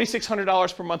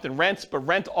 $2,600 per month in rent, but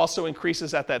rent also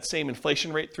increases at that same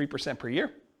inflation rate, 3% per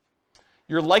year.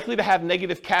 You're likely to have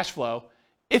negative cash flow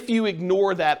if you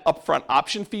ignore that upfront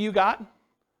option fee you got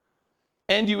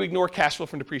and you ignore cash flow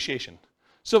from depreciation.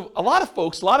 So a lot of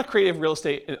folks, a lot of creative real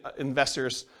estate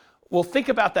investors will think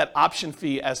about that option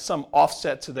fee as some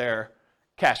offset to their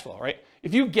cash flow, right?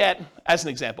 If you get, as an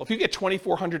example, if you get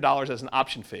 $2,400 as an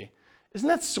option fee, isn't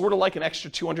that sort of like an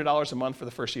extra $200 a month for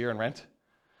the first year in rent?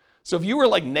 So if you were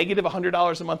like negative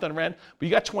 $100 a month on rent, but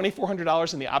you got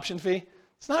 $2,400 in the option fee,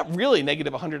 it's not really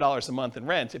negative $100 a month in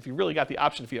rent if you really got the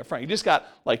option fee up front. You just got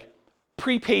like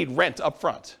prepaid rent up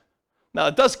front. Now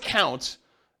it does count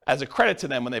as a credit to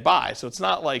them when they buy, so it's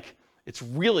not like it's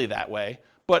really that way,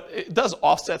 but it does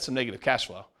offset some negative cash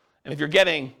flow. And if you're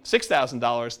getting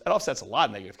 $6,000, that offsets a lot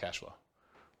of negative cash flow,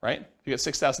 right? If you get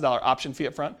 $6,000 option fee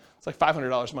up front, it's like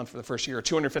 $500 a month for the first year, or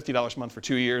 $250 a month for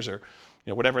 2 years, or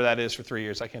whatever that is for 3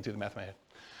 years. I can't do the math in my head.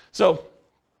 So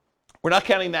we're not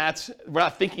counting that. We're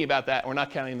not thinking about that. We're not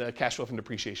counting the cash flow from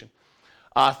depreciation.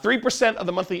 3% of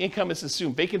the monthly income is the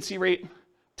assumed vacancy rate.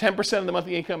 10% of the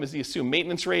monthly income is the assumed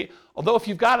maintenance rate. Although if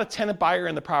you've got a tenant buyer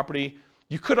in the property,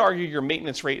 you could argue your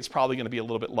maintenance rate is probably going to be a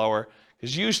little bit lower,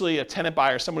 because usually a tenant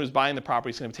buyer, someone who's buying the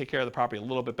property, is going to take care of the property a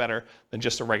little bit better than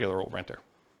just a regular old renter.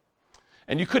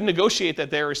 And you could negotiate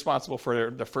that they're responsible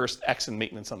for the first X in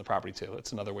maintenance on the property too.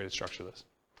 That's another way to structure this.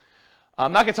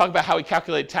 I'm not going to talk about how we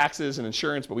calculate taxes and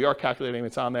insurance, but we are calculating,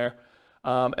 it's on there.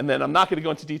 And then I'm not going to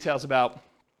go into details about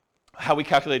how we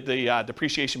calculate the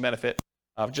depreciation benefit,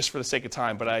 just for the sake of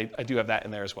time, but I do have that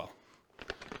in there as well.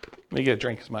 Let me get a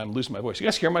drink because I'm losing my voice. You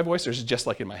guys hear my voice, or is it just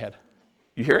like in my head?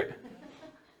 You hear it?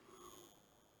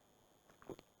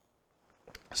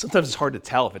 Sometimes it's hard to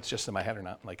tell if it's just in my head or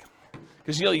not.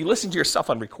 Because you listen to yourself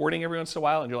on recording every once in a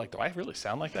while, and you're like, do I really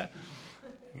sound like that?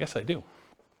 I guess I do.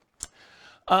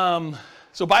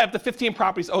 So buy up to 15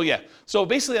 properties. Oh yeah. So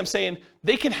basically I'm saying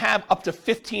they can have up to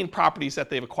 15 properties that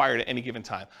they've acquired at any given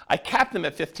time. I cap them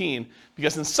at 15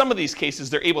 because in some of these cases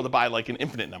they're able to buy like an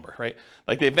infinite number, right?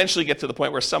 Like they eventually get to the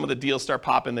point where some of the deals start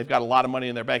popping, they've got a lot of money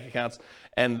in their bank accounts,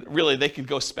 and really they could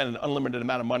go spend an unlimited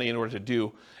amount of money in order to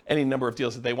do any number of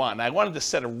deals that they want. And I wanted to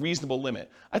set a reasonable limit.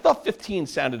 I thought 15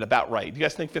 sounded about right. Do you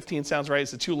guys think 15 sounds right?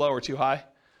 Is it too low or too high?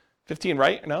 15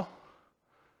 right or no?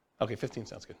 Okay, 15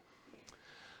 sounds good.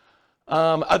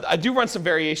 I do run some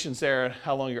variations there on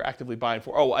how long you're actively buying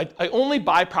for. Oh, I only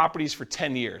buy properties for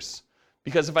 10 years.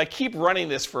 Because if I keep running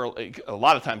this for, a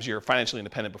lot of times you're financially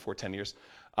independent before 10 years,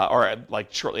 or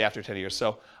like shortly after 10 years.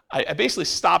 So I basically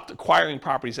stopped acquiring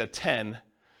properties at 10,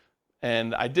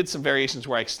 and I did some variations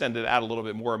where I extended it out a little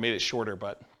bit more, made it shorter,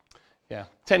 but yeah,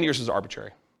 10 years is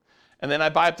arbitrary. And then I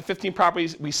buy up to 15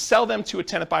 properties. We sell them to a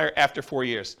tenant buyer after 4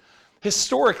 years.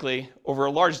 Historically, over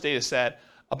a large data set,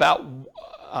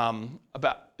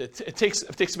 it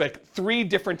takes about 3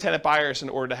 different tenant buyers in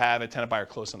order to have a tenant buyer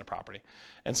close on the property.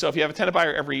 And so if you have a tenant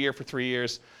buyer every year for 3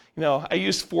 years, I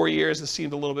used 4 years. It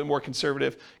seemed a little bit more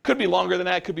conservative. Could be longer than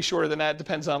that, could be shorter than that.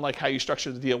 Depends on like how you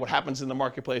structure the deal, what happens in the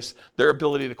marketplace, their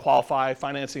ability to qualify,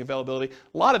 financing availability,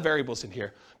 a lot of variables in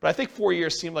here. But I think 4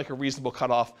 years seemed like a reasonable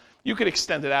cutoff. You could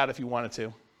extend it out if you wanted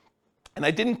to. And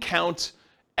I didn't count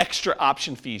extra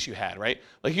option fees you had, right?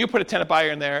 Like you put a tenant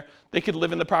buyer in there, they could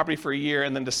live in the property for a year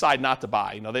and then decide not to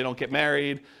buy. They don't get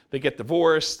married, they get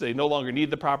divorced, they no longer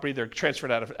need the property, they're transferred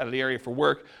out of the area for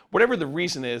work, whatever the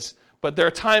reason is. But there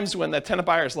are times when that tenant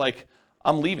buyer is like,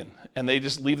 I'm leaving, and they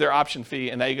just leave their option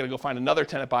fee, and now you got to go find another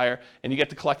tenant buyer, and you get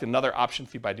to collect another option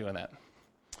fee by doing that.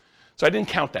 So I didn't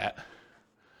count that.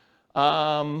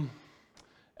 And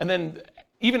then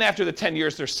even after the 10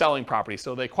 years, they're selling property.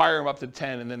 So they acquire them up to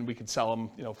 10, and then we can sell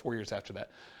them 4 years after that.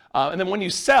 And then when you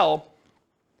sell,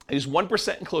 I use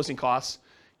 1% in closing costs.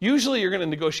 Usually you're going to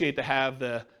negotiate to have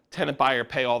the tenant buyer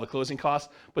pay all the closing costs,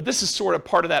 but this is sort of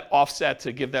part of that offset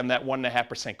to give them that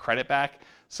 1.5% credit back.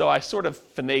 So I sort of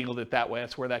finagled it that way.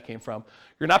 That's where that came from.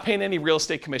 You're not paying any real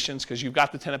estate commissions because you've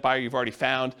got the tenant buyer you've already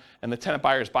found, and the tenant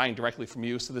buyer is buying directly from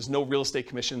you, so there's no real estate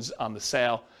commissions on the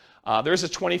sale. There's a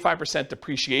 25%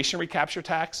 depreciation recapture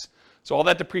tax. So all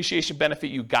that depreciation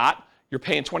benefit you got, you're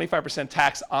paying 25%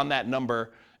 tax on that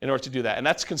number in order to do that. And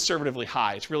that's conservatively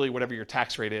high. It's really whatever your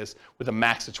tax rate is with a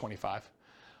max of 25.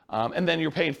 And then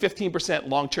you're paying 15%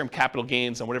 long-term capital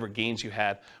gains on whatever gains you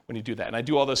had when you do that. And I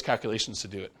do all those calculations to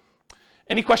do it.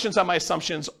 Any questions on my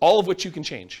assumptions, all of which you can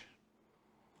change?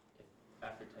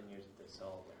 After 10 years, if they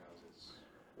sell their houses,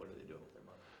 what are they doing with their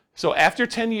money? So after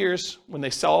 10 years, when they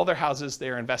sell all their houses, they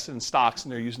are invested in stocks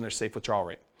and they're using their safe withdrawal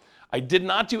rate. I did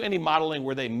not do any modeling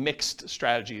where they mixed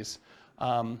strategies.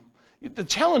 The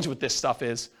challenge with this stuff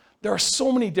is there are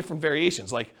so many different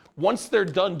variations. Like once they're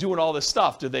done doing all this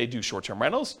stuff, do they do short-term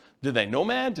rentals? Do they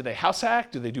nomad? Do they house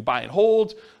hack? Do they do buy and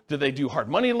hold? Do they do hard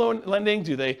money loan lending?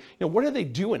 Do they, what are they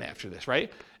doing after this,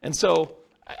 right? And so,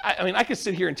 I could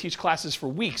sit here and teach classes for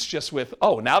weeks just with,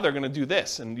 oh, now they're going to do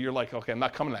this. And you're like, okay, I'm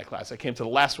not coming to that class. I came to the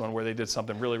last one where they did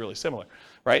something really, really similar,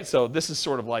 right? So this is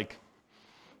sort of like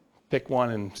pick one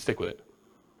and stick with it.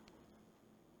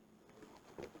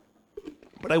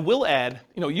 But I will add,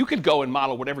 you could go and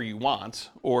model whatever you want,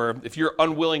 or if you're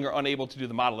unwilling or unable to do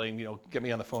the modeling, get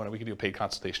me on the phone and we can do a paid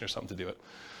consultation or something to do it.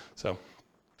 So, all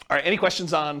right, any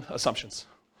questions on assumptions?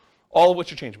 All of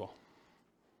which are changeable.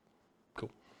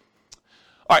 Cool.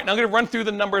 All right, now I'm going to run through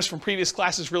the numbers from previous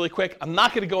classes really quick. I'm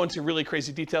not going to go into really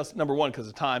crazy details, number one, because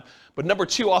of time, but number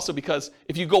two, also because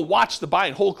if you go watch the buy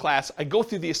and hold class, I go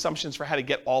through the assumptions for how to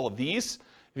get all of these.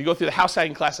 If you go through the house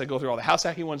hacking class, I go through all the house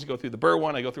hacking ones. You go through the Burr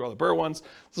one, I go through all the Burr ones.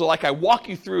 So like I walk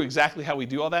you through exactly how we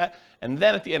do all that, and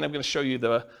then at the end, I'm going to show you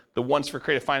the ones for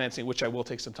creative financing, which I will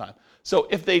take some time. So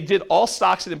if they did all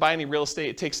stocks and didn't buy any real estate,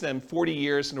 it takes them 40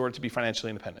 years in order to be financially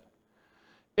independent.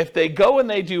 If they go and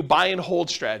they do buy and hold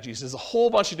strategies, there's a whole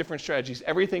bunch of different strategies,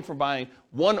 everything from buying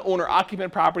one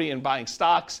owner-occupant property and buying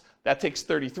stocks, that takes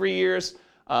 33 years.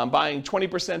 Buying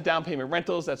 20% down payment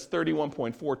rentals, that's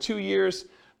 31.42 years.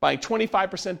 Buying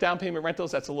 25% down payment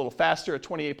rentals, that's a little faster at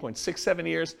 28.67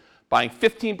 years. Buying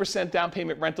 15% down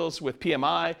payment rentals with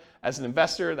PMI as an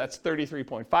investor, that's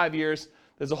 33.5 years.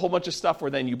 There's a whole bunch of stuff where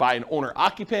then you buy an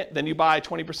owner-occupant, then you buy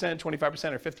 20%,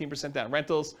 25%, or 15% down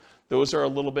rentals. Those are a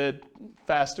little bit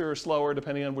faster or slower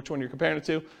depending on which one you're comparing it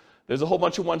to. There's a whole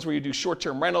bunch of ones where you do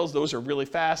short-term rentals. Those are really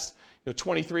fast,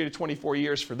 23 to 24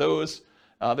 years for those.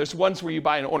 There's ones where you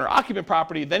buy an owner-occupant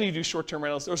property, then you do short-term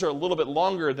rentals. Those are a little bit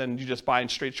longer than you just buying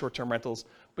straight short-term rentals,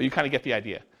 but you kind of get the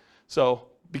idea. So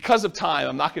because of time,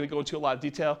 I'm not going to go into a lot of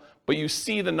detail, but you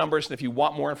see the numbers, and if you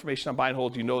want more information on buy and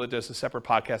hold, you know that there's a separate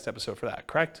podcast episode for that,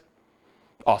 correct?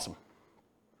 Awesome.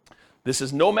 This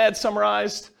is Nomad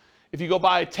summarized. If you go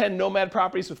buy 10 Nomad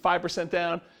properties with 5%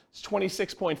 down, it's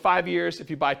 26.5 years. If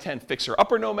you buy 10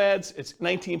 fixer-upper Nomads, it's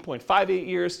 19.58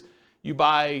 years. You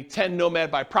buy 10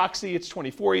 Nomad by proxy, it's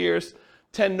 24 years.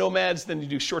 10 Nomads, then you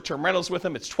do short-term rentals with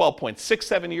them, it's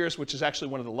 12.67 years, which is actually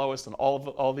one of the lowest in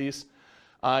all these.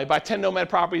 You buy 10 Nomad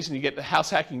properties and you get the house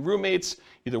hacking roommates,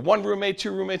 either one roommate,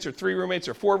 two roommates, or three roommates,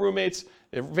 or four roommates.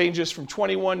 It ranges from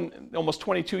 21, almost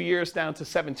 22 years down to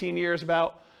 17 years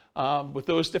about with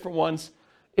those different ones.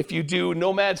 If you do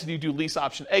Nomads and you do lease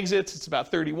option exits, it's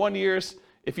about 31 years.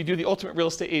 If you do the Ultimate Real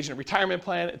Estate Agent Retirement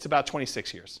Plan, it's about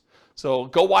 26 years. So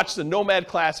go watch the Nomad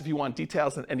class if you want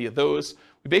details on any of those.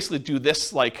 We basically do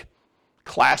this like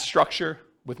class structure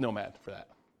with Nomad for that.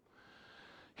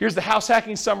 Here's the house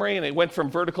hacking summary, and it went from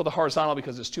vertical to horizontal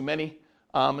because there's too many.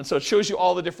 And so it shows you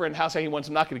all the different house hacking ones.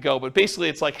 I'm not going to go, but basically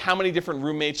it's like how many different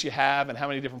roommates you have and how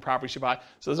many different properties you buy.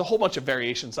 So there's a whole bunch of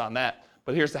variations on that,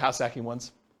 but here's the house hacking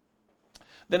ones.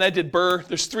 Then I did Burr.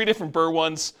 There's 3 different Burr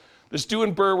ones. There's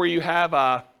doing Burr where you have,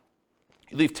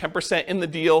 you leave 10% in the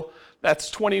deal.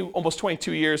 That's almost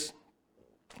 22 years.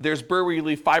 There's Burr where you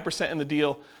leave 5% in the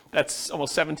deal. That's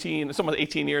almost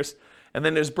 18 years. And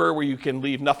then there's Burr where you can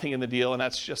leave nothing in the deal, and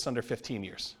that's just under 15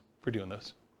 years for doing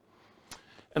those.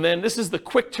 And then this is the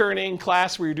quick turning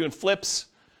class where you're doing flips,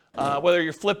 whether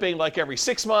you're flipping like every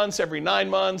 6 months, every 9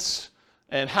 months,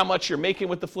 and how much you're making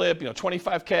with the flip,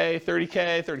 25K,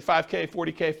 30K, 35K,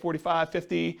 40K, 45,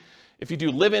 50. If you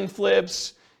do live-in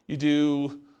flips, you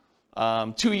do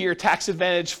 2-year tax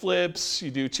advantage flips,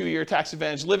 you do 2-year tax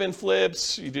advantage live-in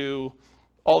flips, you do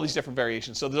all these different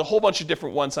variations. So there's a whole bunch of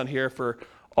different ones on here for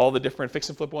all the different fix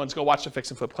and flip ones. Go watch the fix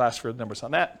and flip class for the numbers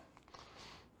on that.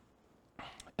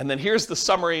 And then here's the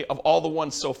summary of all the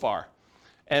ones so far.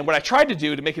 And what I tried to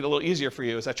do to make it a little easier for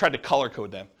you is I tried to color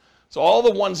code them. So all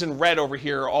the ones in red over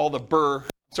here are all the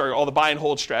all the buy and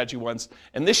hold strategy ones.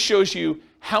 And this shows you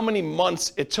how many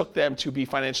months it took them to be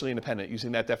financially independent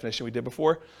using that definition we did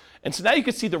before. And so now you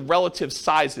can see the relative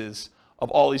sizes of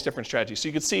all these different strategies. So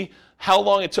you can see how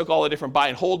long it took all the different buy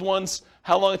and hold ones,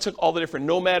 how long it took all the different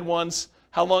Nomad ones,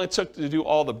 how long it took to do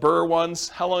all the Burr ones,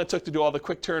 how long it took to do all the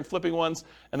quick turn flipping ones,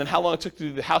 and then how long it took to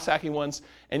do the house hacking ones.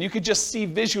 And you could just see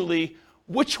visually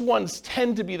which ones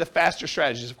tend to be the faster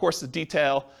strategies. Of course, the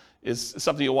detail is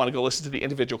something you'll want to go listen to the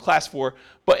individual class for.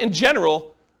 But in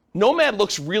general, Nomad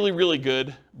looks really, really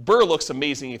good. Burr looks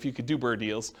amazing if you could do Burr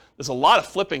deals. There's a lot of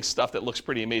flipping stuff that looks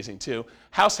pretty amazing too.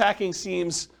 House hacking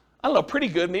seems, I don't know, pretty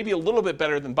good, maybe a little bit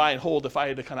better than buy and hold if I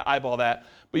had to kind of eyeball that.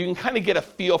 But you can kind of get a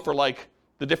feel for like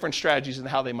the different strategies and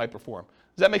how they might perform.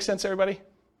 Does that make sense, everybody?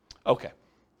 Okay.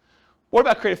 What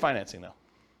about creative financing though?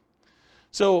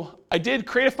 So I did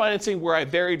creative financing where I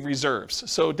varied reserves.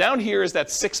 So down here is that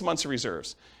 6 months of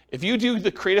reserves. If you do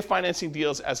the creative financing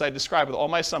deals as I described with all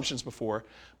my assumptions before,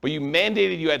 but you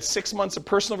mandated you had 6 months of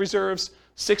personal reserves,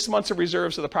 6 months of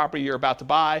reserves of the property you're about to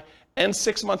buy, and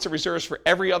 6 months of reserves for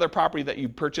every other property that you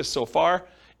purchased so far,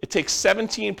 it takes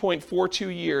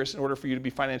 17.42 years in order for you to be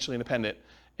financially independent.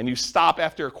 And you stop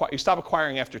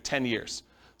acquiring after 10 years.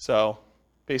 So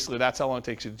basically that's how long it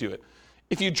takes you to do it.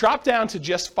 If you drop down to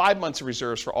just 5 months of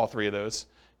reserves for all 3 of those,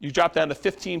 you drop down to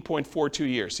 15.42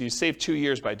 years. So you save 2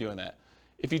 years by doing that.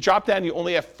 If you drop down, you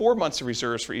only have 4 months of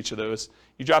reserves for each of those.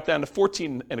 You drop down to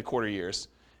 14.25 years.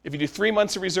 If you do 3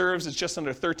 months of reserves, it's just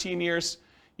under 13 years.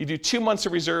 You do 2 months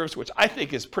of reserves, which I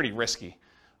think is pretty risky.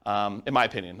 in my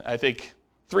opinion. I think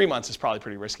 3 months is probably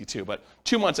pretty risky too, but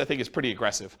 2 months I think is pretty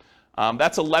aggressive.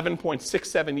 That's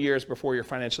 11.67 years before you're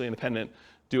financially independent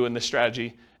doing this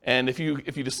strategy. And if you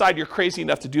decide you're crazy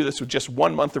enough to do this with just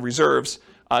 1 month of reserves,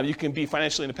 you can be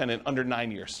financially independent under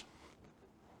 9 years.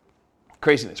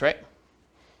 Craziness, right?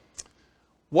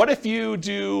 What if you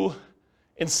do,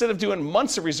 instead of doing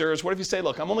months of reserves, what if you say,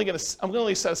 look, I'm going to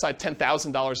set aside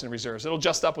 $10,000 in reserves. It'll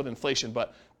adjust up with inflation,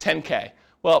 but 10K.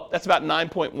 Well, that's about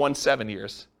 9.17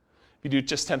 years. If you do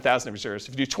just 10,000 in reserves.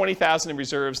 If you do 20,000 in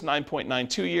reserves,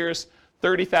 9.92 years.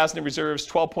 30,000 in reserves,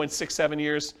 12.67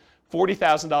 years.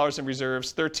 $40,000 in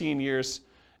reserves, 13 years.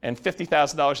 And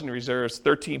 $50,000 in reserves,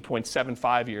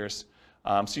 13.75 years.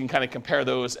 So you can kind of compare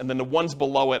those. And then the ones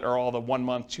below it are all the 1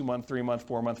 month, 2 month, 3 month,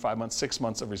 4 month, 5 month, 6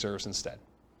 months of reserves instead.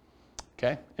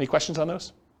 Okay, any questions on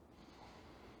those?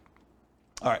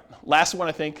 All right, last one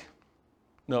I think.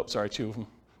 Nope, sorry, 2 of them,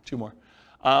 2 more.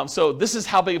 So this is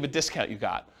how big of a discount you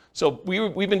got. So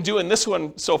we've been doing this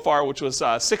one so far, which was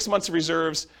 6 months of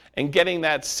reserves and getting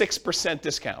that 6%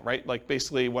 discount, right? Like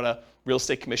basically what a real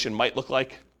estate commission might look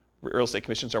like. Real estate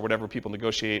commissions are whatever people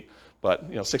negotiate, but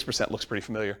 6% looks pretty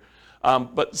familiar.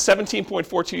 But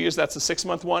 17.42 years, that's the 6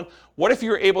 month one. What if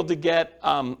you were able to get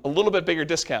a little bit bigger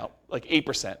discount, like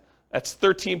 8%? That's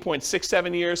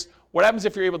 13.67 years. What happens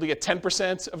if you're able to get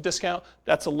 10% of discount?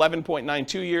 That's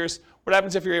 11.92 years. What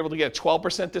happens if you're able to get a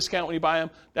 12% discount when you buy them?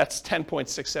 That's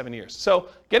 10.67 years. So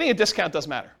getting a discount does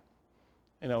matter,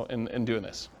 in doing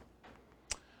this.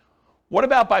 What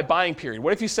about by buying period?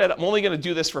 What if you said, I'm only going to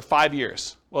do this for 5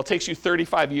 years? Well, it takes you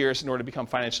 35 years in order to become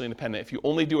financially independent. If you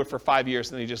only do it for 5 years,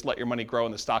 then you just let your money grow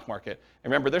in the stock market.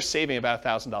 And remember, they're saving about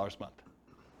 $1,000 a month.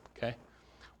 Okay?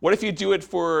 What if you do it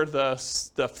for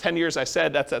the 10 years I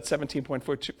said? That's at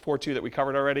 17.42 that we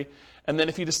covered already. And then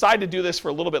if you decide to do this for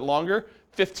a little bit longer,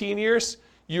 15 years,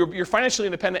 you're financially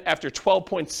independent after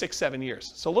 12.67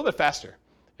 years. So a little bit faster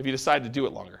if you decide to do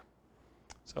it longer.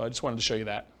 So I just wanted to show you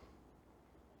that.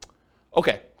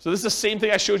 Okay, so this is the same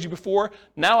thing I showed you before.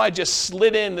 Now I just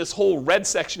slid in this whole red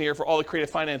section here for all the creative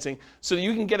financing so that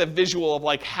you can get a visual of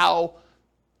like how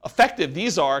effective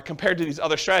these are compared to these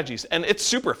other strategies. And it's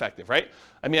super effective, right?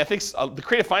 I mean, I think the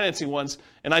creative financing ones,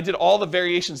 and I did all the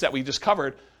variations that we just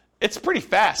covered, it's pretty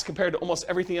fast compared to almost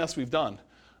everything else we've done.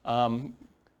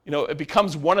 It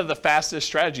becomes one of the fastest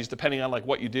strategies depending on like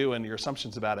what you do and your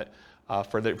assumptions about it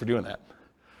for doing that.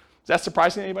 Is that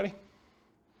surprising to anybody?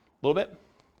 A little bit?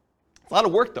 A lot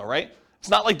of work though, right? It's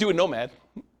not like doing Nomad.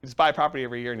 You just buy a property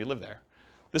every year and you live there.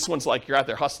 This one's like you're out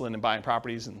there hustling and buying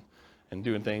properties and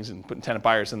doing things and putting tenant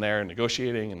buyers in there and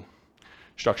negotiating and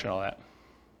structuring all that.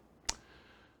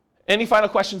 Any final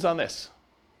questions on this?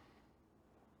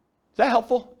 Is that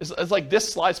helpful? It's like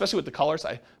this slide, especially with the colors.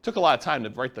 I took a lot of time to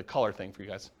write the color thing for you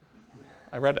guys.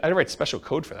 I had to write special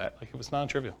code for that. Like it was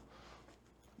non-trivial.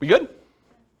 We good?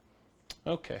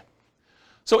 Okay.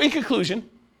 So in conclusion,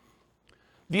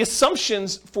 the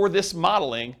assumptions for this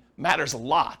modeling matters a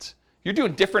lot. You're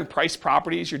doing different price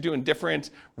properties, you're doing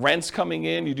different rents coming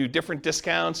in, you do different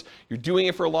discounts, you're doing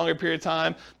it for a longer period of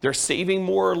time, they're saving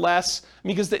more or less. I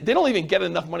mean, because they don't even get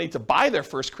enough money to buy their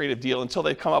first creative deal until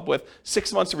they come up with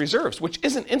 6 months of reserves, which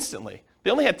isn't instantly.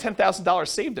 They only had $10,000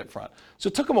 saved up front. So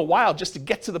it took them a while just to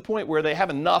get to the point where they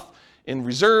have enough in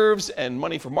reserves and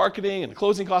money for marketing and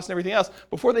closing costs and everything else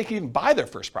before they can even buy their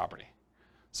first property.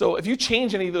 So if you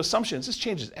change any of those assumptions, this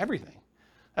changes everything.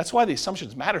 That's why the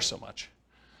assumptions matter so much.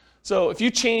 So if you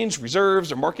change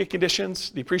reserves or market conditions,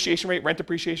 the appreciation rate, rent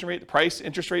appreciation rate, the price,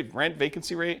 interest rate, rent,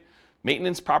 vacancy rate,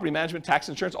 maintenance, property management, tax,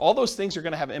 insurance, all those things are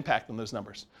going to have an impact on those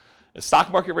numbers. The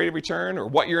stock market rate of return or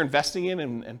what you're investing in,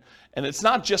 and it's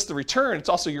not just the return, it's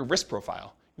also your risk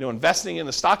profile. Investing in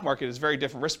the stock market is a very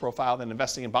different risk profile than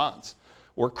investing in bonds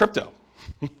or crypto,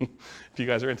 if you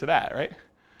guys are into that, right?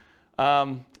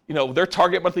 Their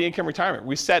target monthly income retirement.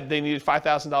 We said they needed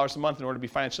 $5,000 a month in order to be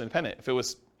financially independent. If it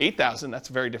was $8,000, that's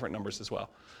very different numbers as well.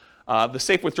 The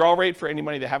safe withdrawal rate for any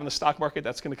money they have in the stock market,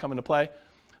 that's going to come into play.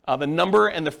 The number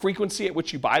and the frequency at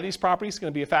which you buy these properties is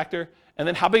going to be a factor. And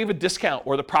then how big of a discount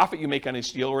or the profit you make on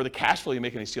each deal or the cash flow you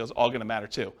make on each deal is all going to matter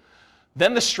too.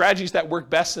 Then the strategies that work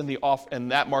best in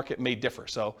that market may differ.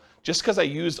 So just because I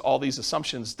used all these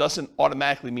assumptions doesn't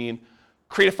automatically mean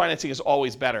creative financing is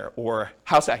always better, or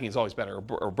house hacking is always better,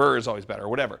 or BRRRR is always better, or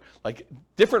whatever. Like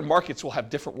different markets will have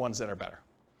different ones that are better.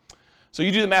 So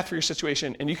you do the math for your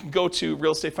situation, and you can go to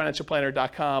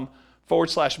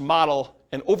realestatefinancialplanner.com/model,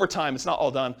 and over time, it's not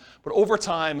all done, but over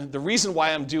time, the reason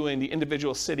why I'm doing the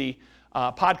individual city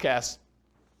podcast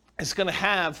is going to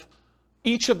have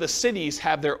each of the cities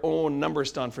have their own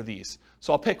numbers done for these.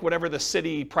 So I'll pick whatever the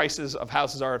city prices of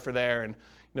houses are for there, and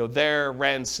their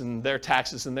rents and their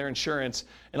taxes and their insurance,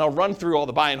 and I'll run through all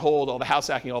the buy and hold, all the house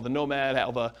hacking, all the nomad,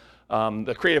 all the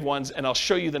creative ones, and I'll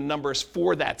show you the numbers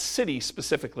for that city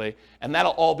specifically, and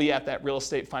that'll all be at that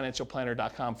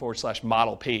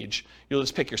realestatefinancialplanner.com/model page. You'll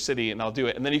just pick your city, and I'll do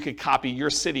it, and then you can copy your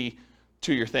city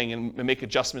to your thing and make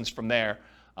adjustments from there,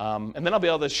 and then I'll be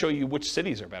able to show you which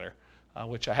cities are better,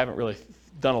 which I haven't really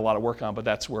done a lot of work on, but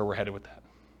that's where we're headed with that.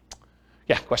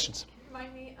 Yeah, questions?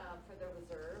 Remind me for the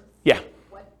reserves. Yeah.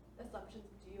 What assumptions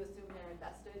do you assume they're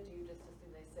invested? Do you just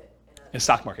assume they sit in a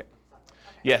stock market? Okay.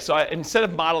 Yeah. So instead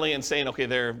of modeling and saying, okay,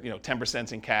 they're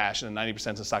 10% in cash and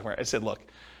 90% in stock market, I said, look,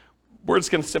 we're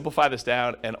just going to simplify this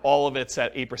down, and all of it's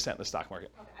at 8% in the stock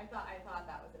market. Okay. I thought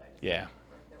that was it. I just Yeah.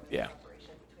 there was Yeah. a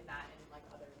separation between that and like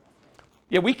other investments.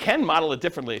 Yeah, we can model it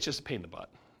differently. It's just a pain in the butt.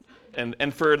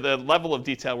 And for the level of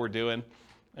detail we're doing,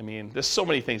 I mean, there's so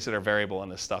many things that are variable in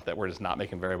this stuff that we're just not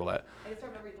making variable at. I just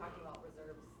remember you talking about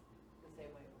reserves the same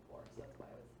way before, so that's why I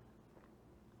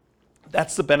was.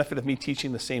 That's the benefit of me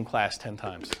teaching the same class 10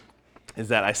 times, is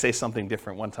that I say something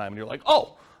different one time, and you're like,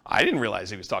 oh, I didn't realize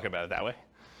he was talking about it that way.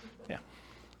 Yeah.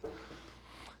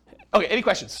 Okay, any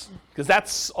questions? Because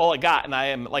that's all I got, and I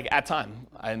am like at time,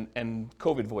 and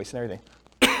COVID voice and everything.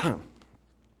 Is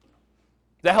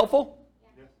that helpful?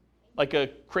 Like a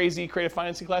crazy creative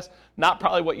financing class? Not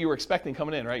probably what you were expecting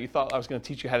coming in, right? You thought I was going to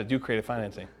teach you how to do creative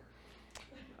financing,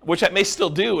 which I may still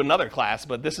do another class,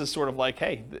 but this is sort of like,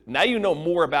 hey, now you know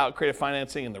more about creative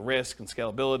financing and the risk and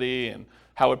scalability and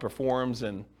how it performs,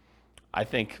 and I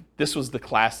think this was the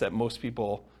class that most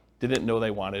people didn't know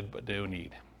they wanted but do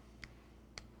need.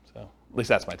 So at least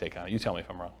that's my take on it. You tell me if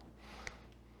I'm wrong.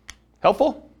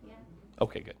 Helpful? Yeah.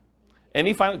 Okay, good.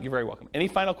 You're very welcome. Any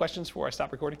final questions before I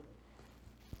stop recording?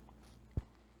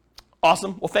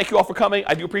 Awesome. Well, thank you all for coming.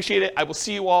 I do appreciate it. I will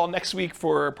see you all next week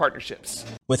for partnerships.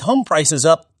 With home prices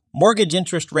up, mortgage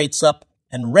interest rates up,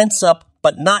 and rents up,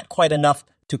 but not quite enough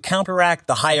to counteract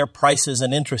the higher prices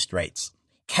and interest rates,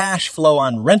 cash flow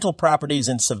on rental properties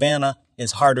in Savannah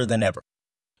is harder than ever.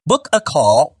 Book a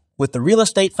call with the Real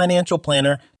Estate Financial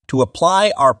Planner to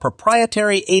apply our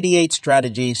proprietary 88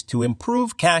 strategies to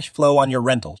improve cash flow on your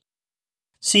rentals.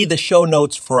 See the show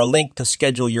notes for a link to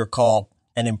schedule your call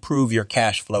and improve your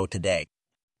cash flow today.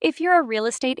 If you're a real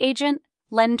estate agent,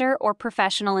 lender, or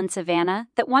professional in Savannah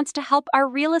that wants to help our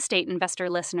real estate investor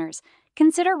listeners,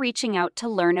 consider reaching out to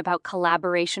learn about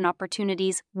collaboration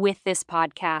opportunities with this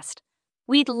podcast.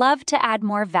 We'd love to add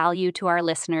more value to our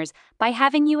listeners by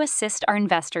having you assist our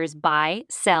investors buy,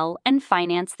 sell, and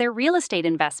finance their real estate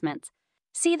investments.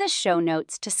 See the show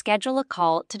notes to schedule a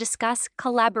call to discuss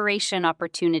collaboration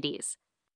opportunities.